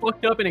 if we're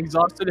fucked up and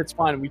exhausted, it's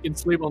fine. We can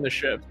sleep on the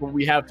ship, but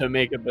we have to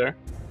make it there.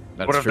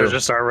 That's what if true. they're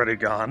just already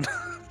gone?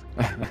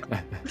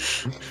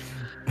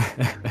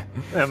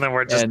 And then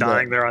we're just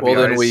dying there on Well,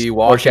 the then ice? we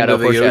walk Foreshadow,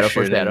 into the foreshadow, ocean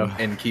foreshadow.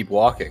 and keep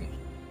walking.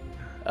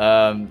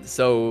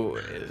 So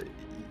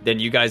then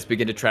you guys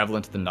begin to travel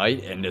into the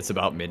night, and it's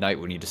about midnight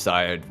when you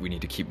decide we need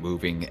to keep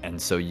moving,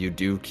 and so you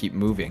do keep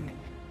moving.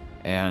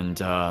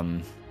 And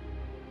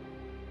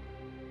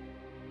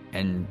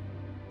And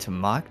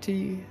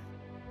Tamakti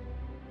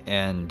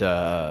and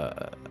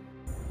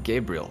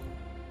Gabriel.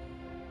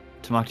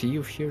 Tamakti,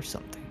 you hear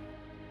something.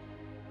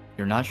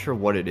 You're not sure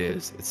what it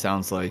is. It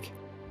sounds like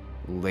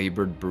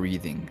labored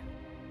breathing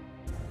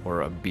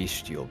or a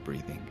bestial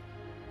breathing.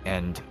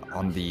 And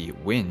on the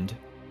wind,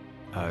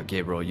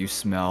 Gabriel, you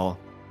smell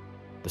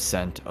the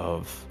scent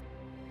of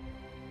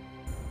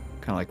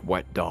kind of like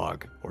wet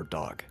dog or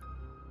dog.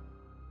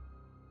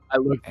 I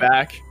look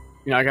back.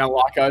 I kind of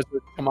lock eyes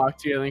with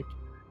Tamakti. I think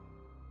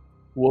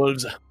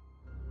wolves.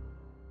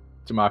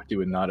 Tamakti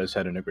would nod his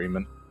head in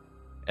agreement.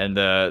 And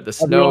the Everyone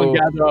snow,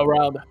 gather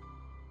around.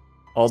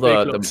 all Stay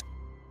the close.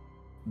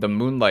 the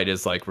moonlight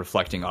is like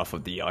reflecting off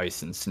of the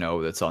ice and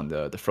snow that's on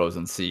the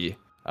frozen sea.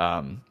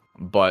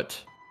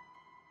 But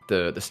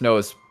the snow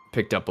is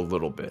picked up a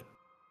little bit,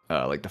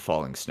 like the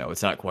falling snow.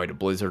 It's not quite a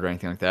blizzard or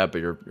anything like that,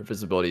 but your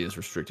visibility is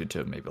restricted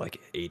to maybe like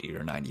 80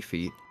 or 90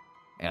 feet.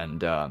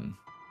 And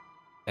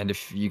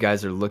if you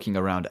guys are looking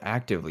around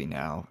actively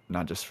now,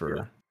 not just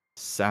for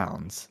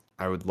sounds,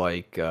 I would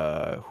like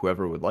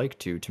whoever would like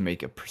to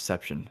make a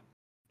perception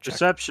check.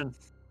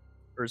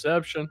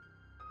 Perception.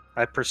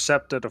 I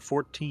percepted a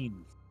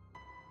 14.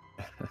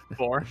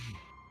 4.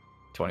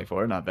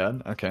 24, not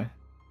bad. Okay.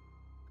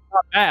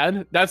 Not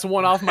bad. That's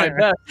one off my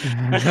bet.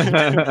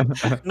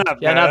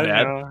 Not Yeah, bad. not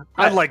bad.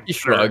 I'd like He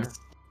better. shrugs.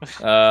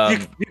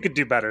 You could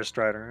do better,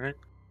 Strider, right?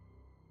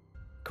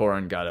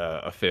 Corin got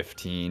a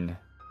 15,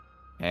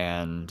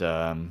 and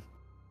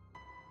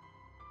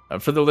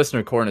for the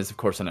listener, Corin is of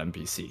course an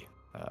NPC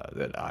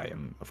that I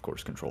am of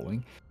course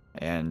controlling.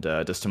 And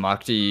does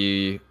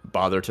Tamakti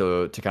bother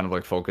to kind of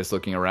like focus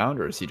looking around,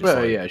 or is he just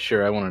Well, like, yeah,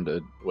 sure. I wanted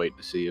to wait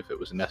to see if it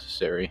was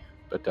necessary,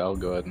 but I'll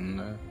go ahead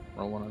and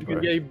roll one on You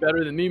Corin. can get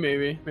better than me,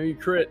 maybe. Maybe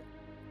crit.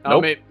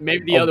 Nope.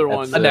 Maybe the other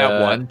that's one. a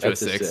nat 1 to a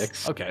that's a 6?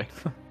 six. Okay.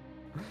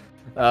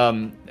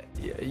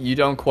 You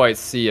don't quite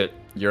see it.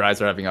 Your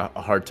eyes are having a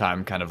hard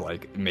time kind of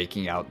like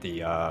making out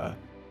the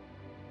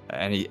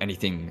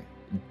anything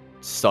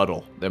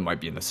subtle that might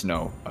be in the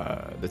snow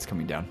that's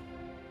coming down.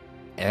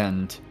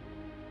 And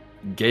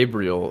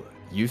Gabriel,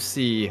 you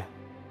see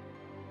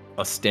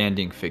a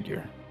standing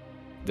figure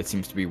that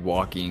seems to be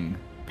walking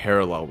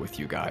parallel with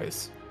you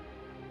guys.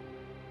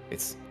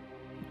 It's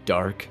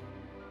dark,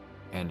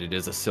 and it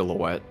is a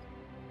silhouette.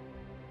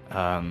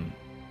 But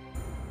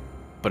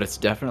it's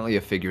definitely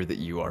a figure that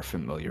you are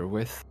familiar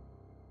with,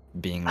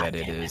 being that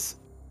it is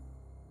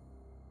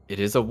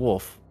a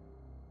wolf,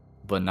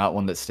 but not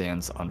one that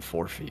stands on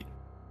 4 feet.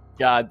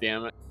 God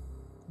damn it.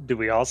 Do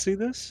we all see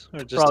this? Or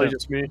just Probably him?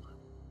 just me.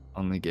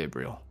 Only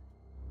Gabriel.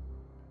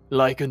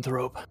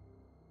 Lycanthrope.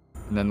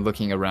 And then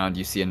looking around,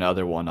 you see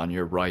another one on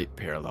your right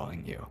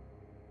paralleling you.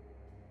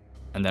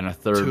 And then a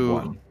third 2.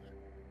 one.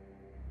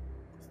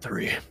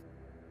 3.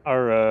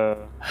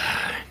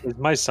 Is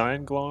my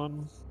sign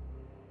glowing?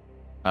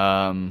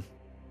 Probably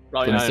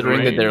not in Considering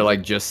that range. they're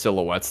like just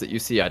silhouettes that you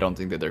see, I don't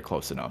think that they're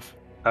close enough.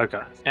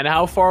 Okay. And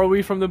how far are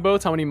we from the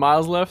boats? How many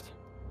miles left?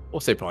 We'll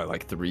say probably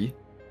like 3.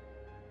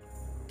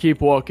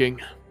 Keep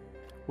walking.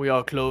 We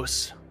are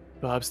close.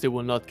 Perhaps they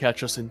will not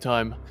catch us in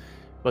time.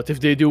 But if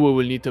they do, we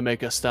will need to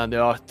make a stand.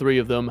 There are 3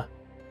 of them.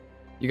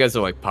 You guys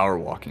are like power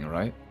walking,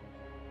 right?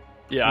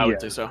 Yeah, I Yeah.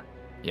 would say so.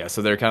 Yeah,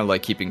 so they're kind of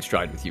like keeping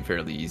stride with you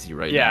fairly easy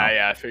right now.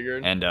 Yeah, I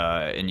figured.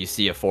 And you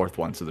see a fourth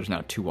one, so there's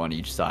now 2 on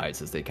each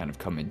side as they kind of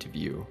come into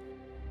view.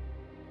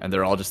 And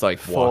they're all just like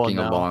 4 walking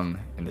now. along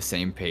in the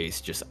same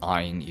pace, just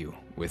eyeing you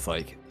with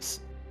like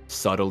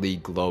subtly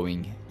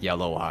glowing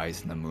yellow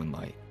eyes in the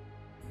moonlight.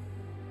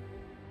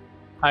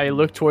 I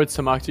look towards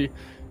Tamakti.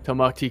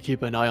 Tamakti,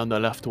 keep an eye on the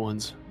left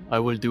ones. I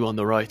will do on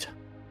the right.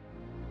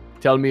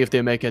 Tell me if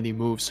they make any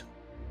moves.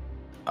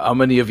 How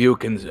many of you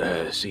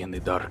can see in the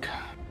dark?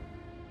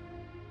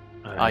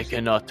 I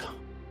cannot.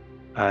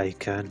 I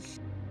can.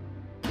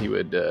 He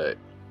would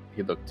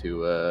he'd look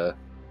to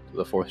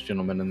the fourth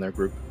gentleman in their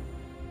group.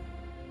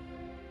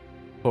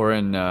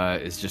 Corin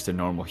is just a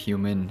normal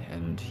human,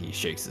 and he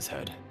shakes his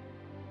head.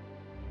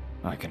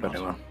 I cannot.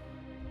 Very well.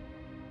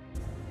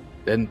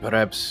 Then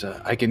perhaps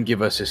I can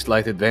give us a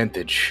slight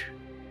advantage.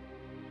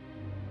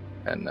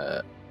 And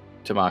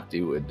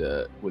Tamakti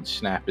would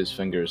snap his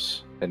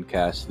fingers and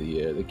cast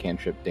the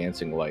cantrip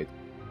Dancing Light.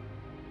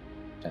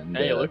 And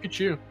Hey, look at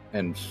you.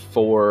 and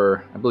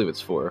 4, I believe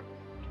it's 4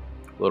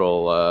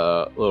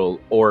 little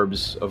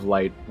orbs of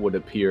light would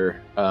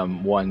appear,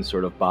 one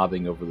sort of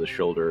bobbing over the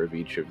shoulder of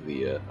each of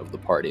the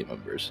party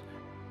members,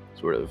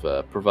 sort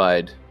of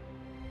provide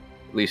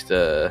at least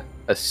a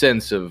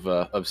sense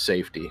of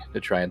safety to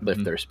try and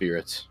lift Mhm. their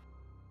spirits.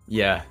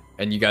 Yeah,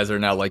 and you guys are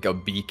now like a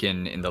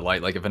beacon in the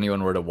light. Like if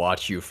anyone were to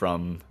watch you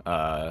from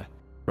a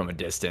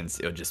distance,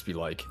 it would just be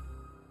like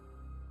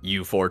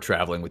you 4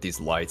 traveling with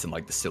these lights and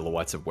like the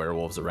silhouettes of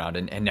werewolves around.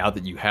 And now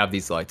that you have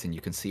these lights and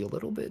you can see a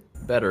little bit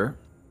better,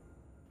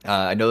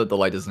 I know that the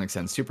light doesn't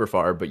extend super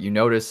far, but you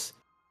notice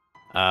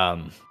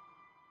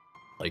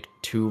like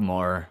 2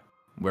 more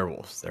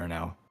werewolves. There are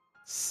now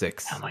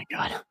 6. Oh my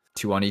god.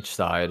 2 on each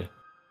side,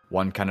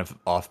 one kind of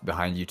off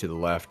behind you to the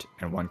left,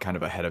 and one kind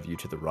of ahead of you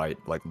to the right,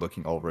 like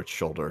looking over its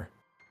shoulder.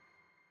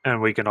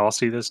 And we can all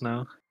see this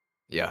now.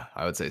 Yeah,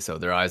 I would say so.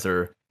 Their eyes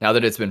are, now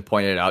that it's been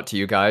pointed out to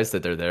you guys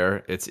that they're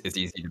there, it's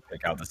easy to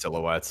pick out the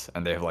silhouettes,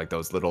 and they have like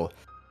those little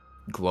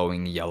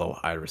glowing yellow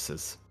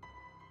irises.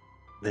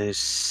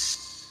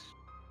 This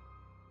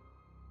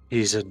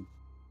isn't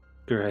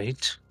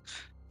great.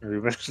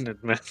 Ruben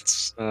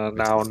admits,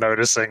 now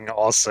noticing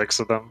all 6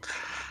 of them,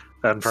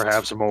 and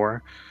perhaps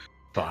more.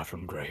 Far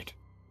from great.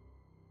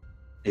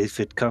 If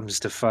it comes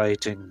to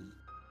fighting,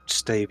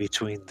 stay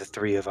between the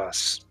 3 of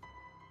us.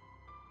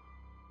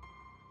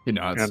 You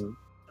know, it's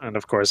And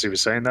of course, he was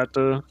saying that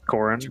to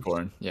Corin.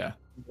 yeah.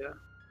 Yeah.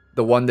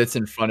 The one that's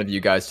in front of you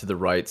guys to the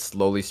right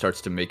slowly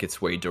starts to make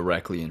its way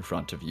directly in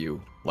front of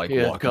you, like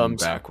Here it walking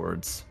comes.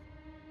 backwards.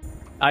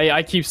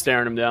 I keep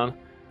staring him down.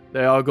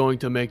 They are going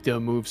to make their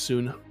move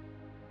soon.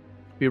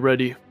 Be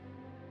ready.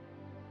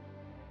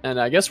 And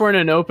I guess we're in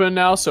an open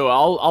now, so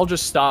I'll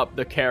just stop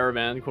the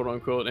caravan, quote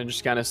unquote, and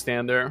just kind of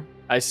stand there.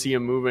 I see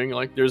him moving.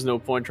 Like, there's no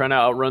point trying to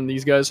outrun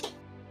these guys.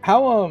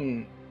 How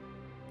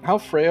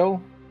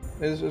frail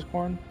is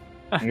Corn?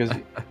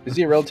 Is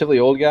he a relatively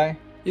old guy?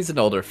 He's an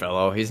older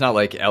fellow. He's not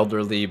like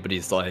elderly, but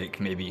he's like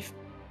maybe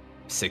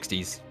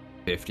 60s,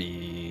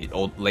 50,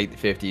 late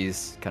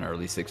 50s, kind of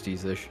early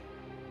 60s ish.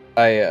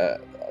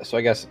 So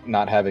I guess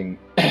not having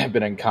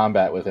been in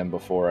combat with him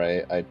before,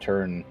 I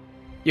turn.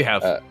 You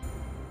have.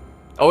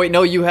 Oh wait,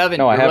 no, you haven't.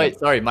 No, I You're haven't. right.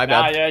 Sorry, my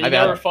bad. Yeah, my you bad.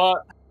 never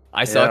fought.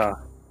 I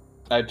suck.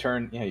 I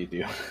turn. Yeah, you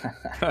do.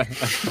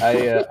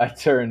 I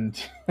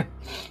turned.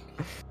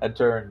 I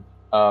turned.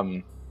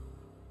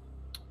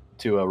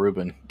 To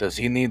Ruben. Does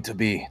he need to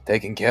be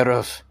taken care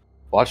of,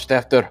 watched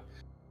after?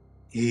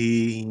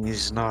 He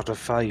is not a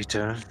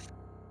fighter.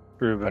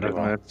 Ruben Very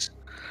well. admits.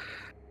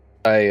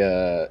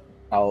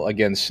 I'll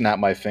again snap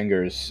my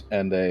fingers,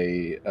 and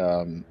a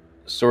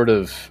sort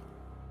of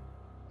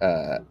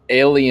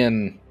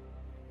alien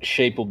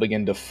shape will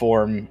begin to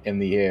form in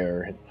the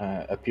air.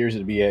 It appears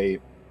to be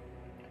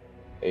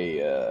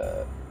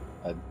a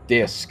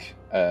disc,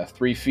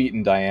 3 feet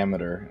in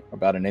diameter,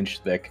 about an inch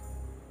thick,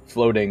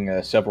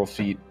 floating several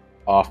feet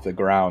off the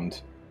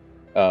ground,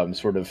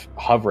 sort of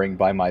hovering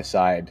by my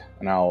side.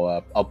 And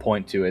I'll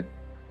point to it,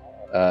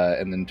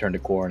 and then turn to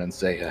Corn and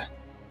say,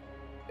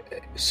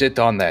 "Sit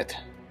on that."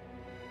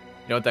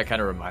 You know what that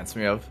kind of reminds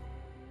me of?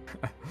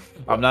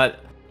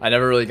 I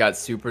never really got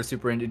super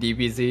into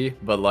DBZ,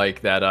 but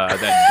like that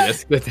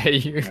disc that they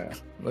use. Yeah.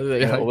 What are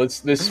they Yeah, like? well,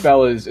 this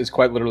spell is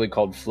quite literally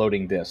called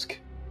floating disc.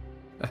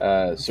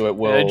 So it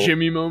will A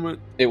Jimmy moment.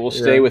 it will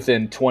stay Yeah.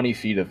 within 20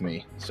 feet of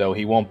me, so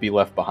he won't be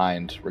left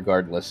behind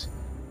regardless.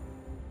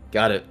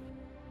 Got it.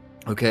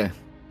 Okay.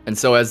 And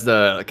so as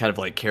the kind of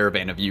like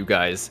caravan of you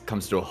guys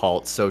comes to a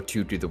halt, so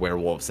too do the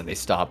werewolves, and they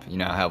stop. You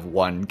now have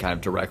one kind of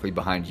directly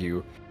behind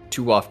you,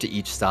 2 off to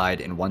each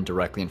side, and 1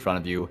 directly in front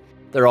of you.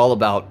 They're all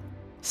about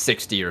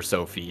 60 or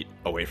so feet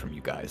away from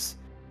you guys.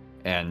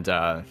 And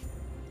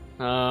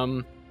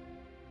Alright,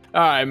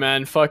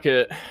 man, fuck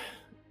it.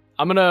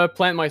 I'm gonna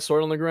plant my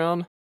sword on the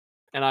ground,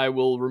 and I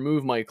will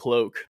remove my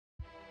cloak.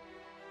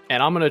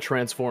 And I'm gonna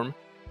transform.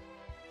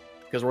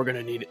 Because we're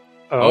gonna need it.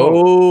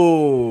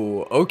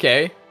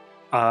 okay.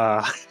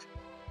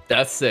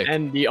 That's sick.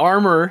 And the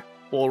armor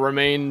will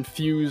remain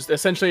fused.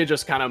 Essentially, it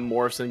just kind of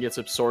morphs and gets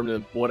absorbed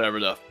in whatever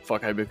the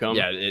fuck I become.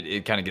 Yeah,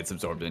 it kind of gets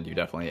absorbed into you,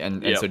 definitely.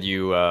 And Yep. so do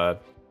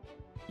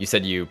you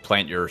said you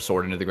plant your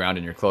sword into the ground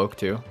in your cloak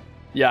too?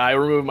 Yeah, I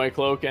remove my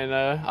cloak, and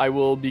I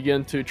will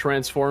begin to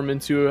transform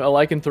into a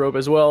lycanthrope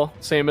as well,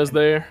 same as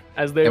they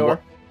And are.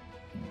 what-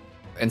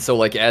 And so,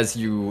 like, as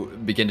you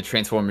begin to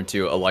transform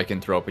into a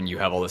lycanthrope and you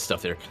have all this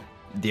stuff there,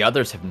 the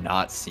others have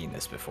not seen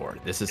this before.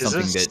 This is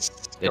something that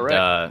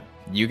correct?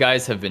 You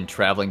guys have been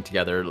traveling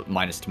together,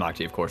 minus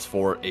Tamakti, of course,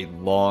 for a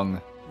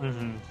long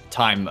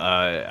time.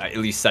 At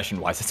least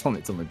session-wise, it's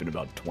only been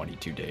about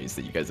 22 days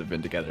that you guys have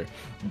been together.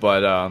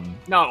 But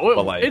No,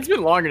 but, like- it's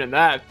been longer than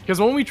that. Because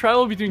when we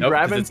traveled between nope,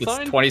 'cause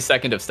Grabenstein... it's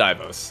 22nd of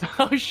Stivos.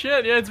 Oh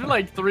shit, yeah, it's been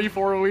like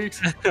 3-4 weeks.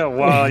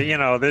 Well, you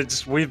know,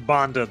 we've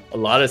bonded. A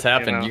lot has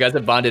happened. know. You guys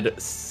have bonded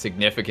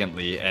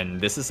significantly, and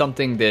this is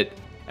something that,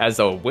 as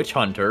a witch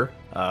hunter,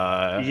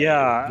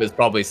 Yeah. was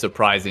probably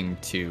surprising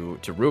to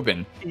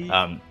Ruben.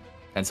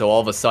 And so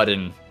all of a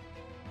sudden,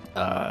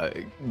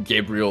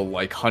 Gabriel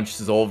like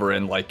hunches over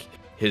and like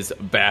his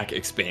back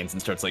expands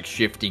and starts like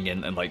shifting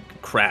and like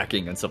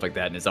cracking and stuff like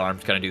that, and his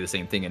arms kind of do the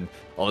same thing. And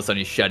all of a sudden,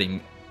 he's shedding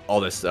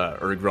all this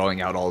or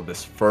growing out all of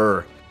this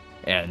fur.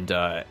 And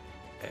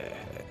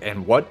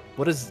what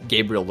does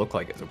Gabriel look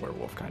like as a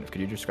werewolf? Kind of. Could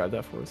you describe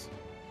that for us?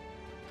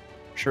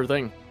 Sure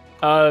thing.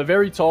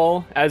 Very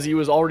tall, as he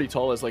was already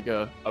tall as like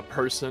a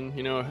person,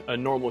 you know, a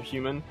normal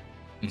human.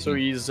 So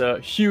he's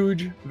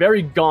huge,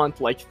 very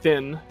gaunt, like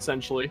thin,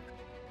 essentially.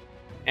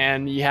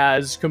 And he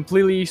has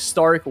completely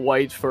stark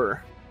white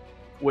fur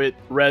with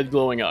red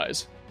glowing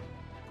eyes.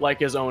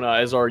 Like his own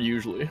eyes are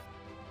usually.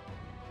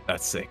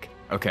 That's sick.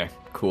 Okay,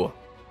 cool.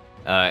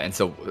 And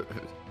so,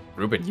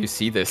 Ruben, you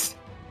see this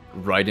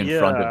right in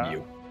front of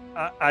you.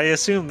 I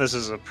assume this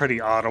is a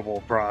pretty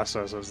audible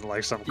process. It's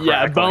like some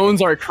Yeah, crackling.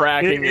 bones are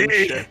cracking and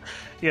shit.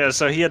 Yeah,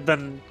 so he had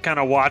been kind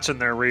of watching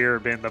their rear,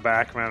 being the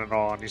backman and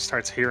all, and he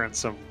starts hearing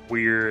some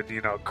weird,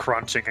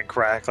 crunching and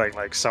crackling,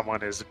 like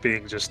someone is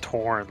being just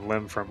torn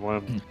limb from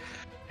limb.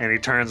 And he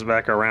turns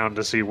back around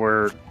to see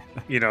where,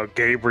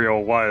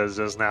 Gabriel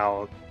is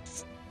now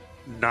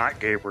not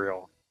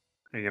Gabriel.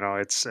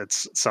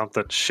 It's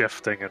something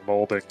shifting and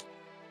molding.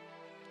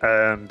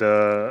 And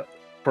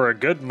for a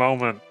good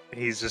moment,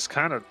 he's just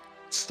kind of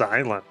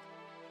silent,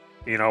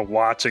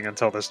 watching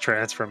until this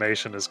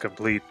transformation is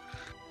complete.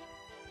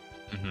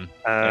 Mm-hmm.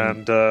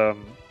 And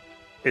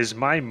is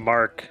my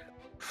mark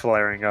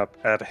flaring up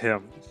at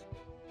him?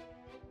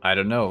 I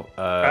don't know.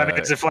 I mean,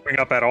 is it flaring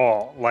up at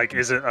all? Like,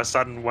 is it a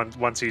sudden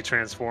once he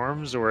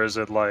transforms, or is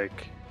it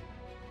like,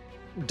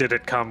 did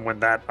it come when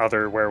that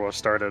other werewolf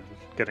started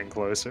getting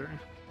closer?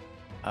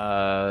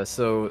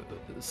 So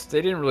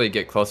they didn't really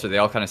get closer. They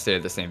all kind of stayed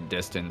at the same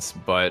distance,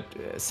 but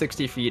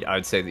 60 feet, I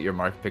would say that your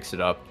mark picks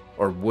it up,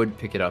 or would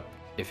pick it up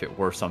if it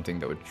were something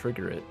that would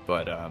trigger it.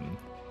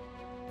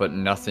 But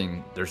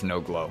nothing. There's no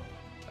glow.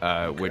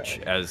 Which,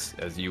 as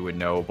you would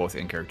know, both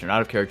in character and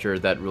out of character,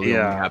 that really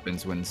only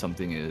happens when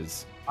something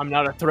is. I'm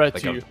not a threat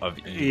like to you. Of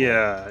evil.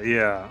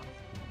 Yeah.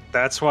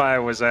 That's why I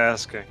was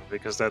asking,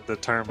 because that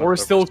determines. We're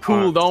the still cool.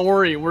 response. Don't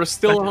worry. We're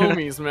still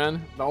homies,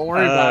 man. Don't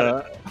worry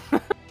about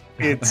it.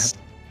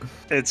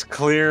 It's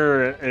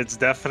clear. It's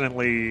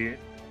definitely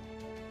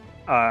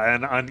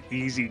an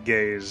uneasy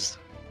gaze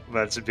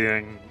that's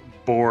being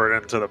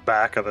bored into the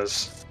back of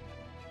this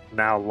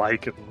now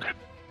lichen.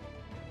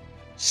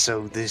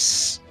 So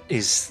this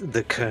is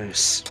the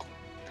curse.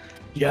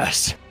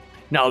 Yes.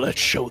 Now let's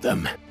show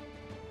them.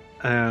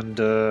 And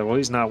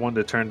he's not one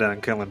to turn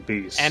down killing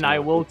beasts. And so I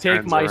will he take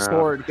turns my around.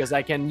 sword because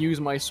I can use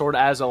my sword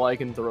as a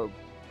lycanthrope.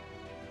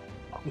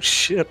 Oh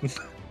shit!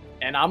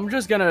 And I'm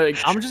just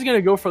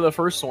gonna go for the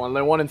first one,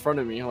 the one in front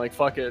of me. Like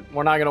fuck it,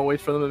 we're not gonna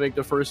wait for them to make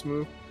the first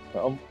move.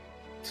 Well,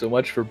 so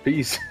much for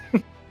peace.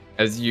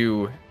 As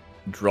you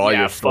draw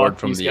Yeah, your sword fuck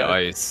from these the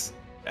guys. ice,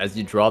 as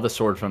you draw the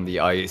sword from the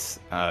ice,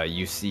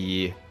 you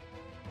see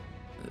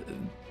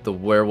the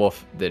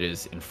werewolf that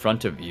is in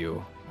front of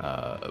you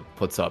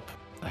puts up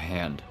a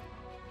hand.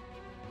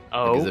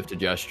 Like as Oh, if to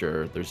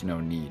gesture, there's no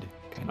need.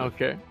 Kind of.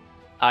 okay.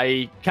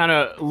 I kind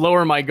of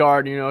lower my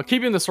guard,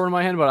 keeping the sword in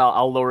my hand, but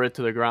I'll lower it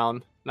to the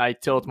ground. And I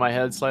tilt my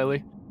head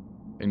slightly.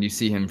 And you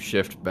see him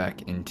shift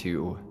back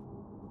into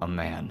a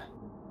man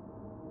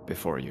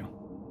before you.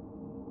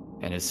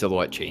 And his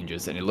silhouette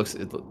changes, and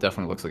it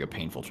definitely looks like a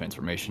painful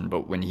transformation.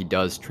 But when he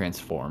does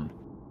transform,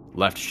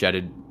 left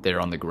shedded there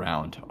on the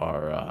ground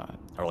are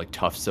like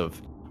tufts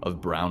of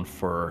brown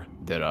fur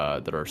that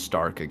are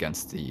stark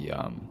against the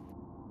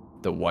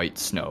white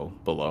snow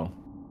below.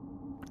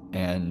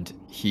 And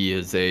he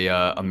is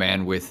a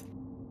man with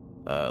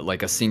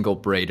like a single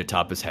braid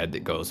atop his head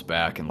that goes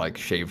back, and like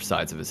shaved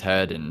sides of his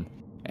head, and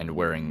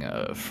wearing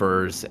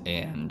furs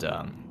and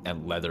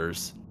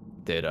leathers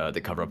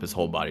that cover up his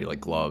whole body,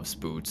 like gloves,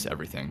 boots,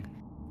 everything.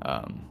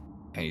 And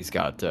he's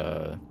got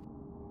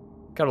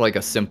like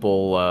a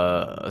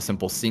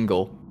simple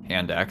single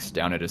hand axe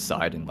down at his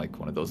side, and like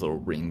one of those little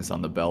rings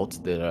on the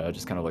belt that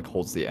just kind of like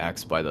holds the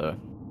axe by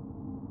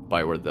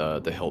where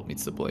the hilt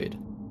meets the blade,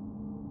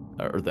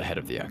 or the head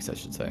of the axe, I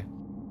should say.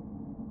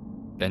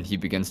 Then he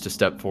begins to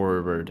step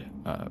forward,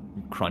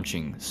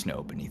 crunching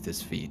snow beneath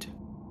his feet.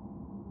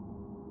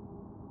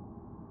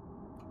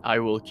 I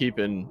will keep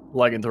in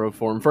lycanthrope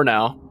form for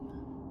now,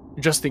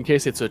 just in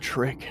case it's a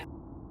trick.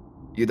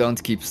 You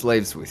don't keep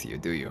slaves with you,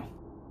 do you?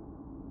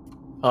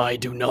 I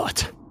do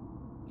not.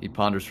 He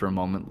ponders for a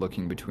moment,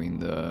 looking between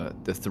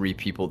the three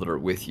people that are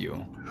with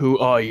you. Who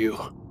are you?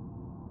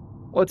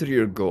 What are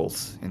your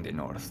goals in the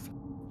north?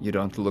 You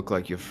don't look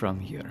like you're from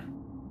here.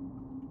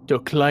 To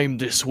claim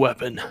this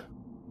weapon.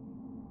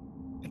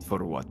 And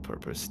for what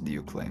purpose do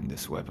you claim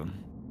this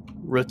weapon?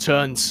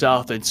 Return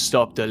south and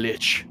stop the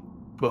Lich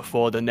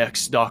before the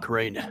next dark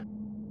rain.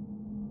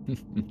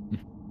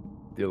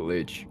 The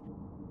Lich.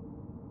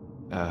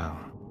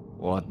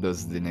 What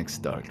does the next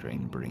dark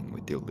rain bring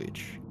with the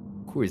Lich?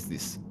 Who is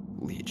this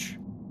Lich?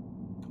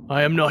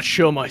 I am not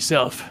sure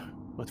myself,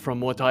 but from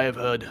what I have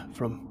heard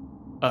from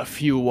a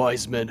few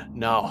wise men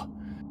now,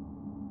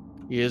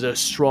 he is a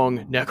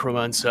strong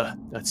necromancer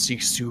that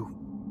seeks to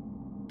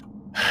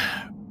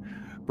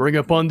bring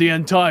upon the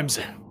end times.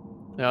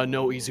 There are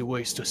no easy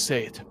ways to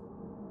say it.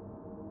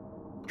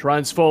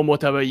 Transform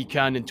whatever he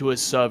can into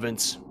his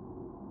servants.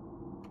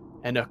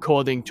 And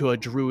according to a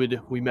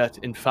druid we met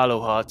in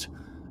Fallowheart,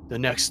 the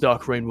next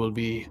dark rain will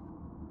be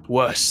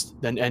worse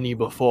than any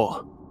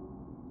before.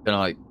 Kind of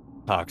like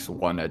cocks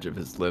one edge of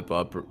his lip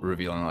up,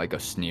 revealing like a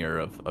sneer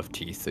of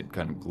teeth that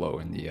kind of glow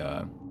in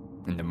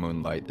the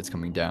moonlight that's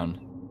coming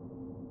down.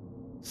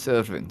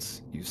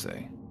 Servants, you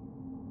say?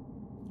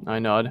 I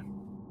nod.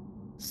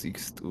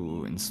 Seeks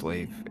to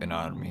enslave an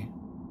army.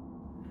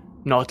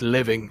 Not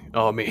living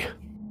army.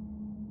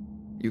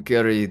 You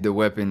carry the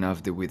weapon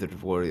of the withered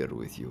warrior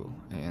with you,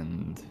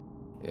 and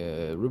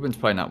Ruben's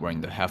probably not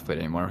wearing the half plate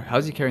anymore.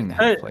 How's he carrying the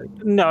half plate?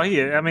 No,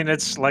 I mean,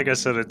 it's like I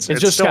said, it's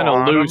just still kind of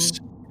on him. loose.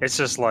 It's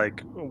just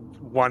like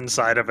one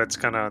side of it's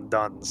kind of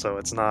done, so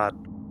it's not.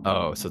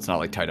 Oh, so it's not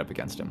like tied up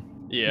against him.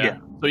 Yeah.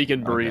 So you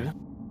can breathe.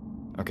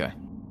 Okay.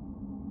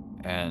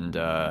 And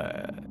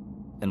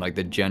like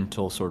the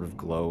gentle sort of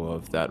glow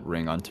of that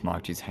ring on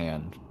Tamachi's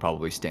hand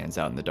probably stands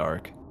out in the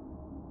dark.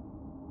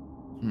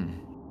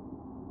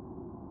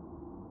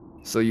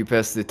 So you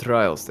passed the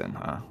trials then,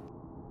 huh?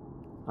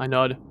 I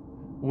nod.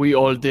 We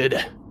all did.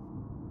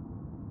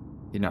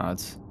 He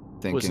nods,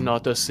 It thinking. was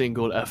not a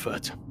single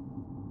effort.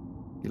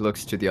 He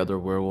looks to the other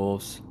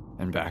werewolves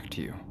and back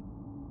to you.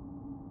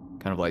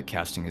 Kind of like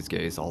casting his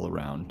gaze all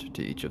around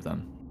to each of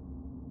them.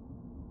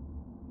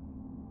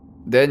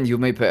 Then you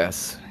may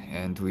pass,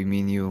 and we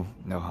mean you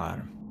no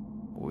harm.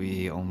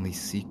 We only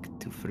seek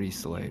to free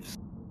slaves.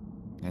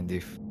 And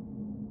if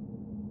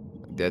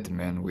that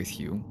man with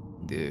you,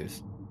 the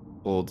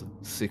old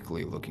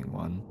sickly looking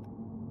one,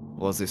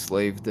 was a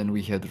slave, then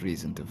we had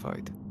reason to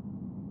fight.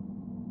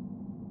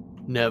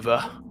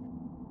 Never.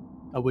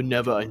 I would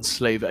never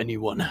enslave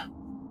anyone.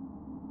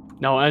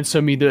 Now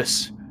answer me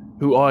this.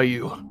 Who are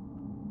you?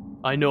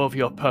 I know of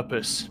your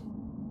purpose.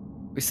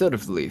 We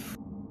serve Leaf.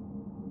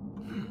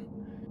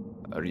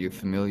 Are you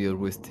familiar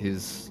with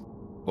his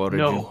origin?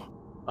 No,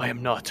 I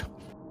am not.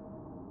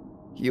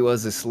 He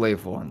was a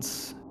slave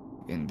once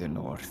in the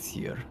north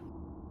here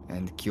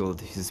and killed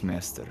his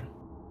master.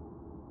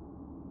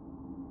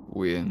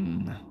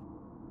 When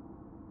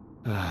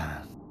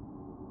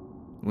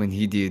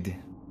he did,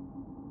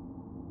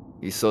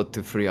 he sought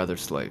to free other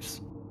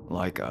slaves,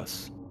 like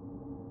us.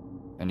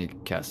 And he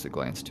casts a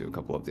glance to a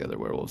couple of the other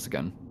werewolves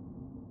again.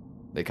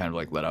 They kind of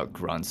like let out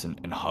grunts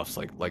and huffs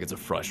like it's a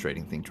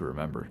frustrating thing to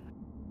remember.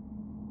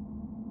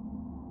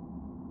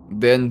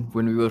 Then,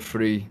 when we were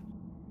free,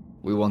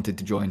 we wanted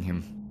to join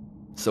him.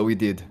 So we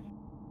did.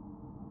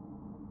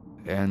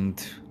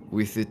 And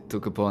with it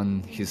took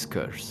upon his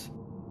curse.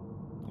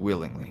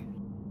 Willingly.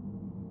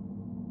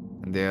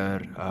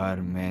 There are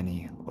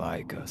many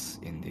like us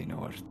in the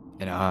north.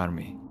 An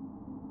army.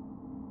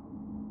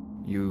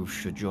 You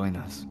should join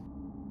us.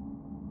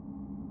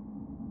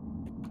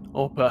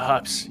 Or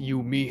perhaps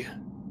you me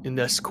in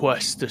this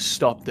quest to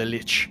stop the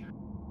Lich.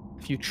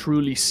 If you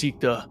truly seek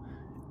to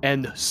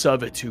end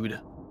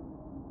servitude,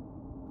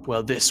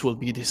 well, this will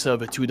be the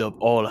servitude of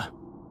all.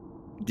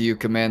 Do you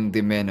command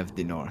the men of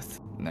the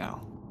north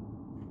now?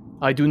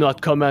 I do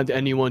not command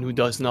anyone who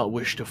does not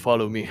wish to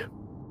follow me.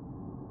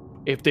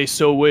 If they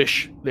so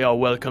wish, they are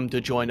welcome to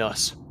join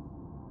us.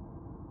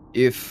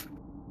 If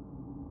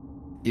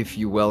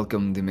you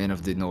welcome the men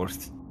of the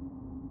north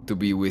to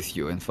be with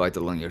you and fight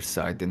along your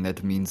side, then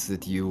that means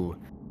that you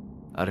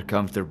are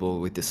comfortable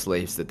with the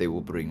slaves that they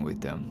will bring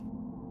with them.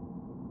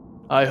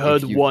 I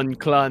heard one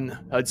clan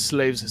had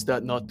slaves, is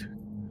that not?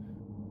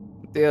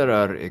 There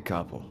are a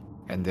couple,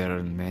 and there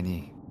are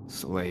many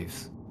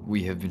slaves.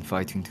 We have been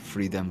fighting to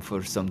free them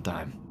for some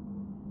time.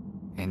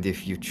 And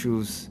if you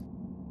choose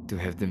to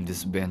have them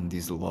disband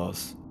these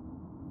laws,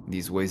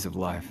 these ways of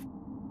life,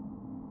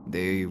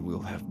 they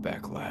will have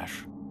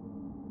backlash.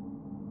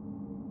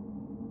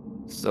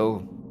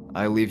 So,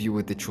 I leave you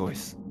with the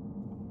choice.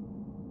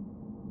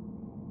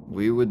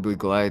 We would be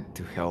glad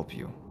to help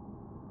you,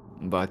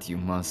 but you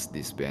must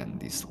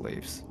disband these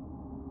slaves.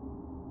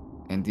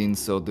 And in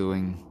so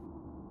doing,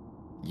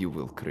 you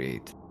will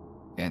create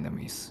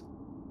enemies.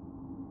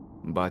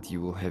 But you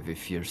will have a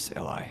fierce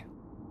ally.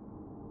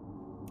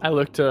 I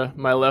look to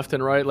my left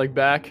and right, like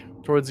back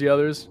towards the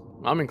others.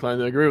 I'm inclined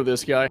to agree with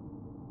this guy.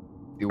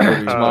 The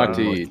warriors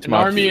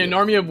Tamakti, An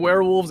army of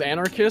werewolves,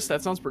 anarchists.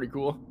 That sounds pretty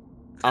cool.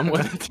 I'm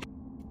with it.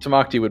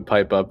 Tamakti would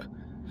pipe up.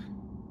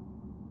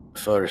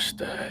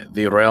 First,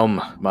 the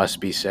realm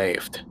must be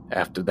saved.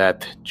 After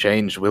that,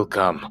 change will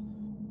come.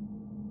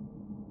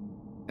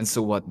 And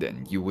so what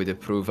then? You would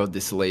approve of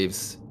the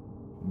slaves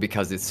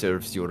because it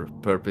serves your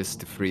purpose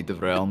to free the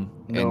realm,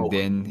 No. and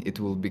then it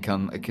will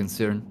become a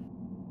concern?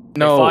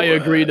 No, If I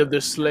agreed of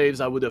the slaves,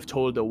 I would have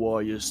told the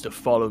warriors to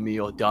follow me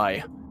or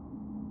die.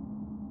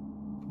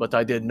 But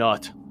I did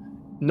not.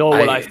 Nor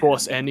will I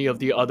force any of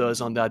the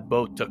others on that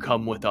boat to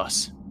come with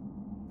us.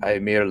 I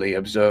merely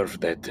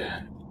observed that.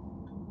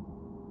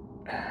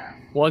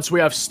 Once we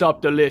have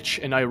stopped the Lich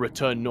and I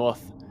return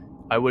north,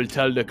 I will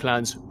tell the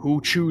clans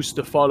who choose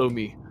to follow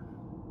me.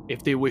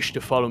 If they wish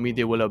to follow me,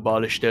 they will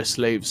abolish their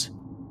slaves.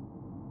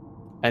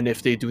 And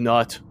if they do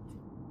not,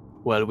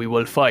 well, we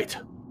will fight.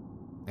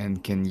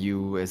 And can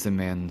you, as a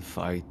man,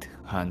 fight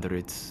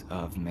hundreds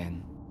of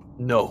men?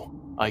 No,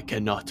 I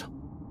cannot.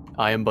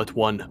 I am but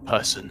one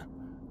person,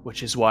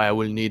 which is why I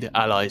will need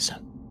allies.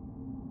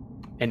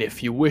 And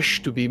if you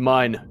wish to be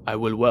mine, I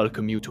will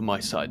welcome you to my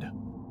side.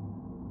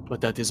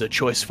 But that is a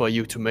choice for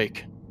you to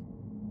make.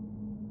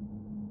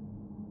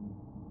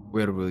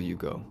 Where will you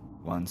go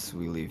once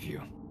we leave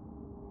you?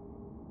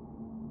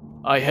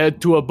 I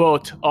head to a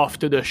boat off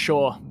to the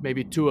shore,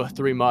 maybe 2 or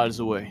 3 miles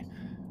away,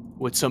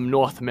 with some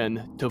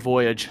Northmen to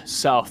voyage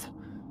south.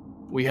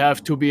 We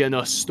have to be in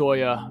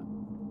Astoria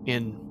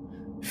in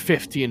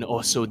 15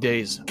 or so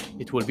days,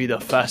 it will be the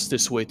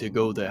fastest way to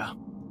go there.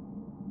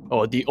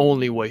 Or the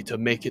only way to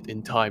make it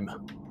in time.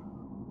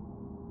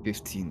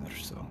 15 or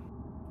so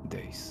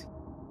days.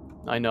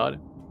 I nod.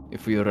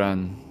 If we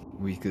run,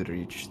 we could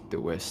reach the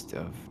west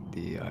of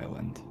the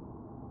island.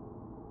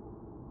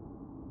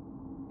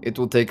 It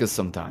will take us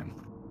some time.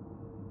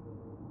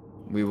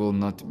 We will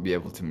not be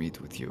able to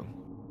meet with you.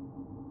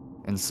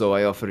 And so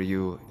I offer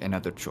you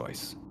another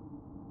choice.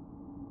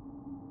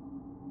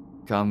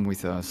 Come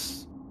with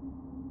us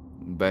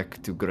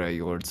back to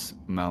Greyord's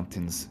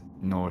mountains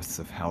north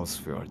of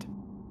Halsfjord,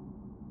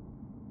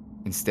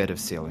 instead of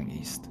sailing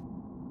east,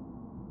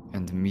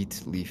 and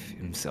meet Leif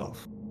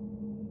himself.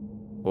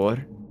 Or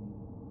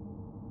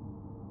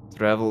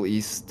travel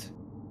east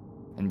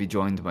and be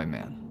joined by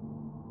man.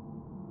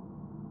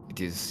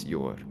 It is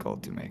your call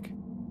to make.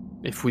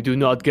 If we do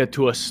not get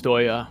to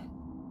Astoria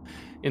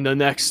in the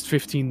next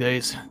 15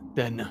 days,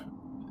 then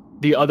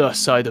the other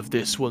side of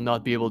this will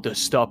not be able to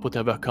stop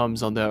whatever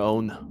comes on their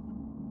own.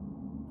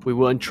 We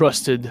were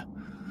entrusted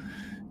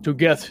to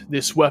get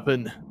this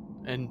weapon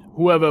and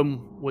whoever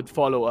would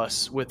follow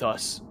us with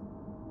us,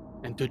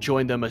 and to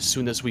join them as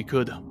soon as we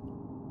could.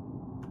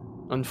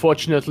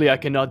 Unfortunately, I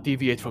cannot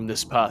deviate from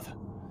this path.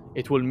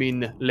 It will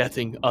mean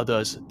letting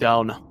others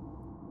down,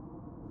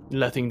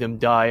 letting them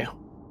die.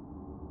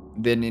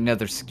 Then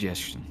another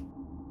suggestion.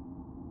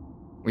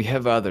 We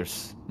have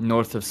others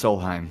north of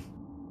Solheim.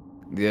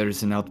 There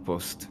is an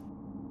outpost.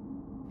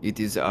 It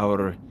is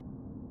our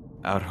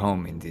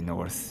home in the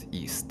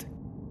northeast.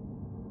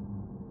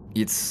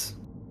 It's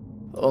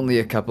only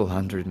a couple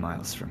 100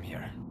 miles from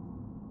here.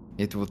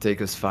 It will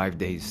take us 5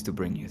 days to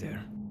bring you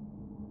there.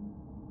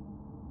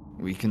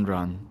 We can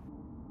run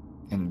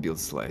and build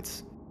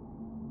sleds.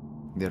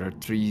 There are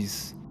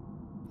trees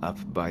up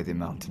by the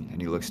mountain,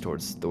 and he looks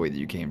towards the way that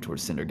you came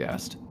towards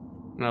Cindergast.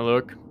 Now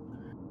look.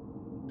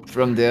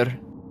 From there,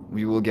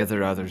 we will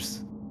gather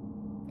others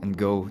and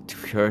go to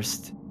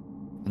Hurst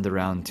and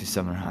around to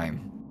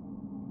Summerheim.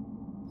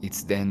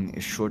 It's then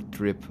a short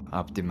trip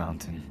up the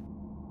mountain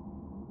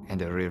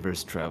and a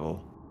river's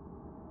travel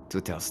to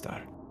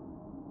Telstar.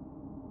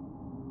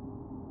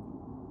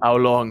 How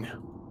long?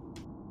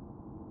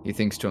 He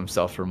thinks to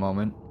himself for a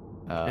moment.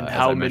 And as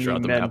how I measure many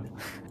out the men?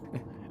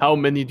 map. How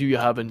many do you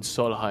have in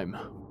Solheim?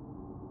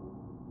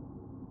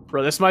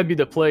 Bro, this might be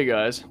the play,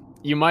 guys.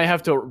 You might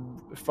have to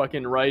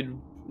fucking ride,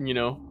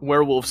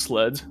 werewolf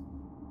sleds.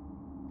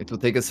 It will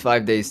take us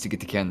 5 days to get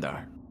to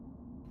Kandar.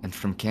 And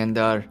from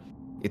Kandar,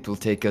 it will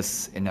take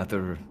us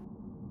another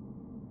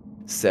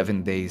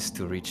 7 days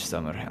to reach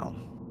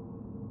Summerhelm.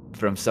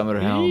 From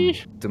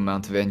Summerhelm to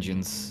Mount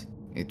Vengeance,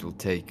 it will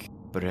take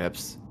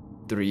perhaps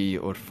 3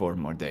 or 4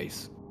 more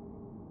days.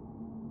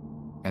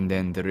 And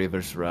then the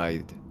river's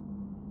ride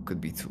could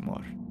be 2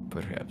 more,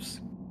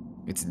 perhaps.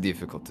 It's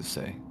difficult to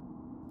say.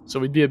 So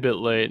we'd be a bit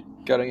late.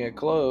 Cutting it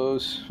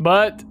close.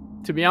 But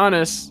to be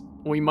honest,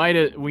 we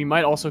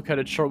might also cut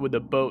it short with the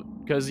boat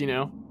because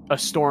a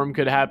storm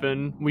could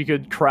happen. We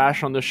could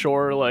crash on the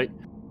shore. Like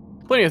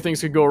plenty of things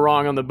could go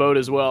wrong on the boat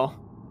as well.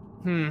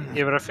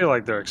 Yeah, but I feel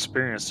like they're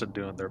experienced at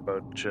doing their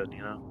boat and shit,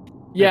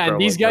 Yeah, and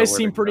these guys know where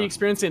seem to pretty go.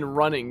 experienced in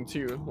running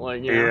too.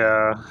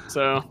 Yeah.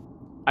 So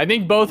I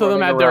think both of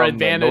them have their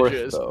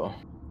advantages.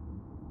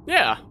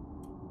 Yeah.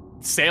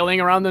 Sailing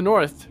around the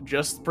north,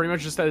 pretty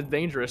much just as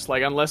dangerous.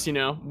 Like, unless,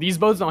 these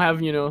boats don't have,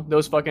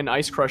 those fucking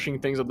ice crushing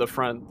things at the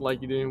front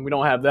like you do. We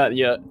don't have that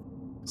yet.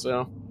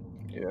 So.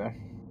 Yeah.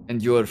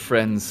 And your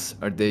friends,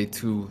 are they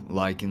too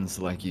Lycans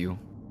like you?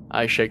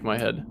 I shake my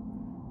head.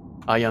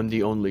 I am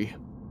the only.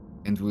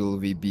 And will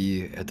we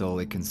be at all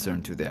a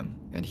concern to them?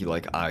 And he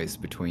eyes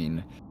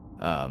between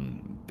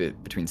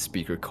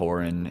Speaker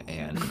Corin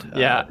and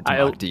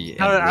Tamakti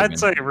and I'd Ruben.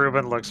 say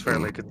Ruben looks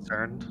fairly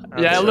concerned.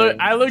 Yeah,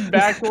 I look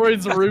back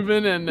towards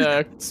Ruben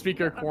and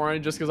Speaker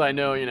Corin just because I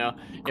know, if Corin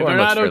they're looks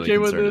not fairly okay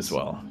with concerned this. as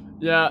well.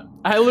 Yeah,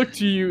 I look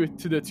to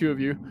the two of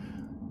you.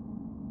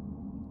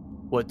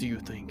 What do you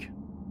think?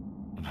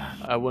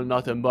 I will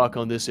not embark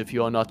on this if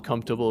you are not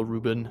comfortable,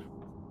 Ruben.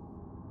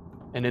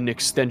 And an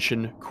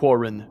extension,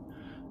 Corin,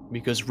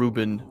 because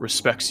Ruben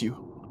respects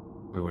you.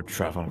 We would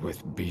travel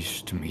with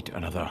beasts to meet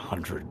another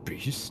 100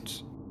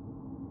 beasts?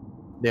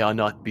 They are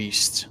not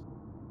beasts.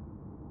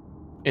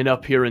 In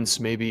appearance,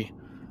 maybe.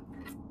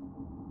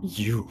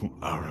 You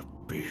are a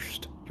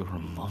beast. You're a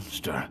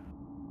monster.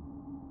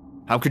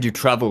 How could you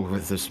travel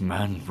with this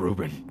man,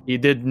 Ruben? He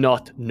did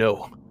not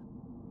know.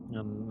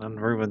 And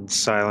Ruben's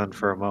silent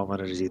for a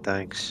moment as he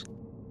thinks.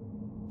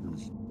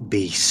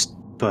 Beast,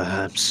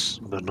 perhaps,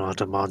 but not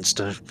a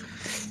monster.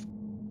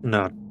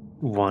 Not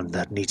one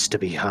that needs to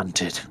be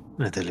hunted,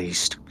 at the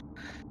least.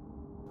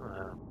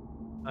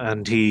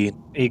 And he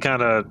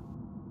kind of,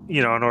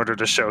 in order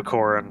to show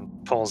Corin,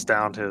 pulls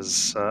down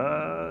his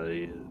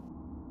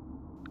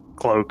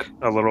cloak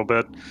a little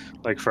bit,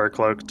 like fur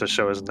cloak, to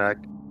show his neck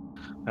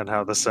and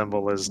how the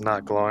symbol is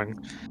not glowing.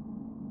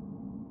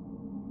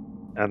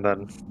 And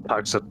then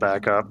tucks it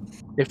back up.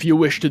 If you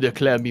wish to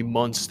declare me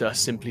monster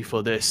simply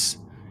for this,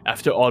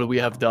 after all we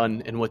have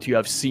done and what you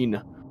have seen,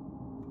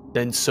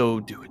 then so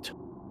do it.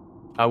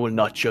 I will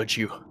not judge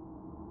you.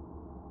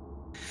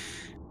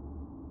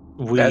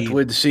 That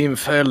would seem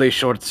fairly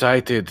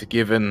short-sighted,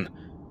 given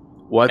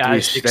what we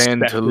As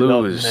stand to expected of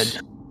lose.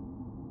 men.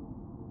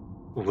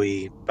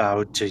 We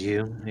bowed to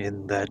you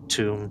in that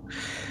tomb,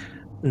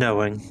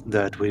 knowing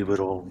that we would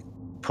all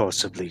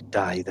possibly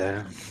die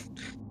there.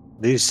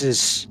 This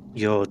is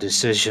your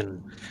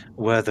decision,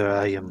 whether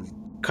I am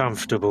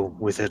comfortable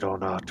with it or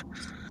not.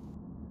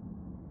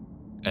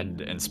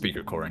 And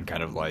Speaker Corin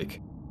kind of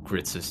like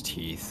grits his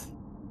teeth.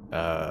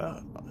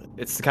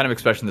 It's the kind of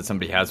expression that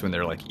somebody has when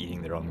they're like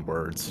eating their own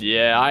words.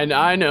 Yeah,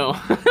 I know.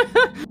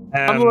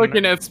 I'm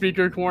looking at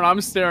Speaker Corn.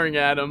 I'm staring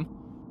at him.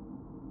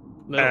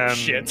 Oh,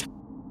 shit.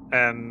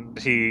 And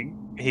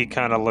he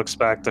kind of looks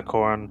back to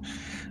Korn.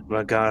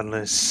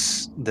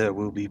 Regardless, there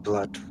will be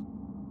blood.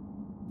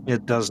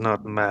 It does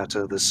not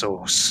matter the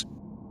source.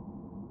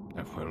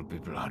 There will be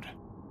blood.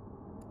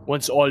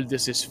 Once all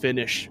this is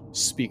finished,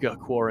 Speaker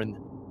Quarren,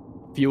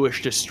 if you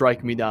wish to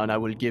strike me down, I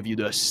will give you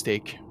the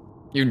stake.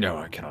 You know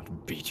I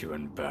cannot beat you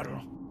in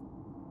battle.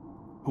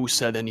 Who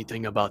said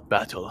anything about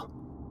battle?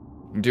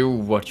 Do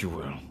what you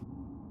will.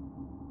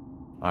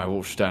 I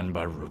will stand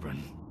by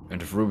Reuben,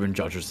 and if Reuben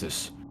judges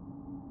this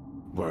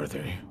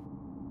worthy,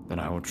 then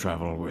I will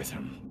travel with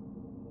him.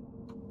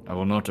 I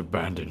will not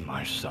abandon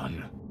my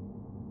son.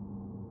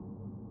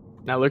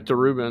 I looked to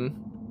Reuben.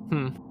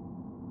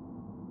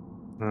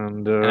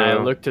 And I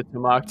looked at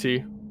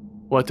Tamakti.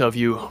 What of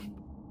you?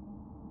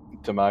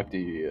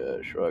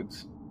 Tamakti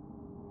shrugs.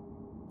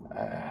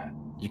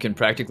 You can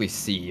practically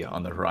see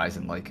on the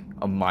horizon, like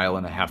a mile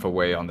and a half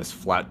away on this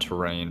flat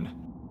terrain,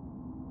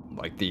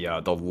 like the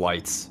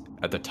lights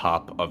at the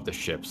top of the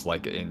ships,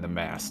 like in the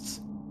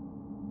masts.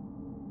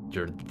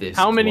 You're this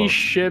How many close.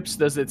 ships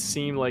does it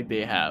seem like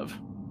they have?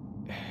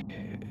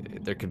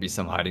 There could be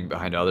some hiding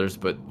behind others,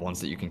 but ones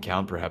that you can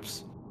count,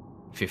 perhaps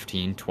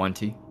 15,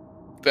 20.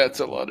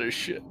 That's a lot of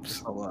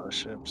ships. a lot of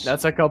ships.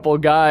 That's a couple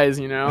guys,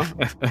 you know.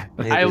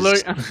 I look.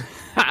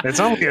 It's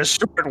only a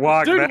short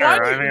walk Dude, there. why-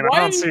 I mean, why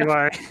I don't do you- see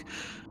why.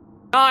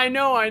 I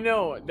know. I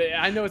know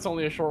it's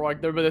only a short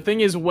walk there, but the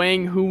thing is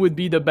weighing who would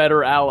be the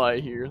better ally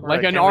here. Like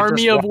an Can't we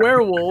army just of Tell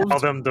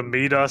werewolves. them to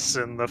meet us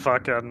in the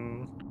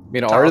fucking. I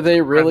mean, are they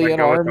really an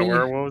go with the army?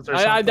 werewolves or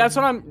That's what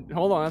something? I'm.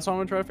 Hold on, that's what I'm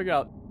gonna try to figure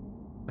out.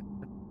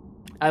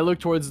 I look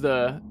towards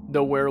the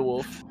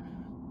werewolf,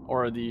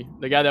 or the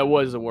guy that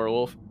was a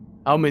werewolf.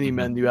 How many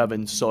men do you have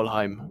in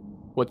Solheim?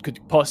 What could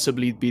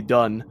possibly be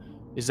done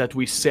is that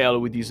we sail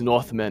with these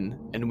Northmen,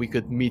 and we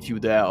could meet you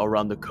there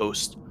around the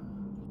coast.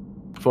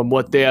 From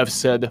what they have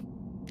said,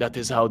 that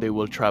is how they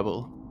will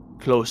travel,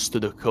 close to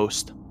the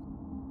coast.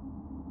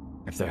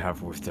 If they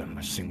have with them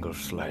a single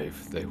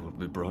slave, they will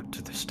be brought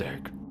to the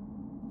stake,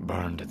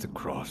 burned at the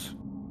cross,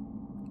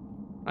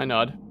 I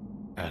nod.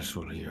 as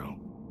will you.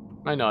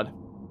 I nod.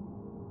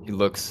 He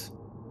looks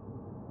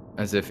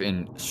as if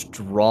in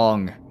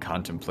strong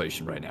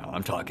contemplation right now.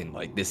 I'm talking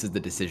like this is the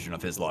decision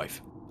of his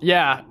life.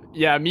 Yeah,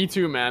 me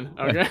too, man.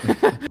 Okay.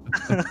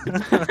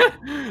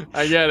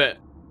 I get it.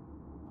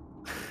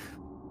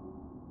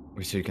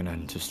 We seek an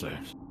end to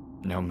slaves.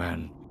 No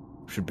man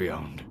should be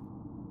owned.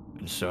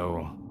 And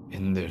so,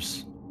 in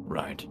this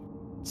right.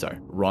 Sorry,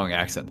 wrong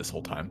accent this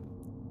whole time.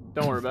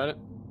 Don't worry about it.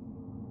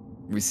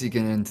 We seek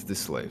an end to the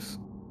slaves.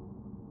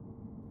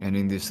 And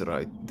in this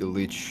right, the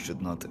Lich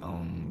should not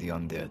own the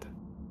undead.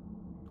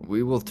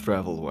 We will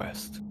travel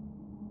west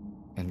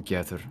and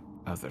gather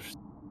others.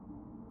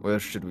 Where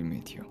should we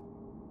meet you?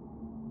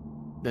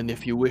 Then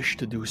if you wish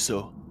to do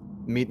so,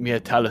 meet me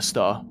at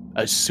Talistar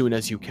as soon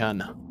as you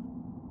can.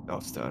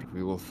 Alstar,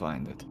 we will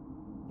find it.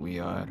 We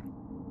are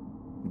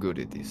good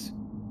at this.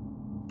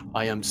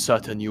 I am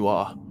certain you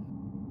are.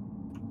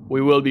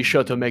 We will be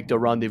sure to make the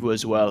rendezvous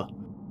as well.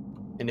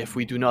 And if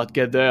we do not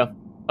get there,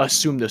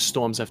 assume the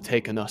storms have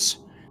taken us.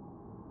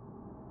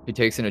 He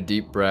takes in a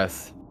deep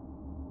breath,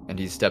 and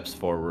he steps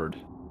forward,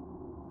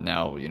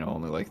 now,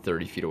 only like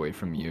 30 feet away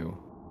from you,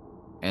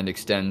 and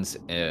extends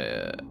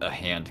a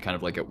hand kind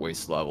of like at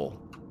waist level,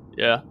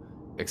 Yeah,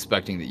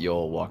 expecting that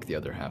you'll walk the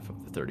other half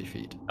of the 30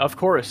 feet. of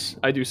course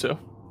I do so.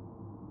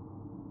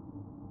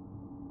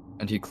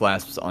 And he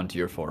clasps onto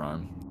your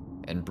forearm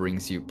and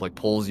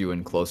pulls you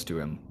in close to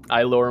him.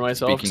 I lower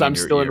myself because Speaking I'm in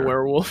your still in ear.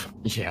 werewolf.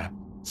 Yeah,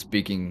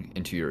 speaking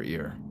into your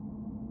ear.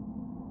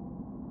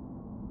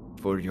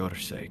 For your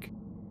sake,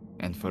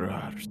 and for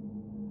ours,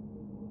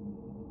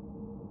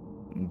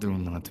 do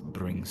not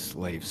bring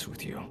slaves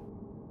with you.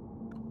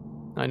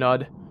 I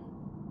nod.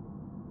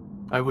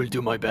 I will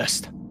do my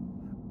best.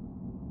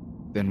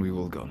 Then we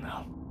will go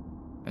now.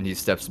 And he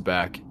steps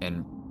back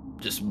and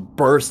just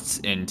bursts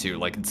into,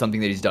 like,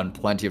 something that he's done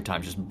plenty of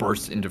times, just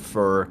bursts into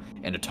fur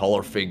and a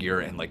taller figure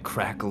and, like,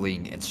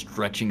 crackling and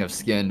stretching of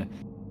skin.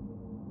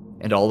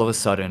 And all of a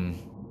sudden,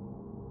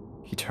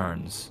 he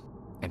turns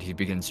and he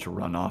begins to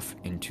run off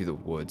into the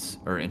woods,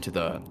 or into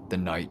the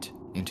night,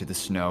 into the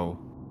snow,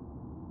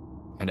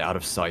 and out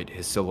of sight,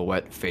 his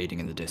silhouette fading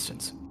in the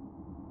distance.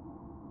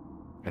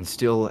 And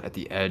still at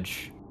the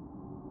edge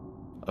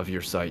of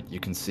your sight, you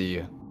can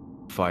see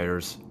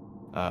fires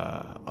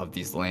of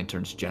these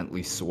lanterns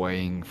gently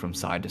swaying from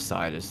side to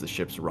side as the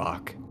ships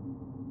rock.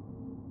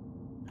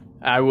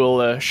 I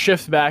will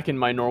shift back in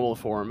my normal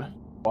form.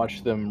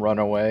 Watch them run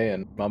away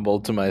and mumble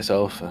to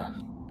myself,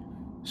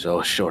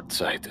 so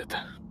short-sighted.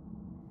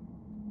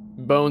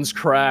 Bones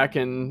crack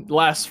and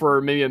lasts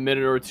for maybe a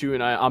minute or two,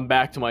 and I'm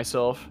back to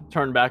myself.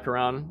 Turn back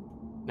around.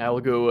 Now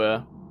I'll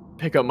go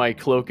pick up my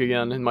cloak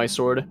again and my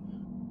sword.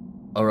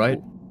 All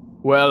right.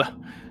 Well,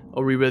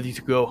 are we ready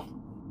to go?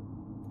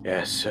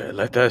 Yes,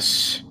 let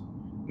us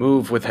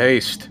move with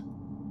haste.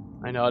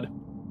 I nod.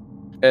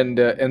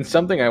 And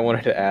something I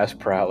wanted to ask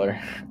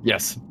Prowler.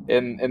 Yes.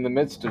 In the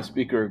midst of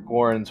Speaker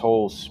Goran's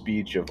whole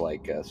speech of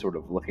sort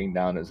of looking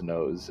down his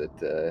nose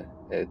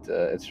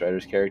at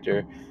Strider's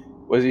character,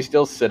 was he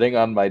still sitting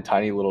on my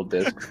tiny little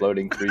disc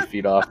floating 3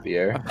 feet off the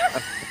air?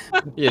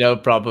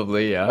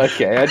 Probably, yeah.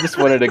 Okay, I just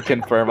wanted to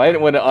confirm. I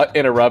didn't want to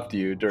interrupt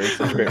you during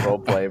such great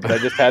roleplay, but I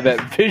just had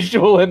that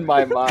visual in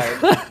my mind.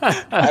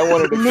 I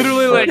wanted to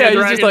Literally confirm. like Yeah, a he's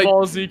Dragon just like-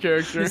 Ball Z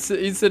character.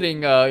 He's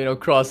sitting,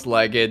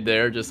 cross-legged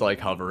there, just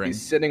like hovering.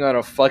 He's sitting on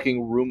a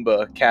fucking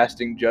Roomba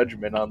casting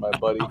judgment on my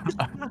buddy.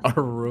 A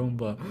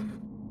Roomba.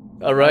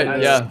 All right,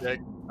 Nice. yeah.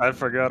 I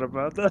forgot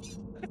about that.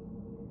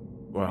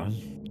 Well,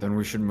 then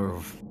we should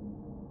move.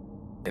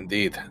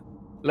 Indeed.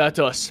 Let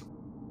us.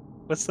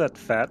 What's that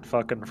fat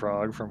fucking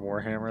frog from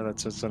Warhammer that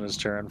sits in his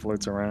chair and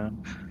floats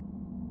around?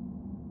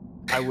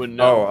 I wouldn't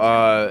know.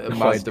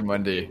 Master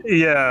Mundi.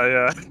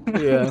 Yeah.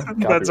 Yeah.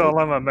 That's all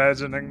I'm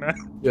imagining now.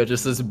 Yeah,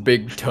 just this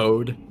big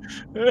toad.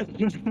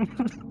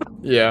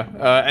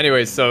 Yeah.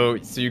 Anyway, so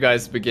you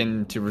guys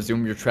begin to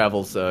resume your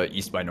travels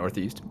east by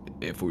northeast,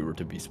 if we were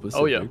to be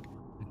specific. Oh,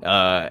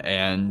 yeah.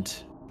 And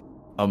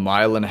a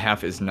mile and a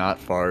half is not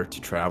far to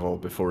travel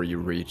before you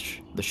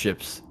reach the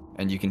ships,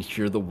 and you can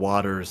hear the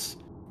waters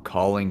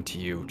calling to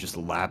you, just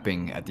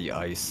lapping at the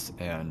ice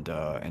and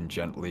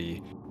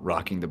gently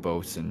rocking the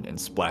boats and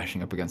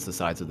splashing up against the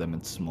sides of them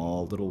in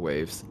small little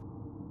waves.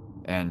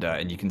 And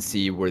you can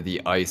see where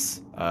the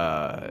ice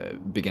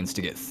begins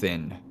to get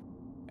thin,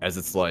 as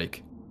it's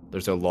like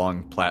there's a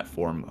long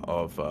platform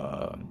of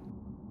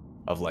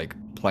like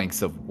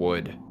planks of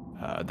wood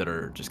that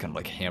are just kind of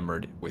like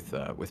hammered with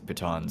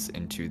pitons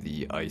into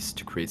the ice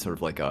to create sort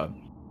of like a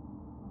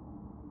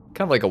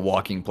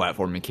walking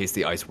platform in case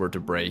the ice were to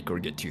break or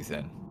get too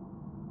thin.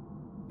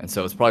 And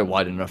so it's probably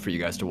wide enough for you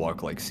guys to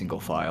walk like single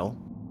file.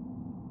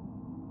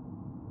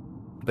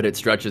 But it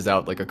stretches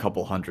out like a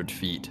couple 100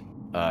 feet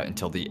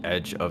until the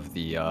edge of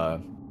the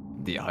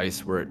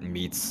ice where it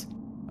meets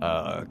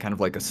kind of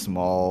like a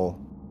small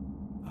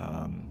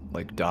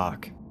like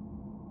dock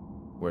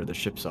where the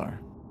ships are.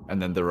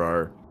 And then there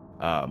are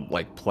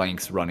like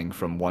planks running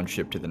from one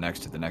ship to the next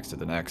to the next to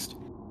the next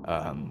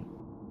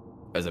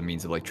as a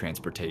means of like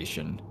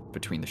transportation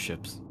between the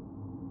ships.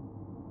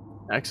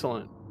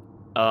 Excellent.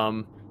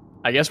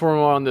 I guess when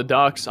we're on the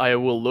docks, I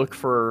will look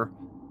for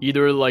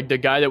either like the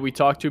guy that we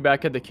talked to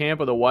back at the camp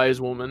or the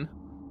wise woman.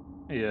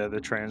 Yeah, the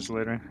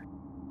translator.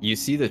 You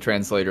see the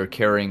translator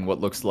carrying what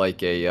looks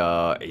like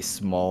a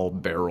small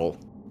barrel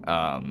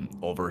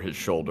over his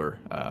shoulder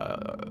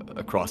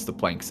across the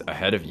planks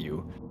ahead of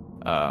you.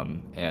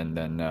 And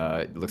then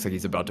it looks like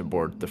he's about to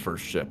board the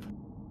first ship.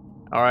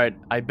 All right,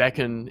 I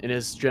beckon in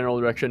his general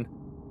direction.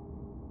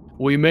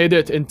 We made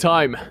it in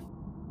time.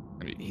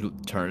 He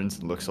turns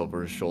and looks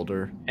over his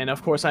shoulder. And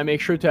of course, I make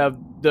sure to have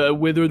the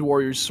Withered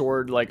Warrior's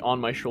sword like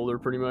on my shoulder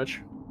pretty much.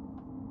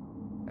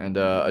 And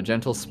a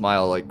gentle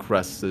smile like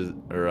crests the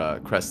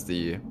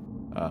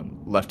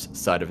left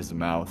side of his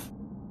mouth,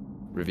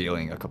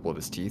 revealing a couple of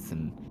his teeth.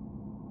 And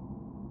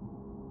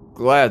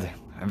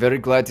I'm very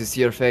glad to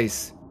see your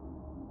face.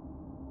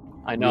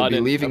 I We'll nod be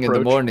and leaving in the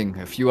approach. morning,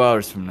 a few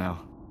hours from now.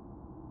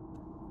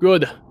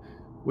 Good.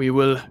 We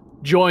will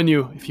join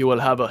you if you will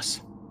have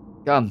us.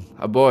 Come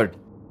aboard.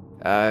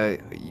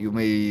 You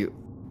may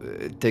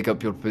take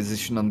up your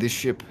position on this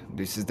ship.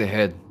 This is the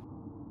head.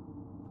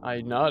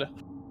 I nod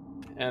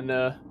and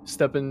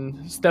step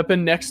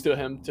in next to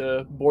him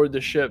to board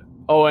the ship.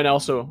 Oh, and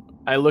also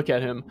I look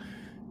at him.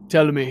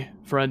 Tell me,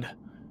 friend,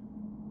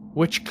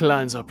 which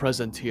clans are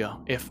present here,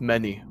 if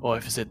many, or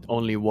if is it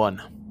only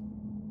one?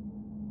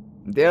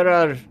 There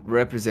are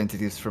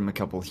representatives from a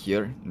couple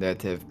here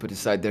that have put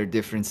aside their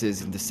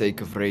differences in the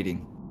sake of raiding.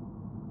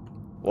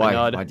 Why?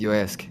 nod. Why do you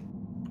ask?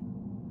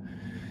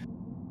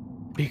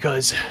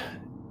 Because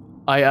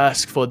I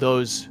ask for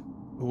those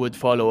who would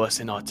follow us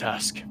in our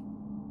task.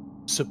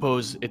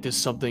 Suppose it is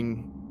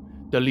something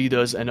the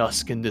leaders and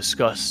us can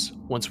discuss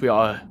once we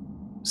are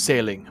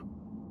sailing.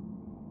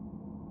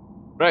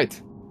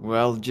 Right.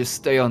 Well, just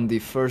stay on the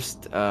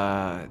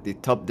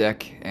top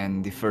deck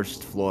and the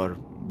first floor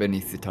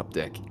beneath the top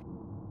deck.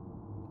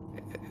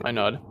 I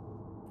nod.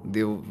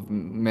 The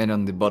men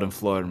on the bottom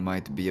floor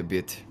might be a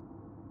bit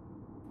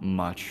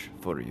much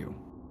for you.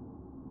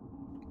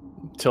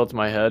 Tilt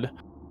my head.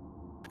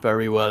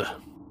 Very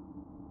well.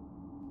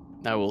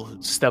 I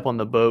will step on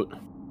the boat.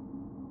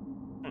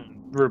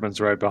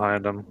 Ruben's right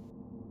behind him.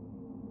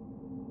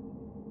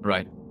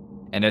 Right.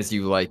 And as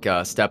you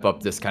step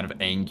up this kind of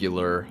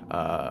angular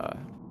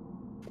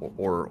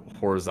or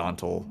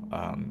horizontal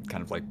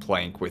kind of like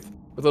plank with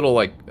little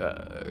like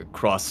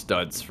cross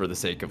studs for the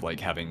sake of like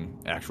having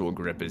actual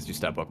grip as you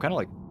step up, kind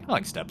of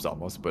like steps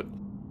almost. But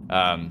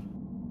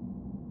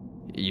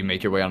you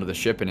make your way onto the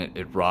ship, and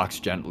it rocks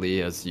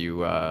gently as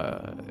you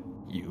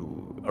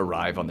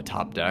arrive on the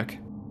top deck.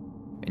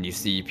 And you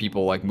see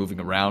people like moving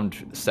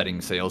around,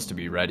 setting sails to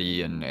be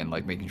ready, and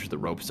like making sure the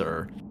ropes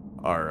are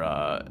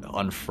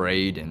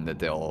unfrayed and that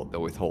they'll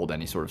withhold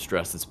any sort of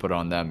stress that's put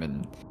on them,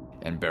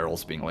 and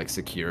barrels being like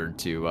secured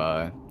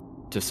to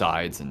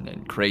sides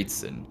and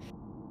crates, and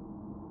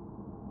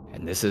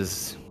this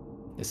is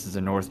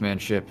a Northman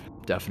ship,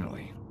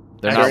 definitely.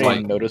 They're Is not there any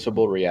like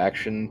noticeable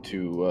reaction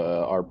to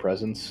our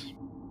presence?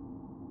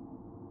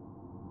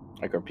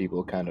 Like, are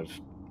people kind of,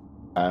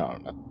 I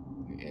don't know.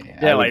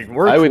 Yeah, like,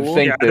 we're I would cool.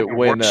 think Yeah, that they're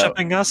when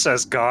worshipping us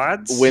as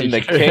gods. when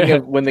the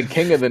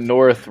king of the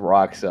north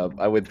rocks up,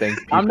 I would think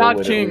people I'm not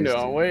would king at least,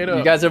 though. Wait you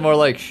up. guys are more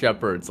like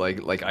shepherds,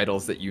 like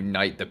idols that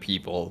unite the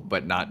people,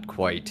 but not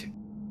quite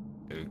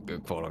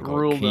quote unquote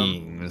Rule them.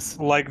 kings.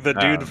 Like the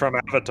dude Um, from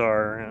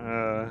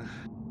Avatar.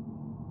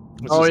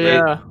 What's Oh his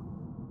name? yeah.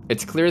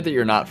 It's clear that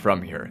you're not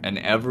from here, and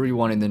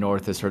everyone in the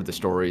north has heard the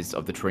stories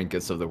of the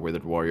trinkets of the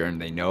Withered Warrior,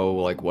 and they know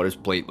like what his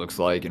plate looks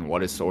like, and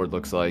what his sword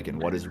looks like,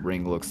 and what his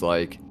ring looks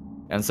like.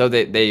 And so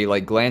they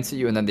like glance at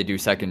you, and then they do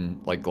second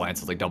like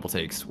glances, like double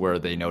takes, where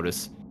they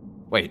notice,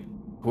 wait,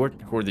 who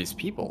are these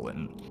people,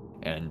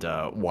 and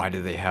why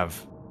do they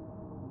have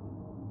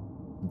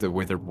the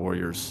Withered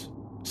Warrior's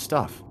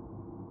stuff?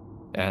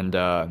 And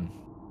kind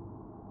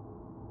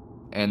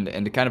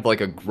of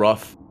like a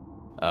gruff,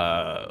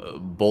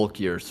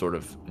 bulkier sort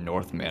of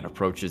Northman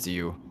approaches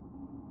you.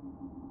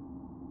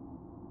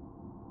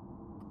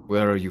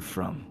 Where are you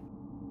from?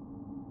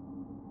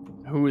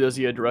 Who does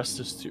he address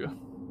this to?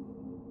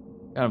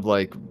 Kind of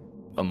like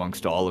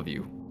amongst all of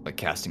you, like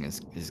casting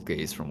his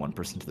gaze from one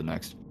person to the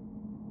next.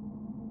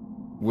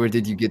 Where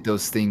did you get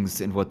those things,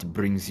 and what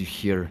brings you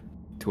here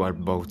to our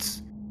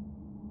boats?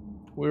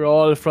 We're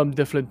all from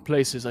different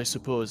places, I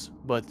suppose,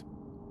 but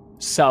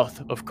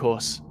south, of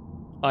course.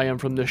 I am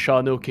from the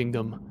Shano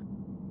Kingdom,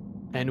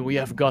 and we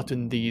have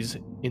gotten these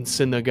in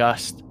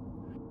Sinagast,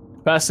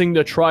 passing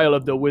the trial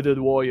of the Withered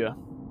Warrior.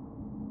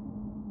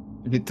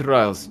 The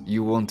trials.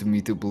 You want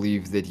me to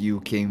believe that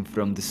you came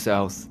from the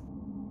south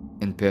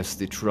and passed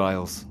the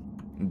trials,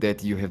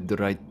 that you have the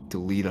right to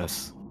lead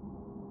us.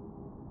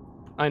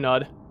 I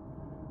nod.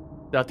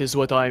 That is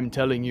what I am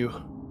telling you.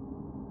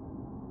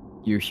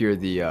 You hear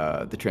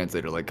the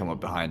translator like come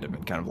up behind him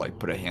and kind of like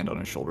put a hand on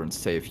his shoulder and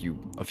say a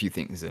few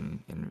things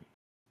in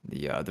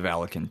the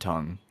Valakan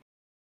tongue,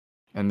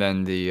 and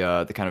then the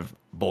kind of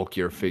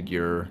bulkier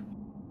figure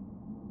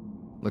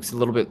looks a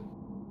little bit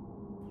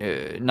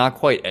not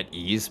quite at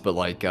ease, but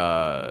like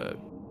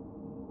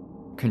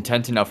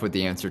content enough with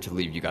the answer to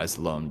leave you guys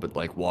alone, but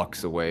like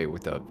walks away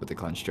with a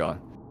clenched jaw.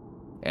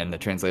 And the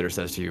translator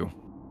says to you,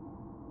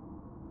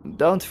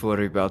 "Don't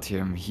worry about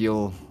him.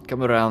 He'll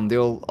come around.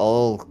 They'll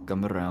all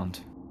come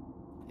around.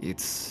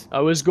 I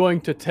was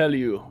going to tell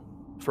you,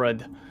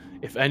 Fred,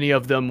 if any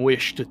of them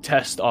wish to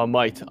test our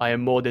might, I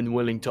am more than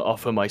willing to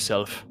offer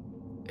myself."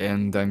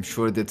 And I'm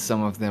sure that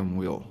some of them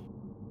will.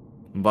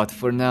 But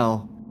for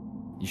now,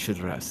 you should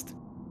rest.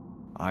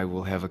 I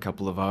will have a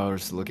couple of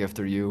hours to look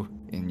after you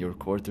in your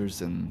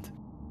quarters, and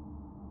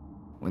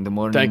when the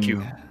morning Thank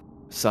you.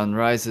 sun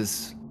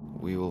rises,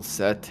 we will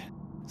set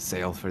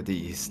sail for the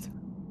east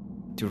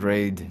to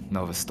raid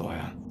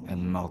Novostoya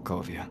and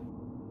Malkovia.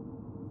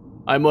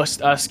 I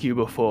must ask you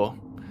before.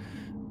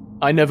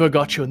 I never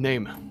got your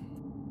name.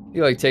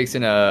 He like takes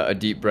in a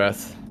deep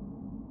breath.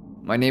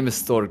 My name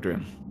is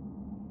Thorgrim.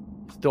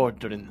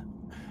 Thorgrim.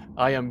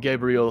 I am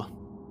Gabriel.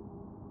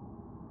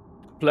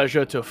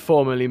 Pleasure to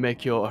formally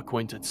make your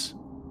acquaintance.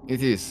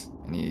 It is.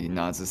 And he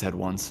nods his head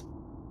once.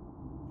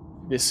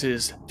 This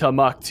is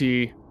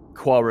Tamakti,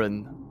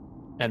 Quarren,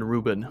 and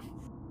Reuben.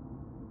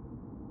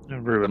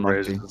 And Ruben Monkey.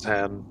 raises his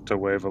hand to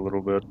wave a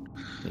little bit.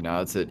 He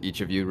nods at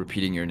each of you,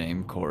 repeating your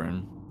name: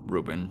 Corin,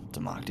 Ruben,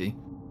 Tamakti.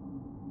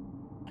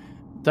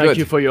 Thank Good.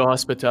 you for your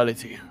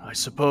hospitality. I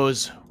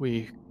suppose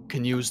we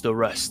can use the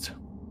rest.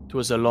 It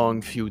was a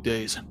long few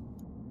days.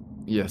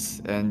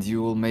 Yes, and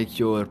you will make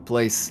your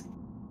place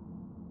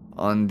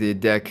on the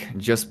deck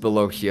just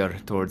below here,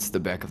 towards the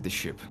back of the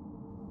ship.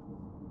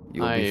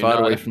 You will be I far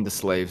know away that. from the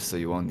slaves, so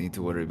you won't need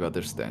to worry about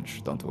their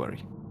stench. Don't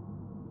worry.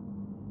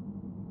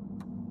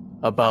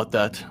 About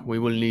that, we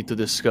will need to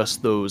discuss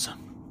those.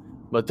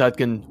 But that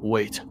can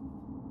wait.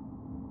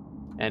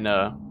 And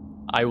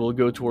I will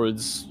go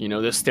towards,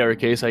 the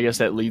staircase, I guess,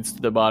 that leads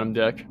to the bottom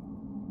deck.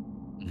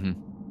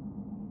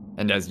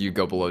 And as you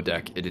go below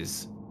deck, it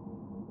is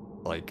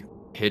like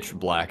pitch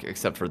black,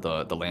 except for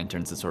the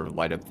lanterns that sort of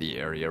light up the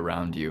area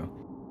around you.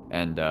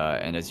 And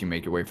as you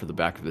make your way for the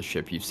back of the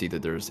ship, you see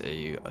that there's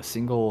a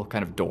single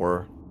kind of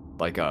door,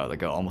 like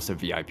almost a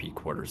VIP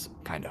quarters,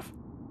 kind of.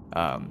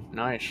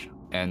 Nice.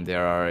 And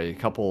there are a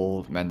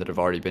couple men that have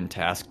already been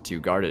tasked to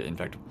guard it. In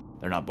fact,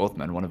 they're not both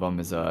men. One of them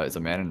is a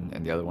man,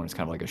 and the other one is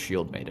kind of like a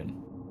shield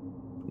maiden.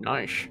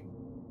 Nice.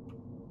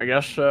 I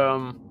guess,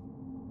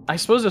 I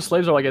suppose the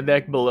slaves are like a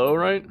deck below,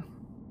 right?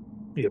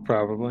 Yeah,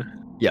 probably.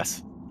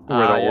 Yes.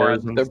 Where the Yeah,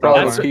 oars and They're stuff probably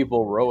That's- are.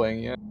 people rowing.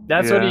 Yeah.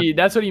 That's Yeah.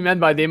 that's what he meant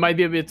by they might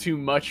be a bit too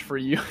much for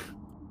you.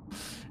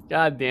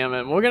 God damn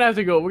it. We're gonna have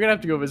to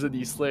go visit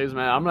these slaves,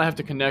 man. I'm gonna have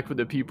to connect with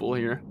the people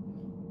here.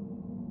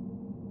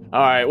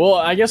 Alright, well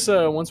I guess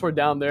once we're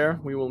down there,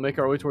 we will make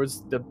our way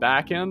towards the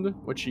back end,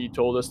 which he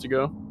told us to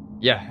go.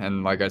 Yeah,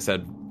 and like I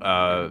said,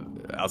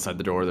 outside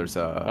the door there's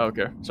a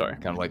Okay, sorry.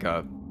 kind of like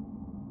a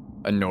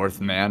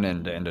North man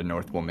and a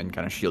North woman,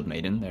 kind of shield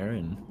maiden there,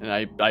 and And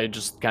I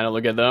just kind of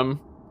look at them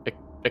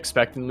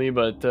expectantly,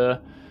 but the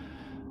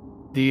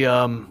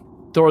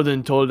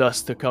Thordan told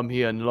us to come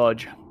here and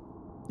lodge.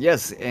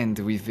 yes, and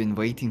we've been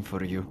waiting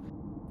for you.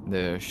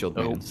 The shield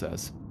Oh. maiden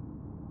says.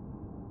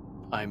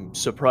 I'm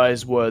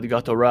surprised word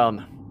got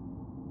around.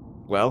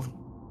 Well,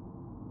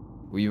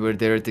 we were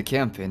there at the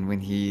camp, and when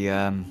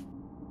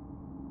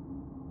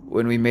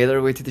we made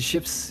our way to the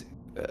ships,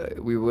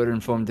 we were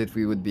informed that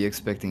we would be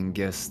expecting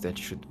guests that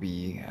should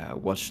be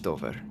watched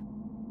over.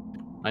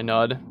 I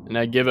nod and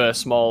I give a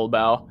small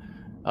bow.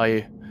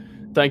 I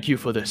thank you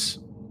for this.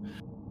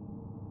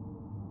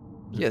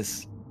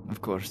 Yes,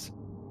 of course.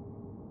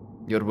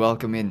 You're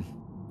welcome in.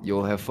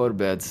 You'll have 4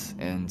 beds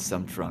and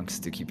some trunks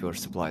to keep your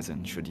supplies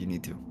in, should you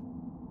need to.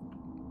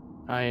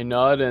 I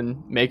nod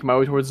and make my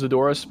way towards the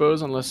door, I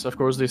suppose, unless, of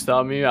course, they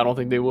stop me. I don't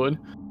think they would.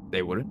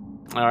 They wouldn't.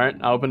 All right,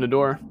 I open the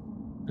door.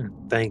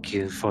 Thank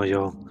you for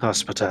your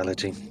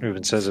hospitality.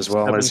 Ruben says as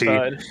well Step as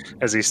inside.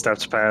 he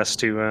steps past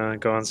to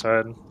go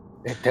inside.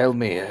 Tell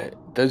me,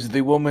 does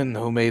the woman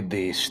who made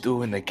the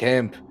stew in the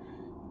camp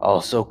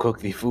also cook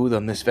the food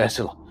on this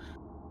vessel?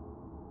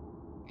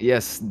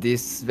 Yes,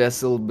 this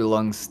vessel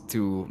belongs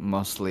to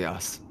mostly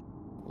us.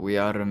 We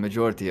are a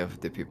majority of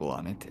the people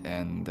on it,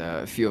 and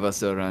a few of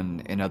us are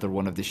on another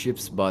one of the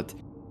ships, but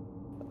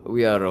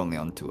we are only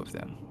on 2 of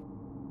them.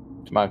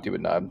 Tamakti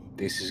would nod,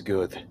 This is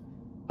good.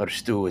 Our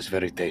stew is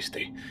very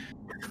tasty.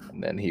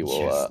 and then he will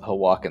Yes. he'll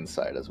walk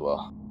inside as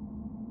well.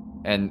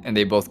 And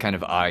they both kind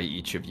of eye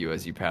each of you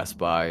as you pass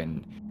by,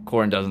 and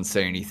Corin doesn't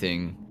say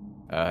anything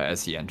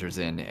as he enters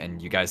in, and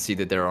you guys see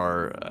that there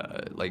are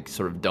like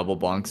sort of double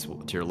bunks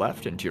to your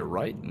left and to your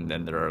right, and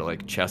then there are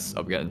like chests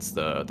up against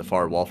the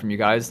far wall from you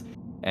guys,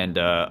 and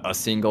a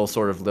single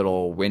sort of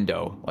little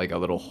window, like a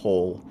little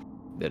hole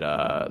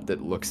that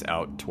looks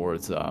out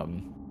towards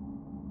the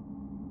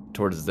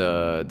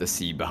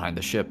sea behind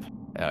the ship,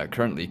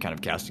 currently kind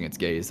of casting its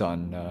gaze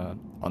on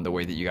the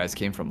way that you guys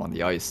came from on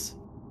the ice.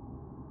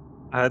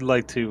 I'd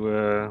like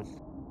to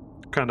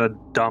kind of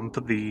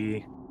dump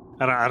the.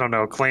 I don't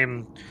know.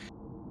 Claim.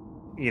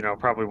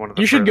 Probably one of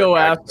the. You should further go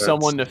back ask beds.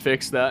 someone to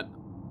fix that.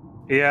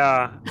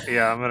 Yeah,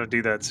 I'm gonna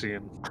do that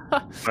soon.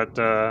 But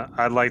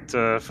I'd like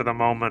to, for the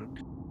moment,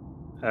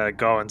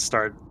 go and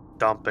start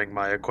dumping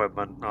my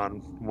equipment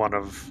on one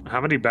of. How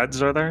many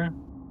beds are there?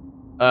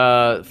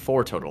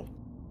 4 total.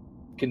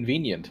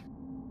 Convenient.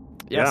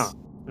 Yes.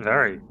 Yeah,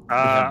 very.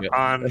 have it.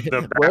 On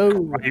the back Whoa.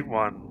 right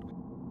one.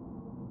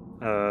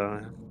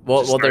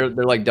 Well, Just they're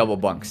start- like double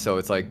bunks, so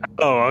it's like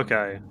Oh,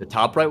 okay. the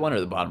top right one or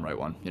the bottom right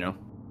one, you know?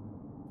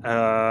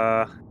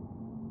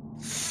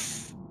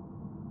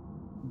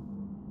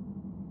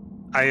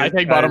 I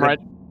take bottom right.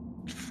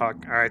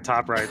 Fuck. All right,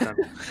 top right then.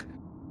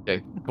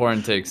 Okay,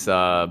 Corin takes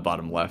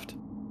bottom left,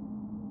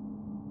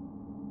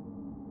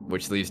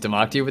 which leaves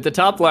Tamakti with the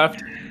top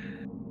left.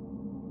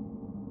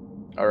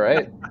 All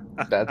right,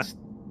 that's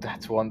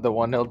the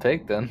one he'll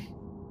take then.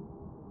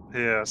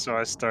 Yeah, so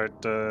I start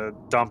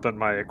dumping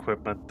my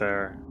equipment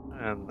there,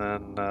 and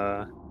then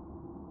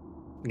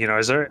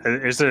is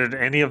there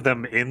any of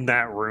them in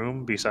that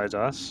room besides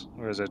us,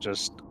 or is it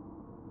just?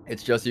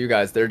 It's just you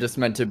guys. They're just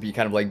meant to be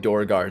kind of like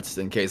door guards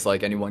in case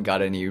like anyone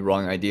got any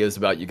wrong ideas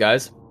about you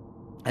guys.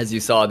 As you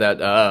saw that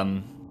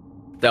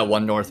that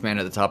one Northman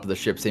at the top of the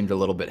ship seemed a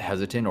little bit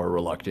hesitant or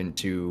reluctant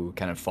to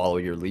kind of follow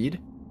your lead.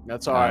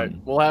 That's all right.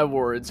 We'll have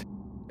words.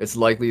 It's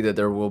likely that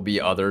there will be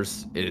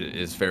others, it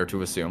is fair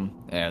to assume,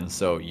 and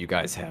so you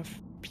guys have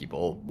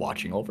people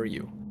watching over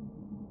you.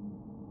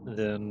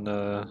 Then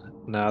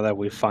now that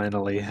we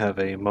finally have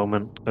a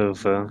moment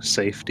of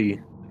safety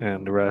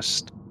and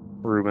rest,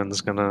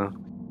 Ruben's gonna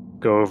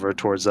go over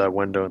towards that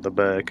window in the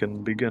back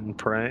and begin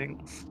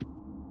praying.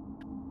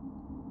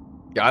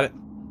 Got it.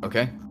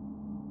 Okay.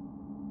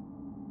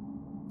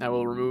 I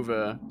will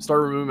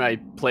start removing my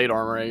plate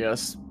armor, I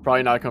guess.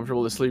 Probably not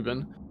comfortable to sleep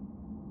in.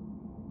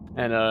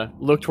 And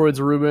look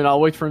towards Ruben.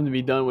 I'll wait for him to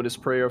be done with his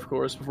prayer, of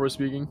course, before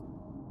speaking.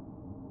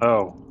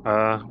 Oh,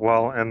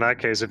 well, in that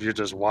case, if you're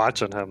just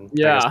watching him, I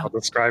Yeah. guess I'll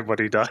describe what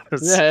he does.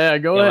 Yeah,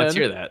 go Yeah, ahead. let's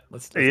hear that.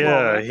 Let's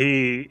Yeah,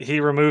 he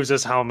removes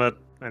his helmet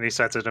and he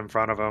sets it in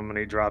front of him and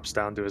he drops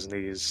down to his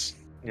knees.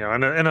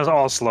 In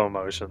all slow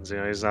motions.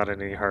 He's not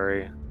in any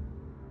hurry.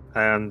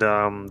 And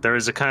there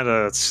is a kind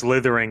of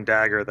slithering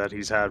dagger that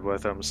he's had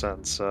with him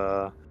since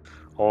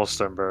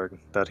Olstenburg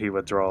that he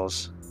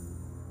withdraws.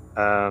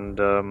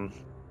 And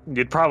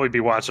you'd probably be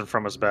watching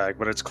from his bag,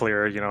 but it's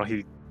clear,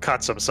 he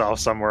cuts himself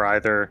somewhere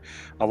either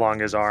along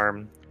his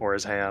arm or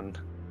his hand.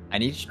 I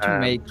need you to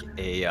make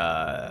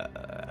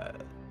a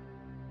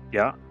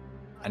Yeah.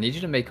 I need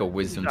you to make a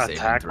wisdom saving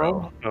Attack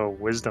throw. roll? A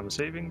wisdom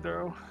saving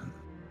throw.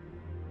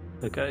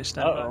 Okay,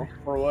 stand Uh-oh.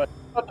 For what?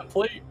 About the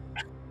plate.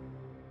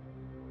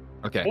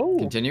 Okay, Ooh.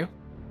 continue.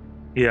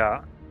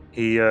 Yeah,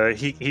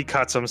 he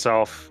cuts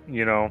himself,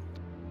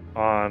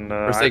 on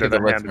For sake either of the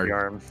the hand or listener, the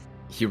arm.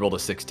 He rolled a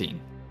 16.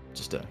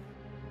 Just to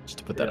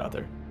put that Yeah. out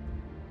there.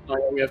 Oh,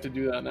 yeah, we have to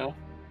do that now.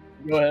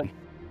 Go ahead.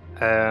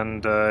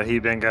 And he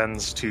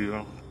begins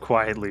to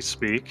quietly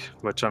speak,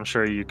 which I'm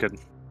sure you could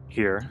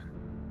hear.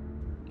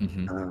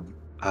 Mm-hmm.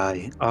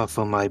 I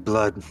offer my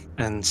blood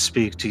and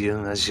speak to you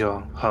as your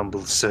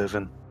humble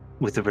servant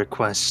with a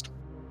request.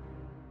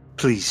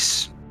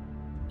 Please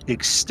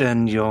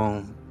extend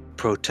your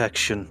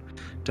protection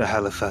to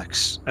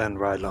Halifax and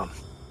Rylon.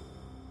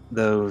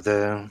 Though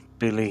their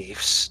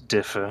beliefs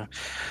differ,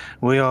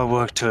 we all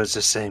work towards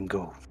the same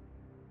goal,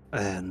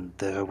 and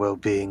their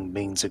well-being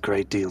means a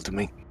great deal to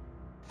me.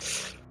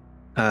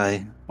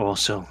 I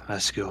also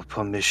ask your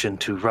permission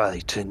to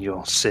write in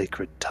your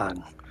sacred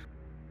tongue.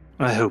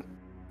 I hope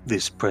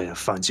this prayer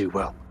finds you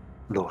well,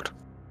 Lord.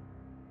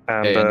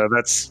 And Hey, and-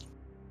 that's,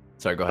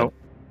 Sorry, go ahead. Oh,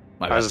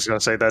 My I was bad. just going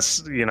to say,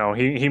 that's,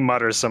 he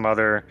mutters some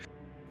other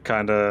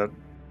kind of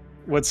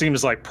what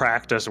seems like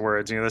practice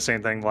words, the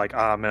same thing like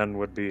amen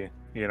would be,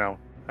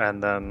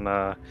 and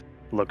then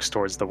looks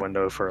towards the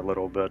window for a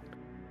little bit.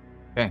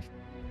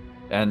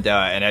 And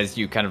as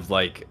you kind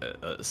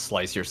of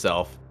slice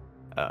yourself,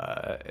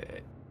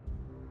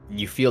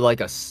 you feel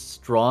like a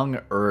strong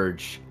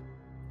urge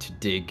to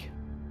dig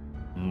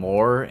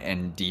more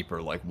and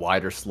deeper, like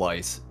wider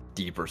slice,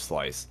 deeper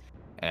slice,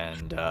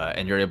 and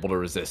you're able to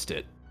resist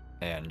it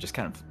and just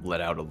kind of let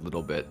out a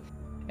little bit.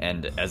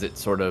 And as it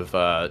sort of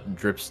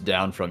drips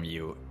down from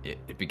you,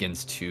 it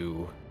begins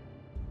to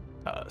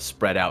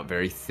spread out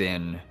very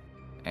thin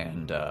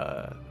and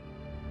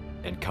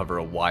cover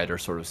a wider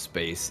sort of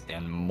space,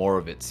 and more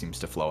of it seems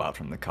to flow out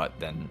from the cut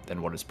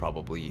than what is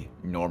probably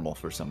normal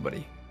for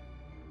somebody.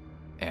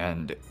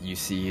 And you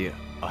see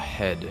a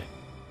head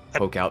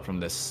poke out from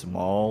this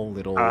small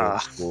little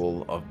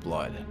pool of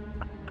blood.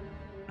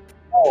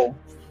 Oh.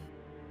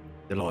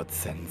 The Lord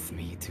sends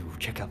me to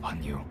check up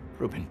on you,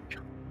 Reuben.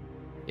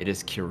 It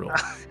is Kirill.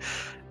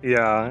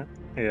 Yeah.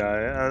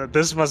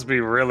 This must be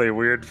really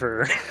weird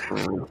for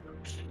for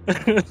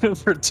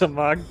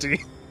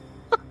Tamagdi.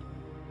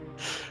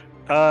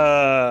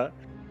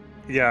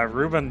 Yeah,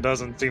 Reuben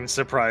doesn't seem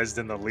surprised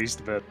in the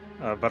least bit,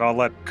 but I'll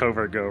let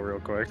Covert go real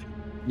quick.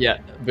 Yeah,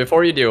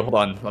 before you do, hold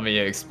on. Let me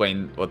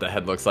explain what the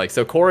head looks like.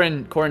 So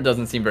Corin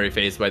doesn't seem very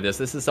fazed by this.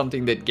 This is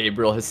something that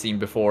Gabriel has seen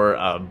before,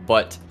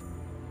 but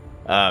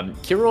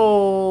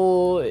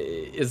Kirill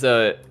is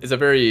a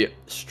very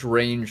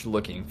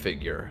strange-looking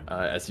figure,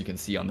 as you can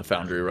see on the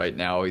foundry right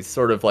now. He's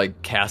sort of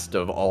like cast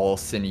of all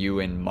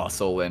sinew and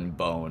muscle and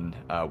bone,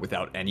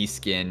 without any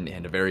skin,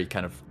 and a very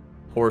kind of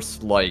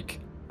horse-like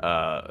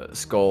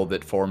skull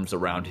that forms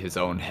around his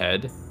own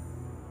head,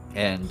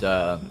 and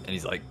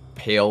he's like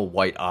pale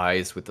white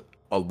eyes with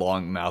a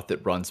long mouth that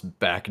runs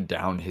back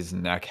down his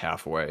neck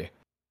halfway,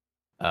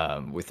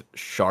 with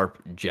sharp,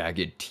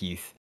 jagged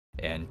teeth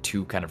and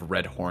two kind of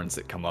red horns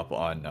that come up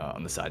on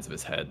the sides of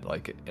his head,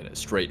 like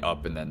straight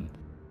up and then,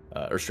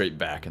 or straight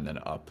back and then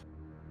up.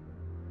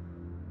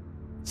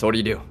 So what do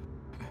you do?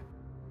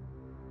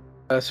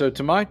 So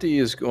Tamati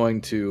is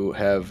going to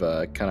have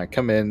kind of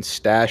come in,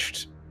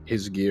 stashed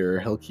his gear.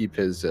 He'll keep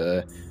his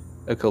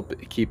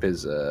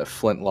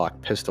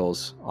flintlock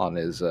pistols on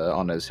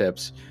his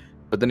hips,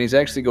 but then he's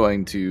actually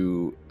going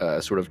to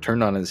sort of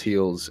turn on his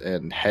heels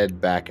and head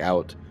back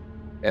out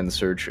in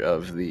search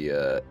of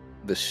the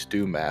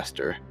stew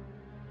master.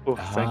 Oh,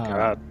 thank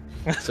Ah. God.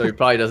 So he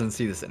probably doesn't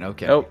see this.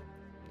 Okay. Nope.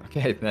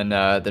 Okay, then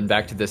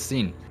back to this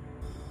scene.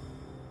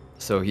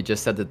 So he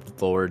just said that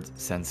the Lord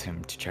sends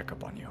him to check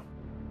up on you.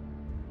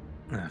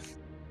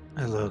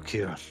 Hello,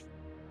 Kira.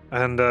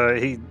 And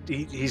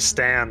he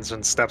stands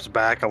and steps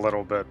back a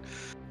little bit,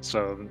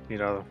 so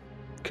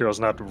Kirill's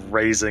not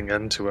raising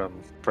into him,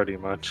 pretty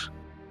much.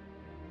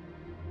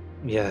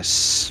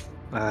 Yes,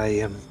 I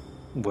am.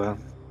 Well,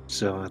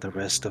 so are the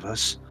rest of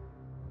us.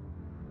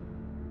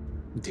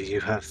 Do you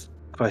have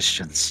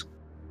questions?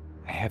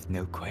 I have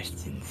no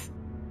questions.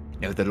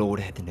 No, the Lord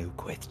had no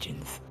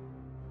questions.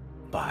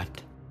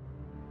 But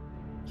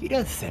he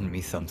does send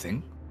me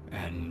something,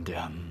 and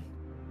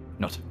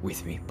not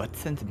with me, but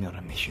sends me on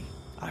a mission.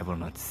 I will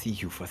not see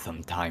you for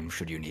some time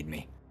should you need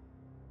me.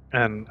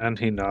 And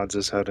he nods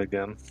his head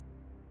again.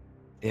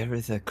 There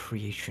is a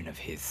creation of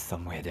his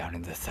somewhere down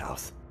in the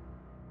south.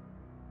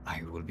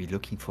 I will be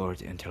looking for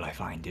it until I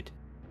find it.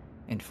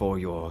 And for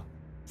your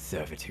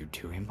servitude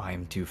to him, I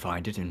am to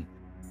find it and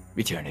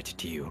return it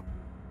to you.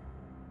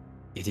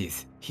 It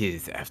is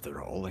his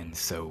after all, and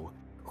so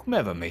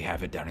whomever may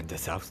have it down in the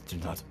south do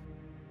not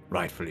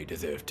rightfully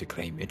deserve to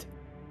claim it.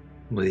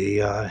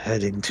 We are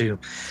heading to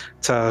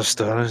Tower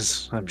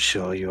Stars. I'm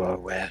sure you are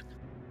aware.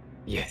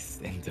 Yes,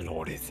 and the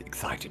Lord is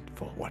excited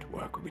for what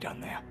work will be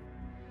done there.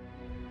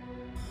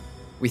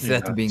 With Yeah,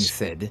 that being that's-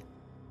 said,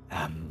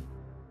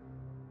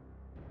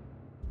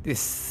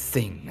 this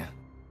thing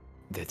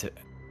that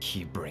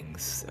he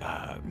brings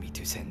me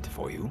to send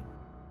for you,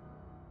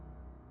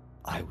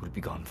 I will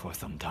be gone for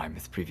some time,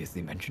 as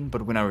previously mentioned,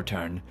 but when I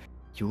return,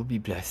 you will be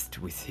blessed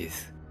with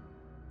his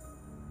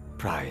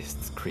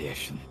prized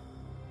creation.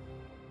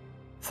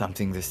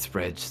 Something that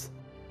spreads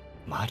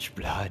much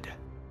blood.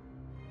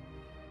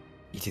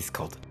 It is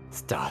called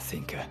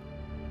Starthinker.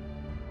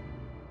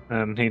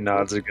 And he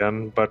nods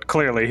again, but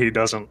clearly he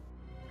doesn't.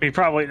 He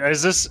probably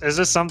is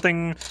this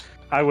something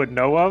I would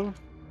know of?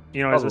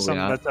 You know, is this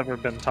Probably something not. that's ever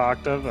been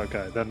talked of?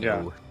 Okay, then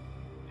yeah. No.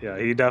 Yeah,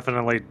 he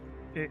definitely.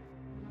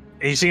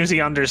 He seems he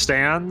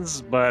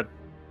understands, but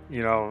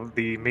you know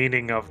the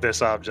meaning of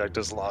this object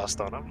is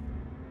lost on him.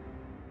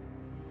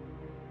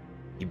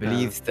 He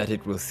believes that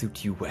it will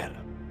suit you well.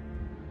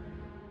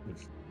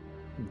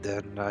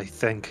 Then I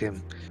thank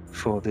him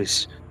for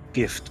this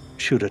gift,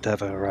 should it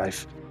ever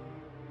arrive.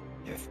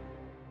 Yes.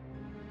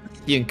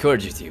 He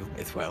encourages you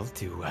as well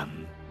to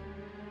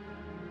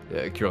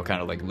Kirill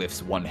kind of like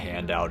lifts one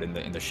hand out in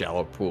the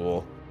shallow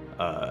pool,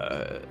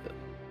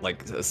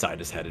 like aside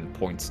his head and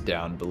points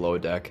down below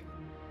deck.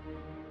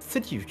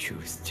 Should you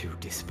choose to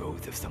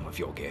dispose of some of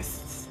your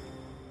guests,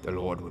 the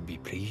Lord would be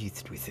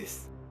pleased with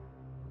this.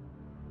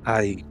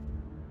 I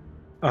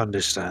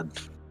understand.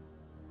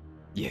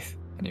 Yes.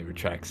 And he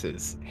retracts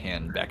his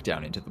hand back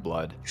down into the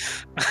blood.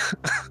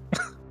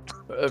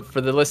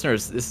 For the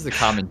listeners, this is a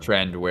common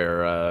trend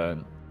where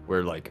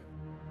like,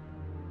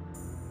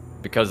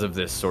 because of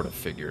this sort of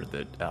figure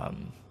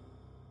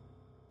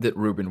that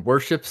Reuben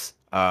worships,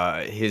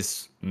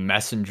 his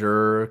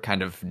messenger,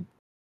 kind of,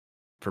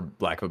 for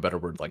lack of a better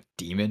word, like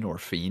demon or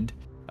fiend,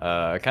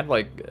 kind of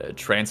like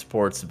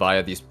transports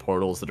via these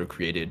portals that are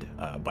created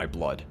by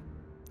blood.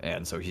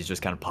 And so he's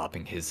just kind of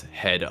popping his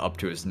head up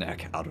to his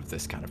neck out of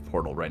this kind of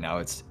portal right now.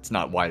 It's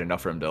not wide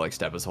enough for him to like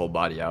step his whole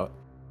body out.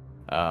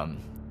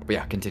 But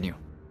yeah, continue.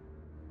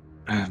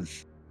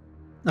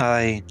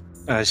 I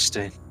asked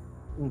a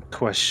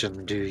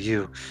question. Do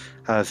you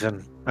have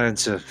an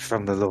answer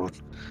from the Lord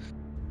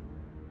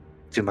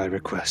to my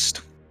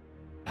request?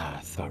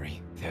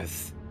 Sorry.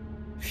 There's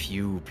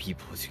few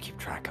people to keep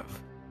track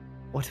of.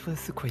 What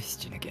was the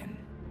question again?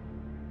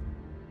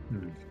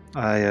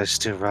 I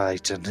asked to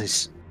write in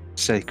his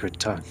sacred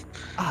tongue.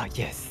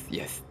 Yes.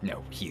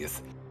 No, he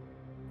is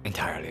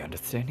entirely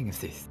understanding of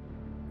this.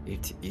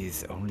 It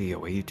is only a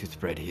way to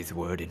spread his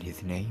word in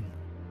his name.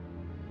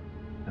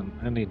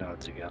 And he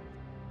nods again.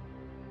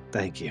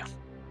 Thank you.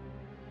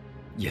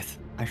 Yes,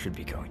 I should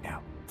be going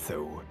now.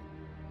 So,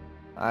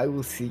 I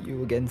will see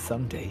you again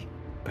someday,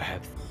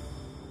 perhaps.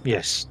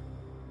 Yes,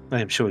 I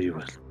am sure you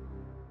will.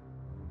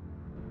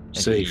 And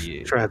Safe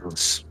he-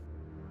 travels.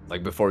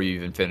 Like, before you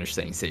even finish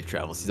saying safe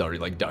travels, he's already,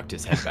 like, ducked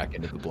his head back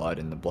into the blood,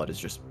 and the blood is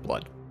just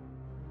blood.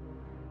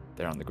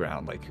 There on the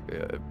ground, like,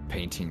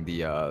 painting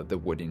the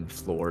wooden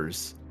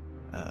floors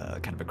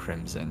kind of a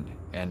crimson.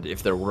 And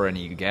if there were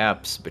any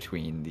gaps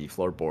between the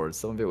floorboards,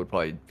 some of it would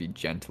probably be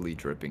gently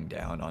dripping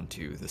down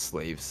onto the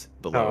slaves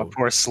below. Oh,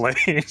 poor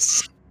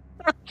slaves.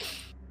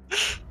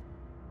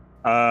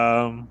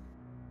 Yeah,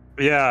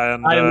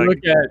 and I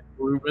look at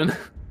Reuben.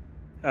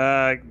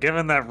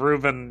 given that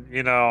Reuben,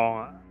 you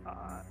know,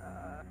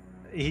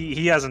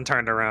 he hasn't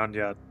turned around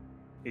yet.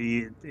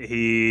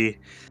 He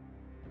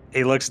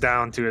looks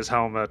down to his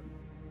helmet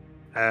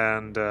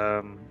and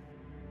kind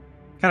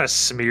of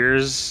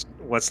smears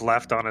what's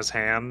left on his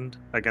hand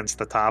against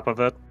the top of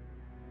it,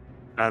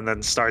 and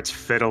then starts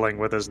fiddling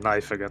with his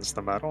knife against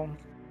the metal.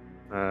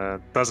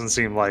 Doesn't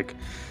seem like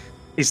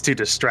he's too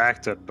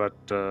distracted, but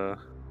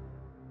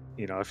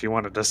you know, if you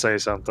wanted to say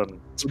something,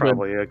 it's Okay.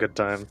 probably a good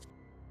time.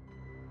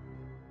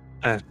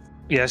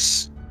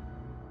 Yes,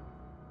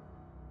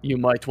 You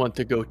might want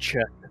to go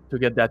check to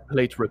get that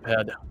plate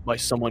repaired by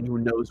someone who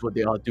knows what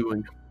they are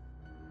doing.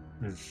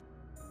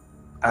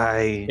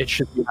 It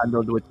should be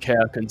handled with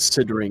care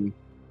considering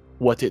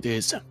what it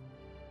is.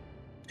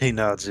 He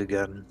nods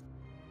again.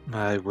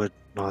 I would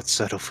not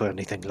settle for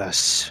anything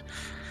less.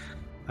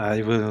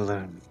 I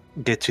will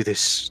get to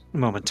this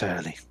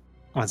momentarily,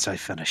 once I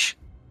finish.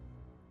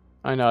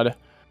 I nod.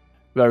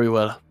 Very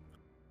well.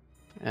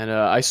 And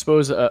I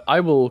suppose I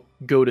will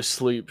go to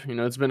sleep. You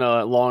know, it's been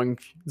a long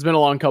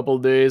couple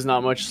of days,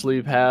 not much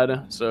sleep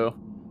had. So,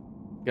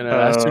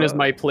 as soon as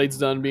my plate's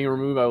done being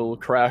removed, I will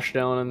crash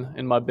down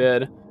in my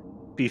bed.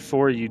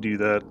 Before you do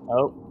that,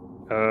 Oh,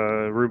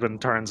 Reuben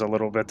turns a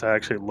little bit to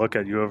actually look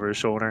at you over his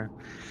shoulder.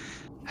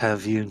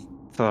 Have you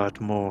thought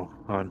more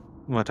on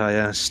what I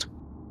asked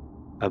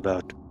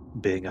about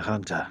being a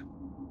hunter?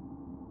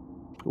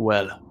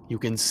 Well, you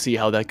can see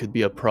how that could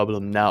be a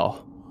problem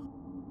now.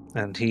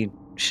 And he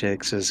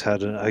shakes his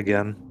head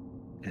again.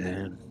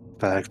 In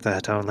fact,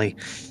 that only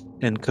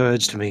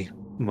encouraged me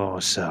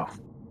more so.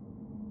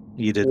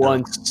 You did not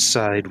Once-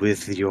 side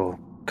with your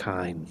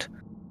kind.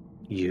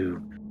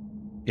 You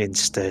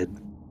instead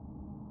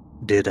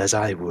did as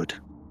I would.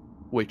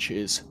 Which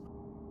is,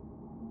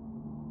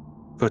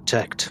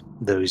 Protect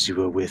those you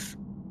were with,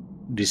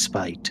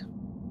 despite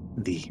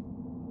the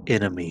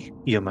enemy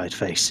you might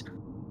face.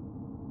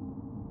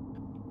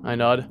 I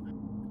nod.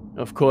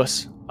 Of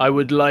course, I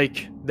would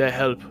like their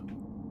help.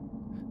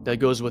 That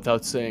goes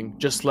without saying,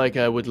 just like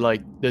I would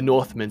like the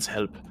Northmen's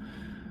help.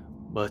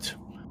 But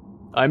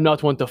I'm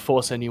not one to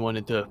force anyone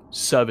into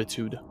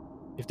servitude.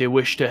 If they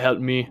wish to help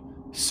me,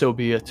 so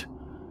be it.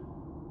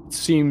 It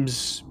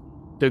seems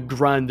the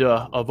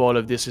grandeur of all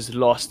of this is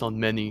lost on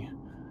many,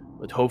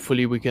 but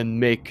hopefully we can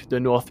make the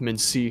Northmen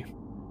see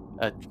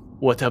at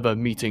whatever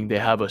meeting they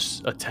have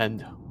us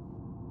attend.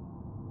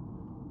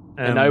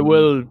 And I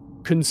will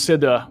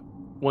consider,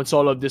 once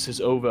all of this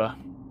is over.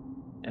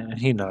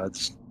 He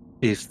nods.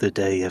 If the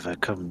day ever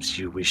comes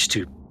you wish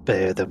to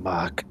bear the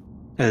mark,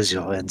 as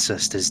your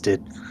ancestors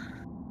did,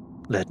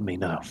 let me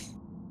know.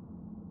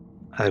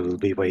 I will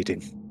be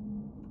waiting.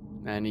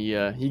 And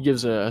he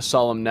gives a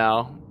solemn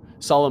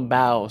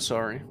bow,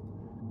 sorry.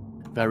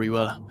 Very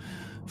well.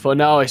 For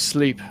now I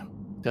sleep.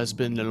 It has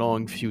been a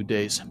long few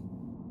days.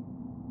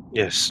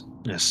 Yes.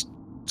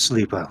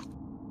 Sleep well.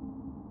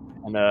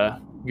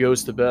 And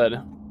goes to bed.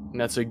 And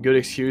that's a good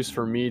excuse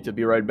for me to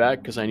be right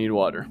back because I need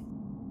water.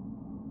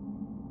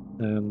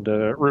 And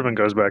Reuben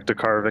goes back to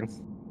carving.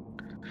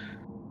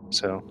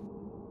 So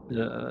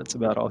that's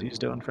about all he's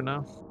doing for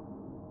now.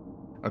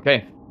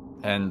 Okay,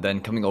 and then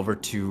coming over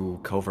to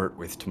Covert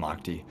with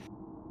Tamakti.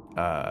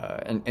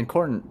 And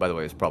Korn, by the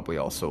way, is probably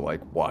also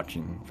like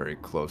watching very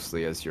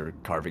closely as you're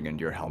carving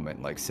into your helmet,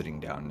 like sitting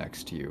down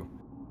next to you,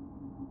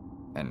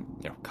 and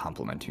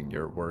complimenting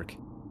your work.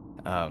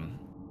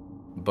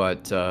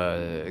 But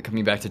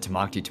coming back to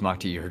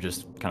Tamakti, you're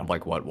just kind of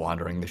like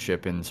wandering the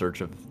ship in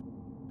search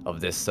of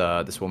this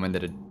woman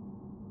that had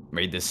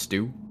made this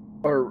stew.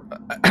 Or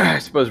I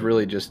suppose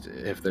really just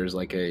if there's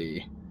like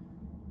a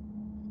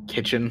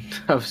kitchen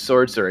of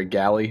sorts or a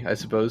galley, I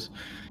suppose.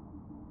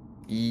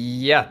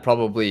 Yeah,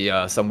 probably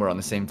somewhere on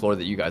the same floor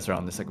that you guys are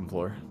on, the second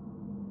floor.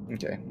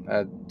 Okay.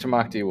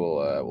 Tamakti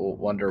will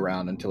wander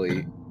around until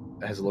he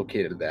has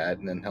located that,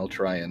 and then he'll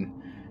try and,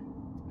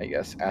 I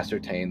guess,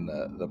 ascertain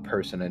the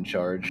person in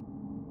charge.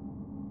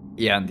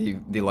 Yeah, and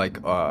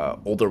the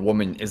older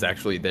woman is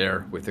actually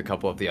there with a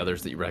couple of the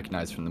others that you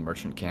recognize from the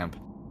merchant camp,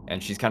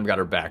 and she's kind of got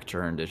her back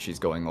turned as she's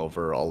going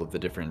over all of the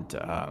different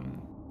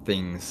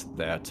things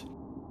that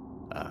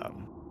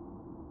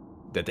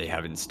they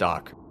have in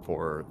stock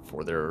for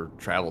their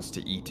travels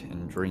to eat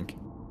and drink.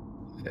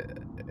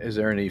 Is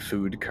there any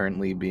food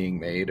currently being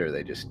made, or are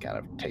they just kind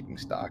of taking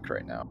stock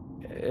right now?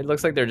 It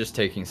looks like they're just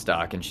taking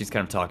stock, and she's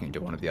kind of talking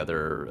to one of the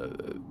other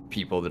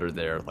people that are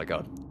there, like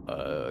a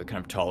kind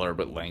of taller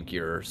but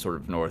lankier sort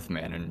of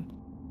Northman, and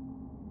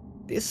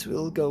this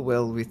will go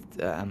well with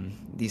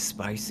these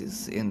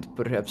spices, and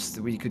perhaps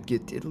we could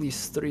get at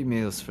least 3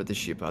 meals for the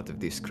ship out of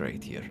this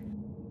crate here.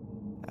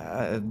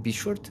 Be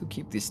sure to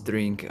keep this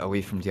drink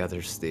away from the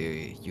others.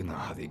 You know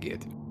how they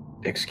get.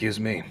 Excuse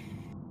me.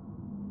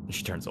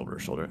 She turns over her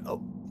shoulder.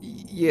 Oh,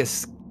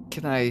 yes.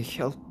 Can I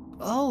help?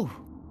 Oh,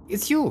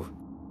 it's you.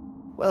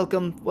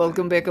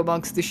 Welcome back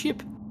amongst the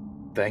ship.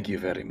 Thank you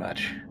very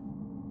much.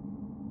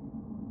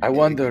 I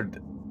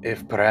wondered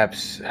if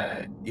perhaps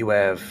you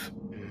have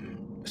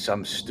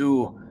some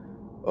stew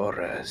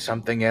or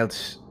something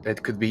else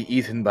that could be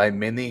eaten by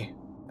many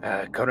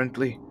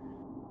currently.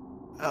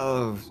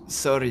 Oh,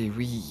 sorry,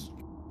 we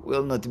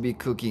will not be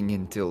cooking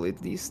until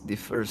at least the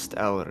first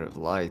hour of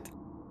light.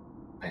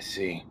 I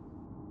see.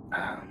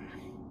 Are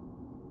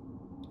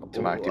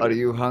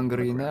you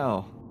hungry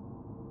now?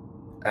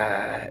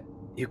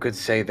 You could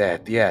say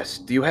that, yes.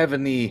 Do you have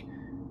any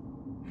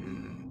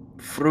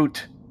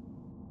fruit?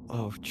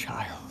 Oh,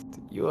 child,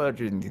 you are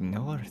in the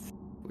north.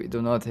 We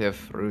do not have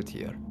fruit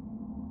here.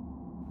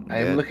 I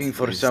am looking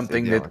for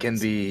something that can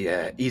be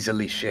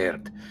easily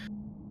shared.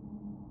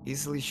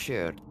 Easily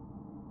shared.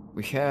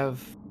 We have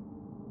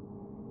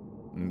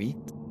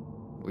meat.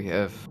 We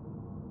have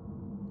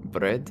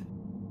bread.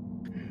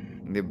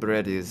 The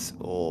bread is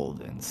old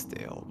and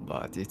stale,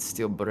 but it's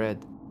still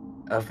bread.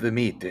 Of the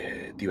meat,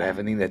 do you have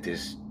any that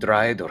is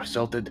dried or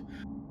salted?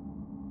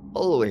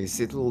 Always,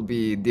 it will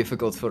be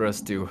difficult for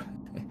us to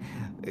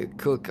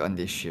cook on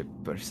this ship,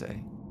 per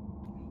se.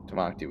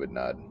 Tamakti would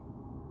nod.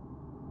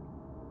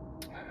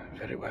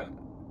 Very well.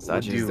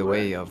 Such is the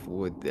way of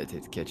wood that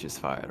it catches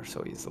fire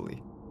so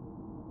easily.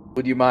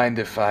 Would you mind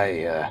if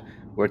I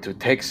were to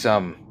take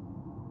some?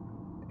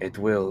 It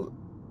will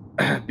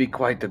be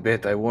quite a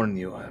bit, I warn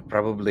you.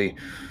 Probably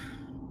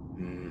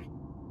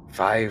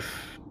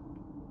 5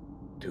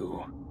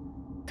 to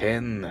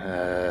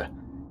 10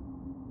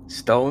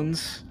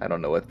 stones. I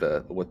don't know what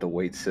the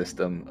weight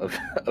system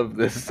of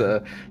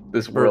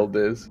this world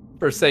is.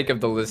 For sake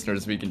of the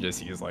listeners, we can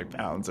just use like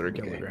pounds or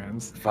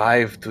kilograms.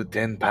 5 to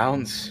 10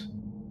 pounds.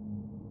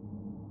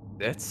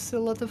 That's a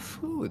lot of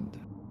food.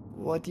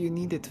 What do you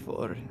need it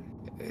for?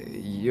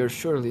 You're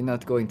surely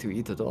not going to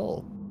eat it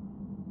all.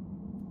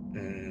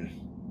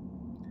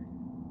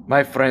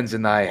 My friends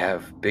and I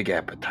have big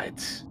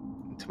appetites.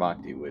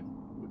 Tamakti would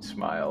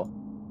smile.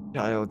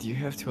 Child, you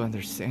have to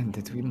understand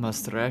that we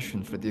must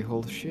ration for the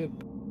whole ship.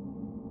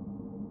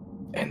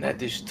 And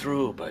that is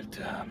true, but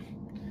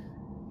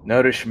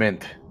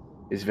nourishment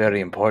is very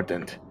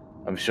important.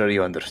 I'm sure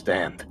you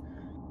understand.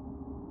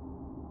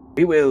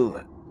 We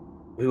will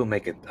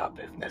make it up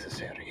if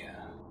necessary.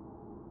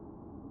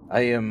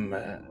 I am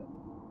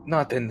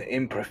not an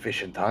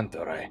improficient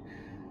hunter.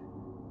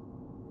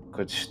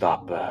 could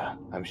stop,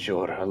 I'm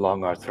sure,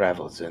 along our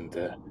travels and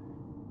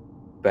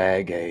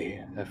bag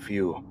a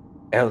few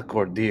elk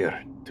or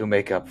deer to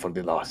make up for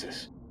the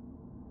losses.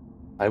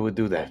 I would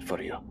do that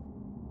for you.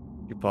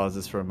 He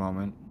pauses for a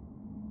moment.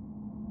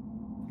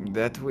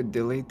 That would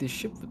delay the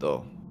ship,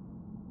 though.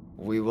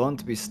 We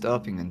won't be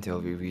stopping until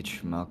we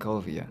reach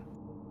Malkovia.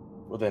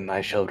 Well, then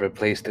I shall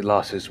replace the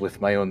losses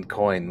with my own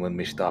coin when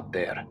we stop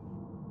there.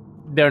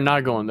 They're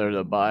not going there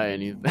to buy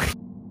anything.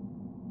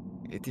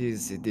 It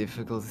is a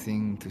difficult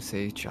thing to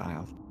say,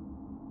 child.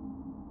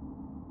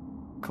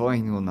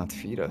 Coin will not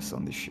feed us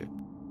on the ship.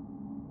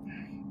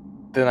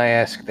 Then I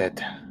ask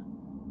that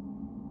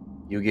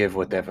you give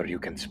whatever you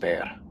can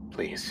spare,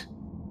 please.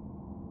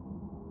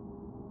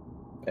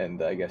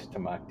 And I guess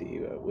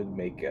Tamakti would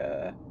make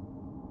a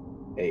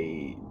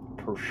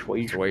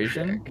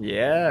persuasion check.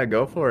 Yeah,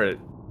 go for it.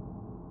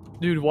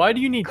 Dude, why do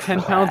you need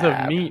 10 pounds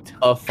of meat?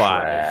 A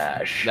 5.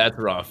 Trash. That's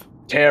rough.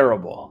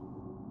 Terrible.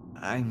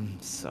 I'm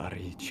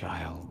sorry,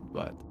 child,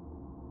 but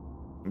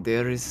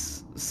there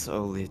is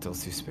so little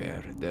to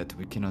spare that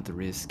we cannot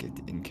risk it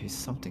in case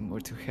something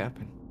were to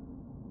happen.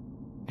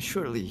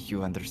 Surely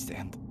you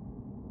understand.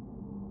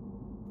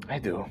 I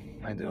do.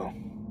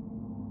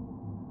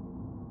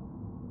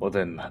 Well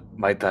then,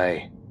 might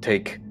I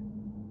take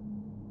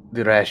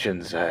the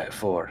rations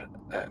for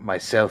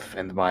myself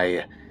and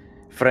my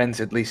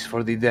friends, at least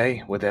for the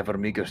day, whatever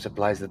meager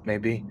supplies that may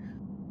be?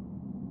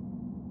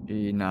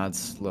 He nods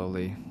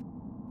slowly.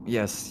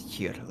 Yes,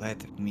 here,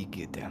 let me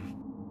get them.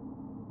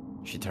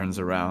 She turns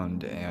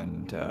around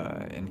and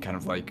kind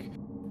of like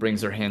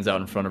brings her hands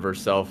out in front of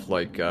herself,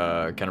 like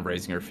kind of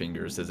raising her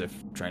fingers as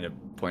if trying to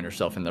point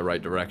herself in the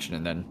right direction,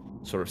 and then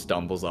sort of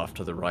stumbles off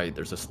to the right.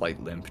 There's a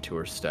slight limp to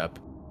her step,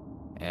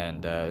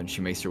 and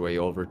she makes her way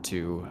over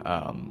to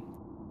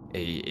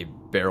a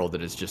barrel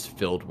that is just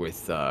filled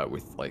with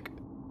like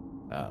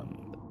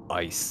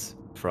ice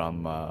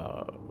from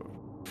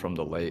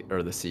the lake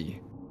or the sea,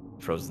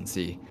 frozen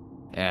sea,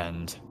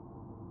 and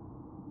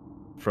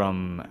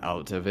from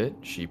out of it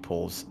she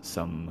pulls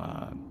some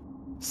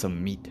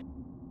meat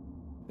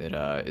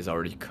that is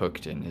already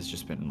cooked and has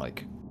just been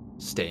like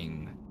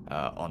staying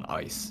on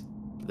ice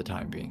for the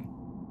time being.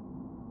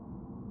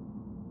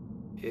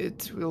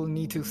 It will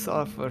need to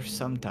thaw for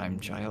some time,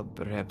 child,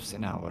 perhaps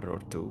an hour or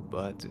two,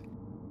 but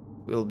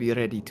we'll be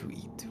ready to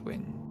eat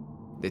when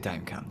the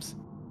time comes.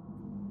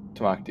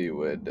 Tamakti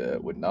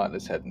would nod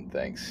his head in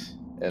thanks.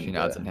 And, She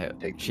nods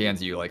and she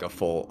hands you like a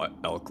full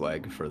elk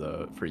leg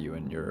for you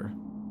and your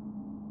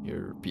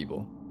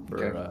people.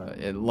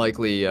 It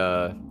likely,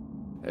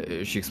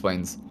 she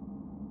explains,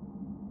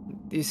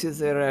 this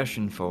is a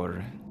ration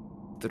for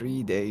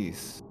 3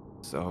 days,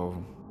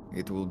 so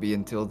it will be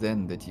until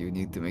then that you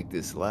need to make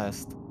this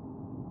last,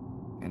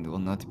 and will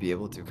not be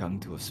able to come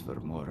to us for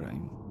more.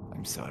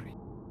 I'm sorry.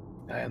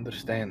 I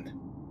understand.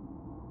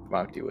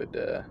 Tamakti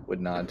would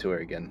nod to her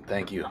again.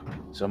 Thank you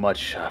so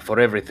much for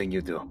everything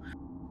you do.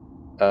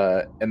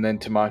 And then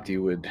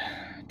Tamakti would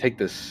take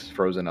this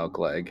frozen elk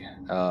leg,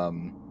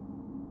 and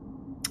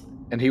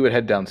he would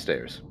head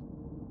downstairs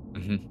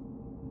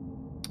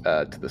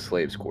to the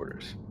slaves'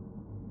 quarters.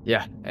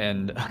 Yeah,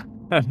 and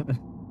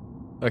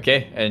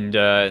okay,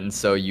 and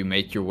so you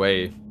make your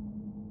way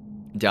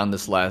down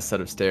this last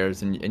set of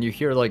stairs, and you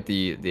hear like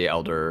the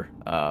elder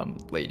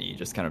lady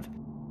just kind of,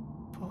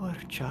 poor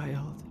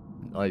child,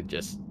 like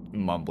just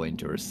mumbling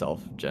to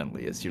herself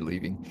gently as you're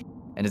leaving.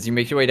 And as you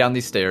make your way down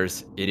these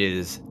stairs, it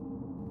is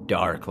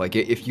dark. Like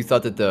if you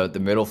thought that the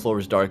middle floor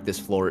was dark, this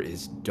floor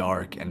is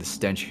dark, and the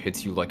stench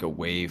hits you like a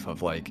wave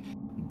of like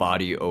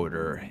body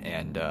odor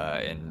and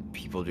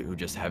people who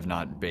just have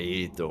not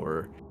bathed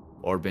or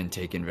been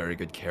taken very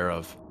good care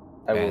of.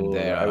 I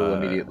will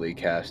immediately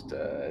cast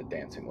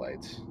dancing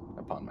lights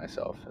upon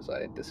myself as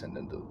I descend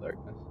into the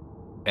darkness.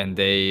 And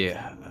they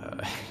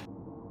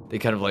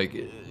kind of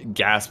like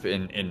gasp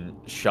in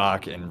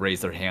shock and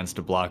raise their hands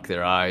to block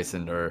their eyes,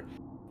 and are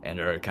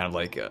kind of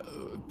like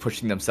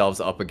pushing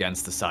themselves up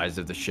against the sides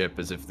of the ship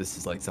as if this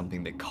is like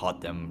something that caught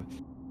them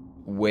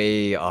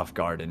way off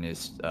guard and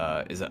is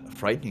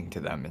frightening to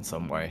them in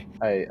some way.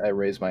 I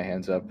raise my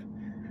hands up.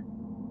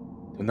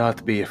 Do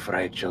not be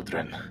afraid,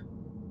 children.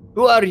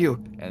 Who are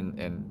you?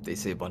 And they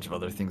say a bunch of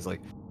other things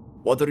like,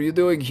 what are you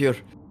doing here?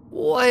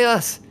 Why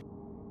us?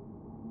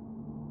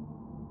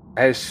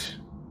 As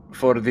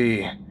for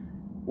the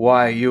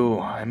why you,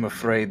 I'm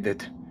afraid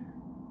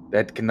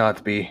that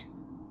cannot be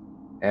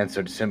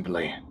answered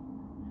simply.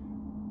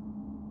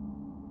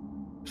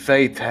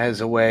 Fate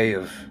has a way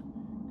of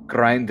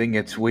grinding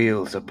its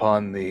wheels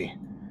upon the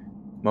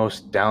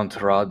most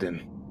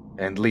downtrodden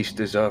and least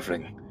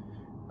deserving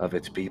of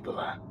its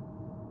people.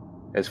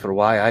 As for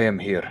why I am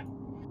here,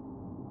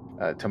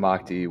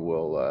 Tamakti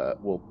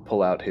will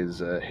pull out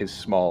his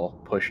small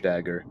push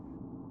dagger,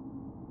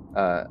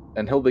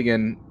 and he'll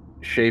begin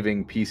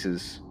shaving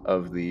pieces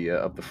of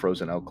the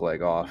frozen elk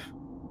leg off,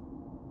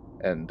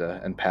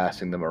 and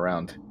passing them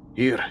around.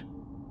 Here,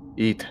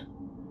 eat.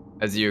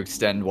 As you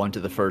extend one to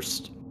the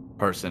first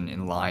person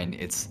in line,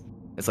 it's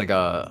like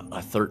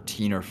a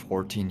 13 or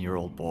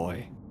 14-year-old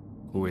boy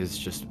who is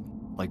just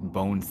like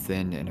bone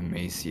thin and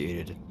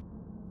emaciated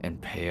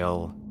and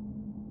pale,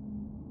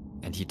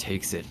 and he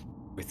takes it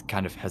with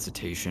kind of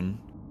hesitation,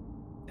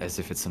 as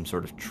if it's some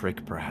sort of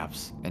trick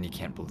perhaps, and he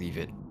can't believe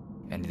it,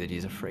 and that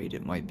he's afraid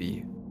it might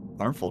be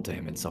harmful to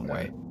him in some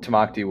way.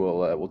 Tamakti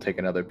will take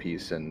another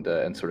piece and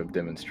sort of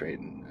demonstrate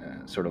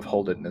and sort of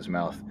hold it in his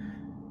mouth.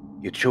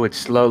 You chew it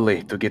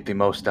slowly to get the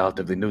most out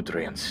of the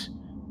nutrients.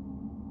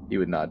 He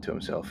would nod to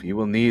himself. You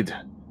will need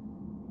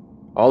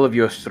all of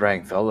your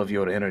strength, all of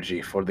your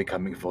energy for the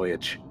coming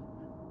voyage.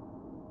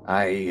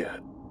 I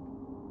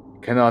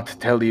cannot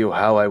tell you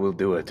how I will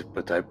do it,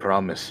 but I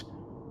promise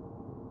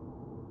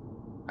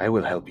I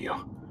will help you.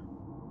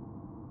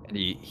 And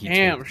he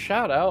Damn,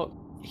 shout out.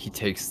 he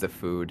takes the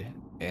food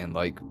and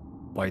like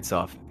bites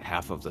off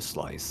half of the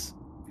slice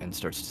and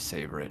starts to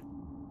savor it,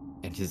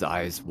 and his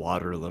eyes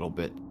water a little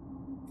bit,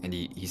 and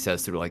he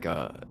says through like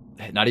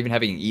not even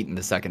having eaten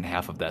the second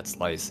half of that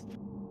slice,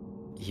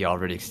 he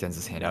already extends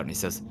his hand out and he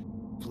says,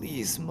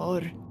 "Please,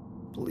 more,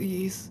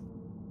 please."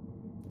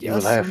 You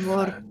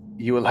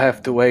will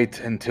have to wait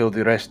until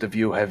the rest of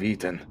you have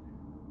eaten.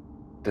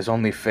 It is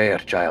only fair,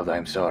 child,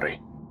 I'm sorry.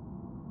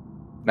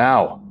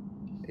 Now,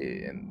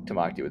 and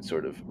Tamakti would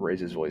sort of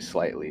raise his voice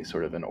slightly,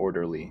 sort of an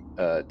orderly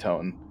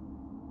tone.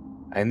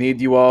 I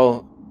need you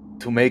all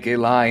to make a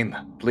line,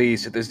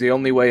 please. It is the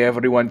only way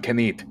everyone can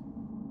eat.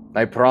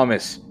 I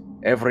promise,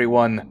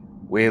 everyone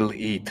will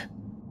eat.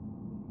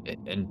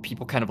 And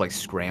people kind of like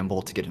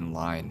scramble to get in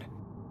line,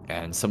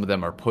 and some of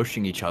them are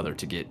pushing each other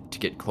to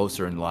get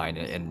closer in line,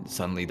 and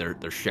suddenly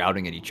they're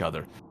shouting at each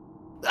other,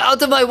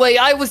 "Out of my way!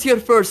 I was here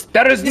first!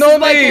 There is This no is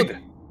my need! food!"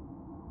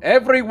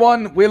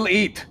 Everyone will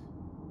eat.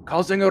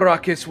 Causing a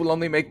ruckus will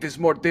only make this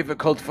more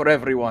difficult for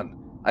everyone.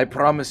 I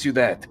promise you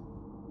that.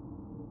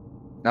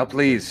 Now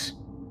please,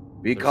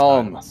 be There's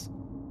calm. silence.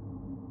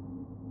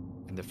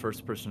 And the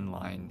first person in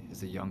line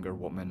is a younger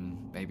woman,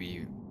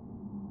 maybe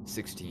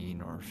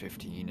 16 or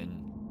 15,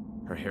 and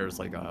her hair is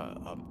like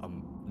a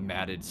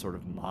matted sort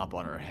of mop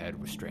on her head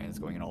with strands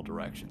going in all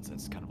directions. And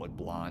it's kind of like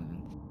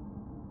blonde.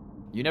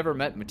 You never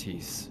met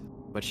Matisse,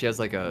 but she has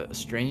like a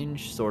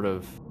strange sort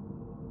of.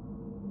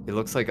 It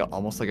looks like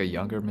almost like a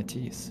younger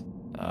Matisse.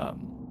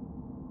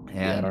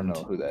 Yeah, I don't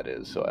know who that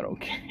is, so I don't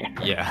care.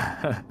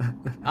 Yeah.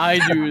 I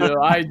do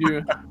though. I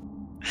do.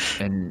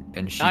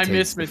 And she I takes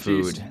miss the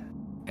Matisse. food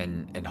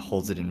and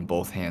holds it in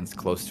both hands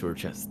close to her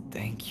chest.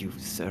 "Thank you,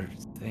 sir.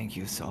 Thank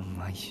you so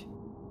much."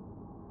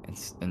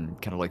 And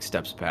kind of like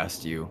steps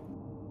past you.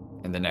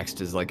 And the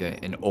next is like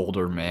an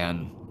older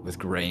man with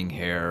graying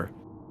hair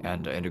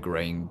and a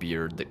graying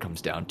beard that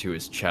comes down to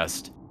his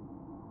chest.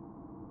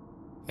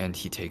 And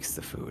he takes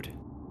the food.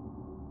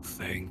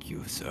 "Thank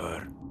you,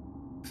 sir.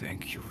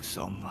 Thank you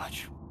so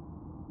much."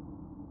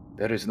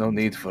 There is no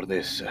need for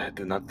this.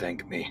 Do not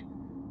thank me.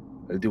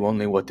 I'll do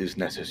only what is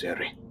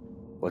necessary,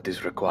 what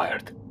is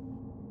required.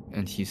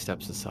 And he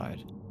steps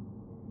aside.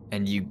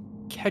 And you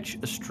catch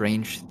a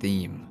strange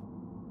theme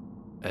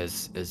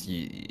as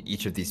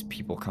each of these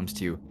people comes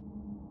to you.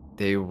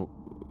 They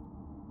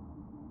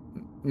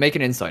make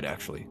an insight,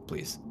 actually,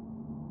 please.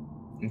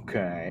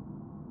 Okay.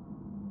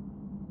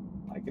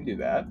 I can do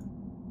that.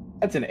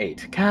 That's an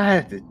 8.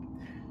 God,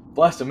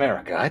 bless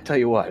America. I tell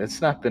you what,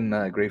 it's not been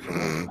great for me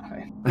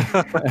tonight.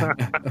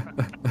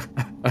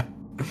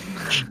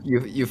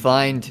 You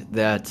find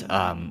that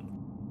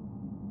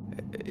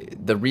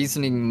the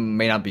reasoning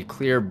may not be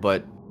clear,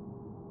 but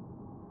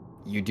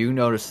you do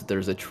notice that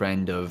there's a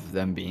trend of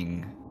them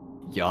being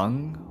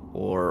young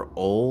or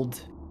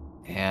old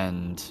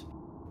and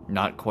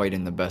not quite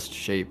in the best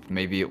shape.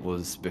 Maybe it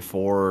was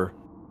before,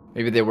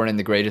 maybe they weren't in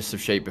the greatest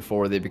of shape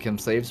before they became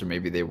slaves, or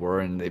maybe they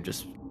were and they've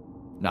just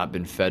not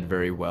been fed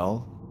very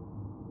well.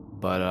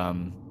 But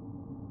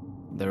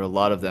there are a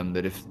lot of them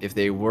that if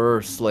they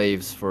were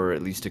slaves for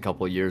at least a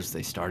couple of years,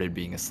 they started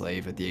being a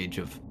slave at the age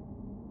of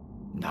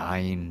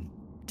 9,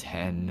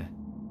 10,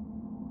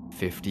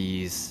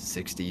 50s,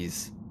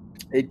 60s.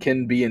 It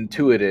can be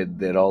intuited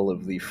that all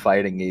of the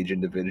fighting age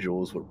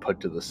individuals were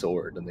put to the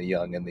sword, and the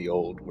young and the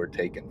old were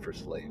taken for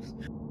slaves.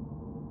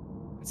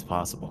 It's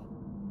possible.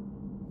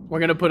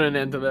 We're gonna put an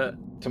end to that.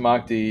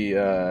 Tamakti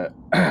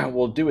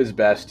will do his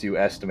best to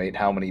estimate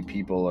how many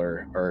people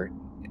are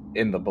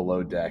in the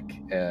below deck,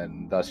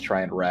 and thus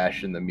try and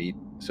ration the meat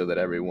so that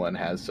everyone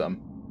has some.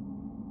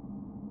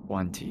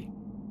 20.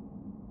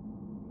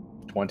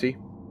 20?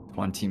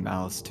 20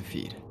 mouths to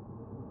feed.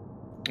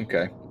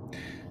 Okay.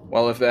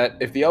 Well, if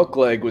the elk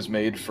leg was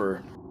made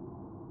for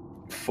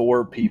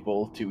 4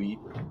 people to eat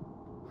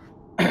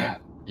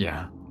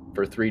Yeah.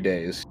 for 3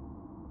 days,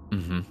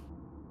 Mm-hmm.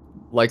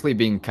 Likely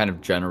being kind of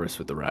generous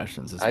with the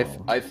rations as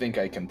well. I think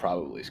I can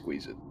probably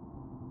squeeze it.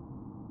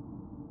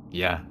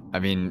 Yeah, I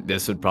mean,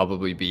 this would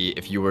probably be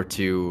if you were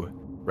to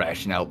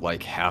ration out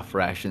like half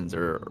rations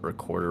or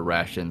quarter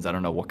rations. I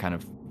don't know what kind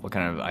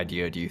of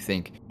idea do you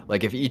think?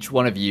 Like if each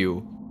one of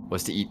you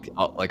was to eat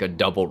like a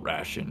double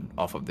ration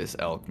off of this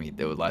elk meat,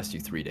 that would last you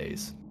 3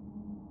 days.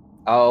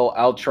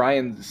 I'll try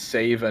and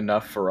save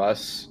enough for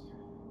us,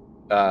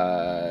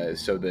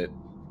 so that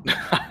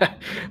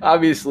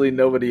Obviously,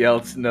 nobody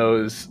else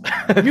knows.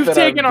 You've that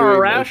taken I'm our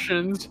doing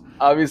rations. This.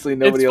 Obviously,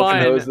 nobody It's else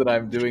fine. knows that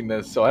I'm doing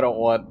this, so I don't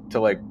want to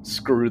like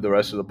screw the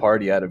rest of the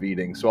party out of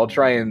eating. So I'll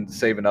try and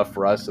save enough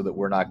for us so that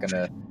we're not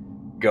gonna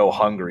go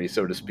hungry,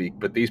 so to speak.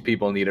 But these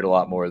people need it a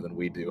lot more than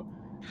we do.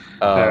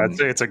 I'd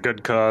say it's a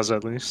good cause,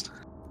 at least.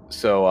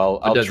 So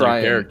I'll does try your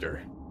and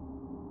character?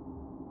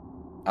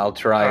 I'll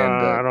try and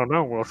I don't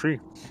know. We'll see.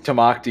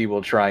 Tamakti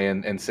will try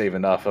and save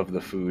enough of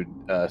the food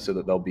so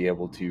that they'll be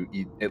able to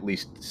eat at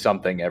least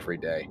something every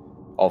day,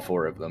 all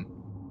 4 of them.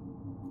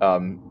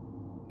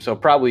 So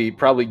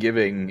probably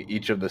giving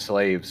each of the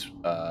slaves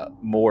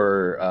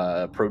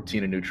more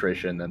protein and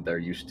nutrition than they're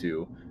used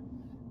to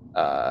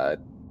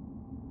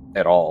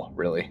at all,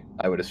 really.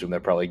 I would assume they're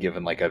probably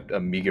given like a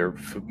meager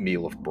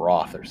meal of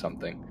broth or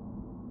something.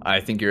 I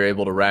think you're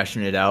able to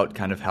ration it out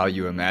kind of how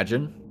you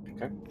imagine.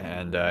 Okay.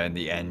 And in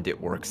the end, it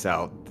works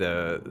out.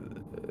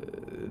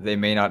 They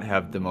may not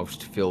have the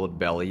most filled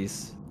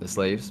bellies, the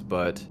slaves,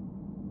 but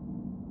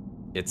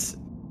it's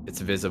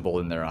visible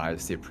in their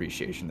eyes the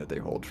appreciation that they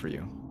hold for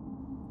you.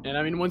 And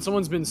I mean, when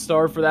someone's been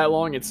starved for that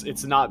long,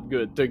 it's not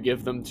good to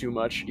give them too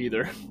much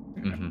either.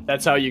 Mm-hmm.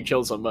 That's how you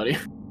kill somebody.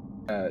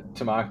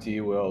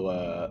 Tamakti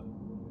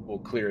will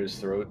clear his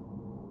throat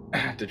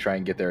to try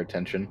and get their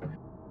attention.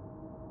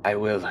 I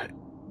will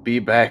be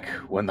back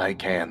when I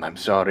can. I'm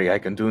sorry, I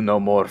can do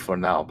no more for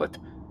now, but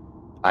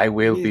I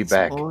will be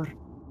back.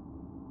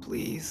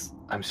 Please.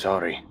 I'm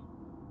sorry.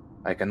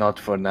 I cannot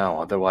for now,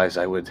 otherwise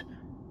I would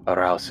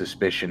arouse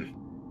suspicion.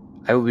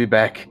 I will be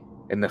back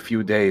in a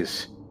few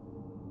days.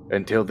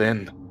 Until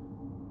then,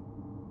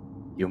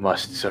 you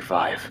must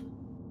survive.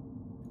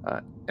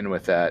 And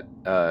with that,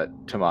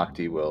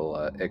 Tamakti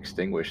will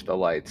extinguish the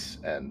lights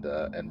and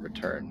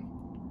return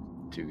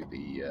to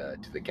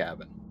the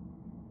cabin.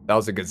 That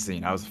was a good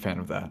scene. I was a fan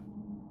of that.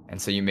 And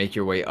so you make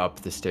your way up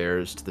the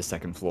stairs to the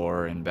 2nd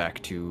floor and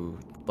back to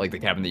like the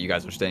cabin that you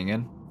guys are staying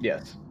in?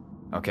 Yes.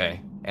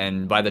 Okay.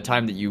 And by the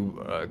time that you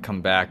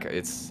come back,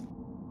 it's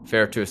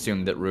fair to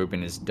assume that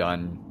Ruben is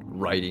done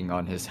writing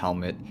on his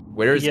helmet.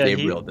 Where is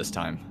Gabriel this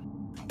time?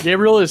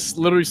 Gabriel is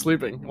literally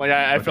sleeping. Like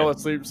I Okay. fell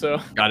asleep, so.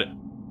 Got it.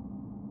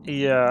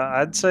 Yeah,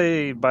 I'd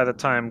say by the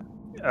time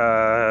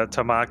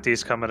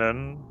Tamakti's coming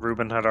in,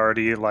 Ruben had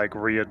already like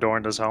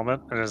readorned his helmet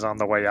and is on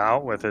the way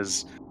out with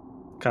his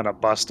kind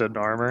of busted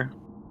armor.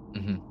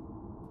 Mm-hmm.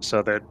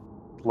 So they'd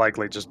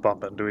likely just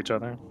bump into each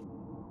other.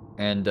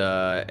 And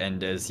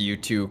as you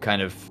two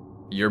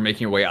you're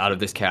making your way out of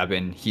this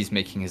cabin, he's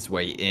making his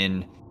way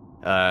in,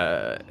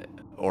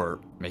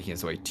 or making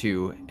his way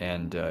to,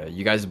 and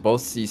you guys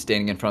both see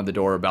standing in front of the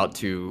door, about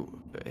to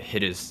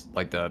hit his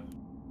the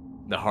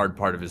hard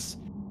part of his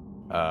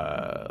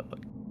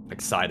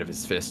side of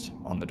his fist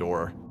on the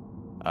door,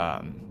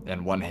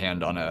 and one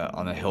hand on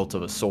a hilt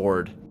of a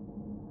sword.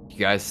 You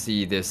guys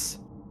see this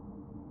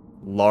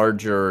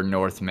larger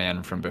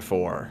Northman from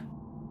before.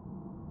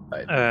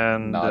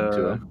 And nod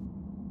to him.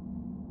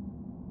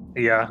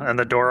 yeah, and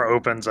the door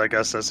opens, I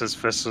guess, as his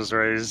fist was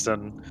raised,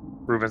 and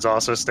Ruben's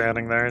also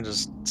standing there,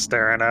 just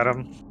staring at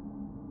him.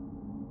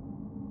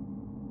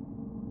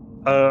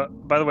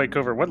 By the way,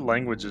 Cover, what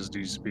languages do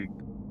you speak?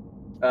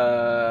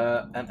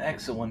 An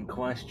excellent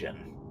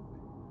question.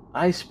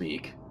 I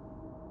speak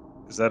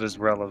Because that is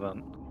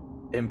relevant.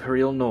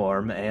 Imperial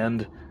Norm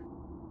and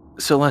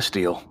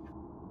Celestial.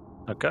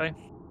 Okay.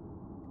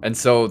 And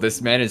so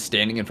this man is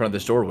standing in front of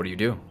this door. What do you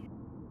do?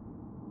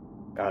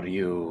 Are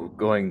you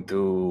going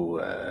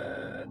to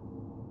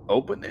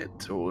open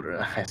it, or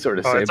I sort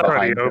of Oh, say it's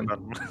already behind him.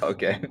 open.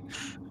 Okay.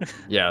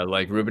 Yeah,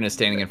 like Ruben is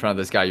standing in front of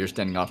this guy. You're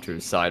standing off to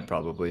his side,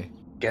 probably.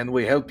 can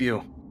we help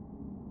you?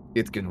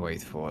 It can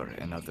wait for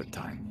another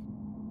time.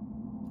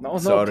 No,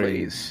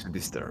 Sorry please. to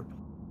disturb.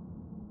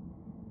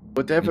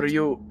 Whatever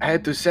you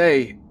had to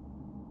say,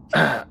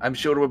 I'm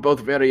sure we're both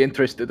very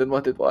interested in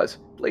what it was.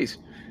 Please,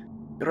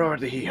 you're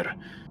already here.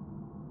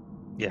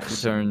 He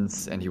Yes.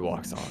 turns and he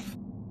walks off.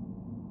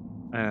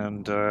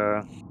 And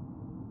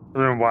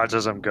Ruben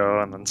watches him go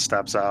and then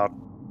steps out.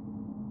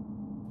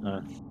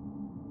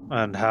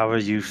 And how are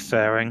you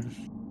faring?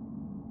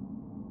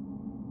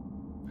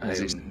 Is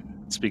he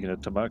I'm- speaking of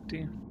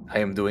Tamakti? I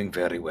am doing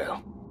very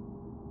well.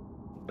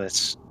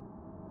 That's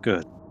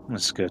good.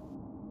 That's good.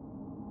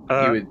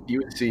 You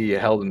would see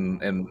held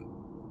in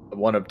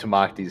one of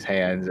Tamakti's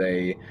hands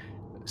a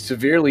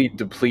severely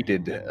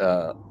depleted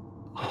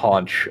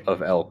haunch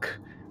of elk.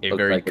 A Looked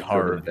very like it could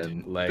have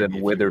carved leg, if been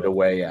you withered will.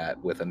 away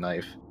at with a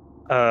knife.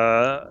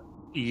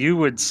 You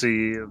would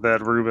see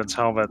that Ruben's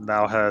helmet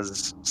now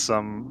has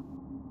some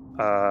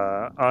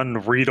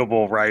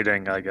unreadable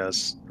writing, I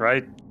guess,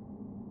 right?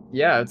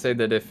 Yeah, I'd say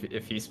that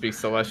if he speaks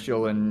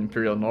Celestial and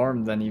Imperial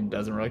Norm, then he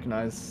doesn't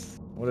recognize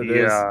what it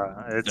is.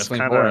 Yeah, it's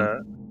Definitely kind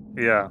of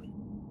yeah,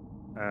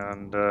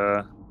 and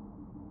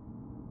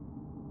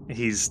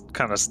he's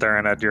kind of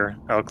staring at your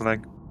elk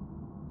leg.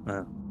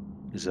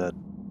 Is that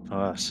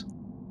us?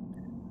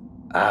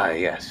 Ah,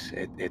 yes,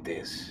 it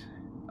is.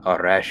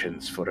 Our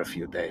rations for a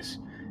few days.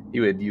 He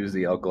would use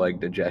the elk leg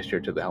to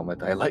gesture to the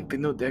helmet. I like the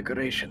new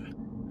decoration.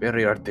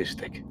 Very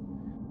artistic.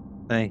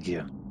 Thank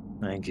you.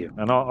 Thank you.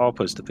 And I'll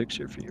post a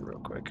picture for you real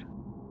quick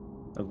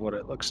of what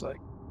it looks like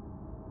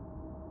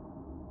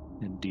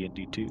in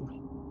D&D 2.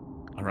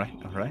 All right.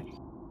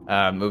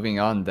 Moving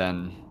on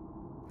then.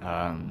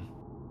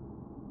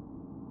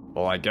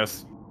 Well, I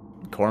guess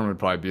Corn would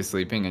probably be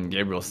sleeping and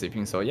Gabriel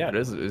sleeping. So yeah, it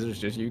is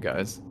just you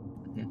guys.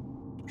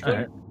 All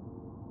right.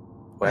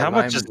 Well, How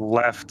much is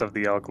left of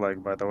the elk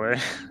leg, by the way?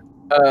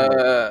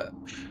 Probably.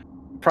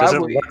 Does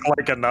it look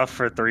like enough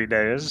for 3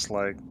 days,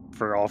 like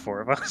for all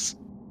 4 of us?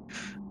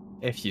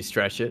 If you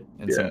stretch it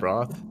in Yeah. some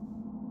broth.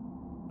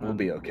 We'll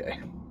be okay.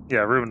 Yeah,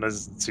 Ruben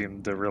doesn't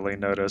seem to really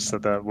notice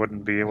that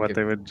wouldn't be what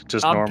they would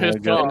just I'm normally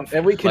pissed get. off.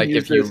 And we can Like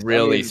use if you this,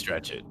 really I mean,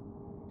 stretch it.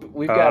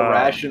 we've got Oh.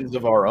 rations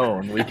of our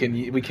own. We can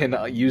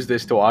use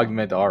this to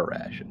augment our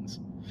rations.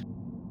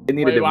 They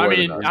need a Wait, bit more I than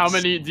mean, us. how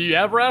many do you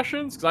have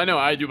rations? Because I know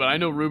I do, but I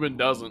know Ruben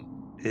doesn't.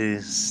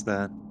 Is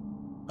that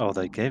all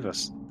they gave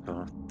us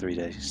for 3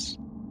 days?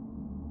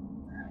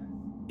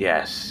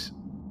 Yes.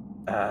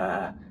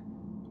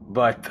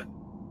 But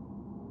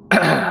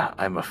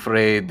I'm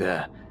afraid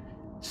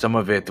some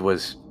of it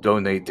was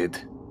donated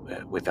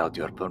without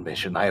your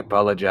permission. I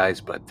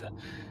apologize, but,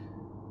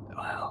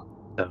 well,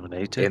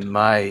 Donated? in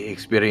my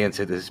experience,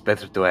 it is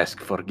better to ask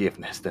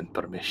forgiveness than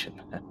permission.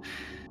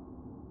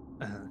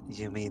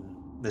 You mean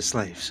the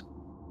slaves?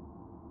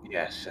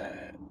 Yes,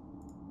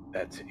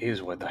 that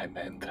is what I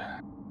meant.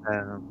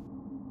 Um,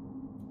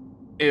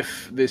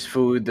 If this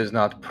food does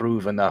not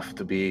prove enough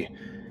to be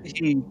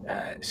he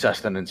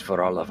sustenance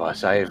for all of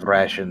us, I have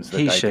rations that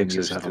He I can shakes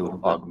use his head a to little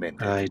bit.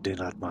 augment it. I do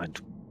not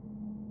mind.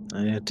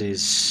 It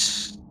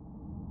is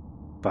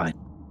fine.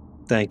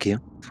 Thank you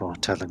for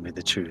telling me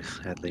the truth,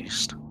 at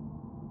least.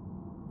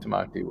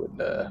 Tamakti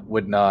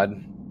would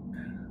nod.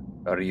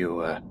 Are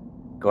you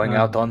going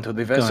out onto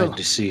the vessel? Going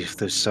to see if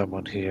there's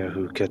someone here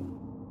who can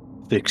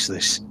fix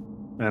this.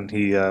 And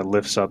he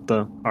lifts up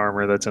the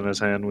armor that's in his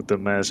hand with the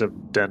massive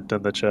dent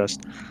in the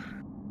chest.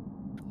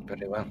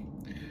 Very well.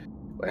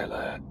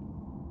 Well,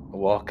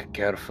 walk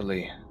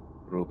carefully,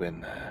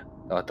 Reuben.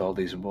 Not all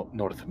these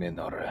Northmen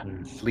are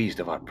pleased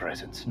of our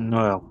presence.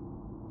 Well,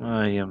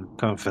 I am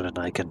confident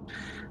I can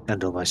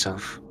handle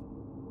myself.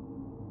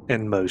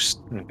 In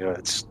most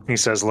regards. He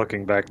says,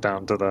 looking back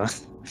down to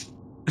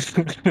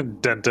the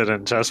dented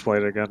and chest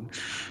plate again,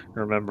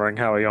 remembering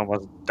how he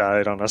almost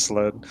died on a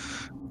sled.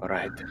 All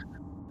right.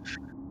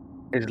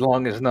 As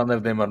long as none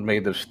of them are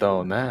made of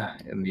stone,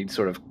 and he'd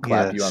sort of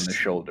clap you on the Yes.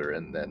 shoulder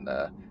and then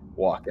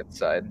walk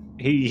inside.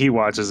 He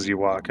watches as you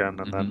walk in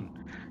and then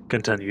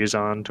continues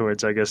on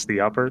towards, I guess, the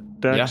upper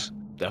decks?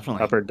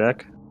 Definitely. Upper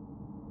deck?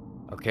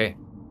 Okay.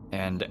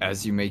 And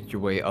as you make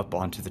your way up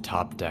onto the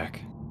top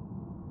deck,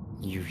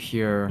 you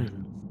hear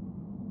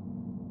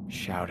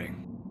shouting.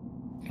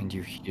 And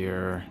you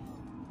hear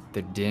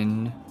the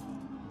din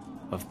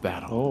of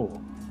battle.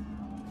 Oh.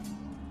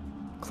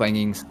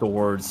 Clanging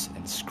swords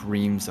and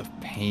screams of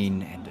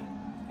pain and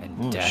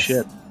Oh, death.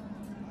 shit.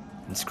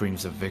 And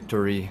screams of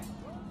victory.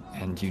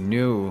 And you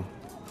knew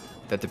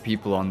that the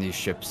people on these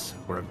ships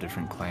were of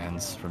different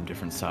clans from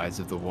different sides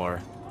of the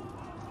war.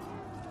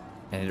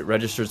 And it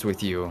registers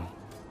with you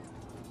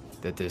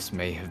that this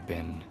may have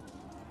been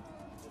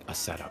a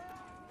setup.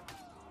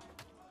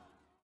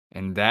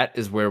 And that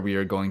is where we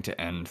are going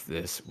to end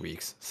this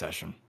week's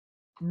session.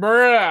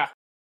 Bruh.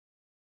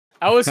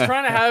 I was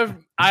trying to have.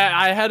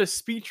 I had a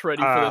speech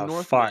ready for the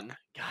Northmen. fuck.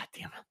 God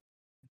damn it.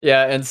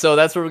 Yeah, and so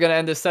that's where we're going to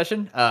end this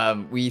session.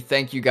 We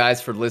thank you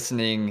guys for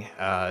listening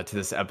to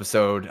this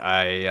episode.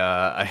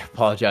 I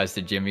apologize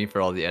to Jimmy for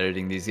all the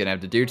editing that he's going to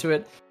have to do to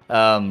it.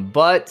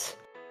 But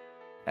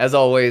as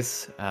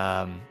always,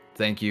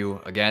 thank you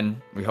again.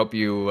 We hope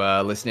you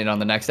listen in on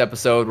the next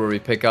episode where we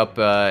pick up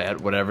at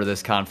whatever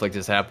this conflict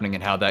is happening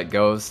and how that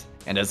goes.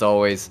 And as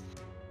always,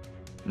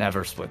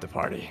 never split the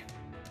party.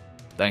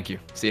 Thank you.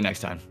 See you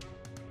next time.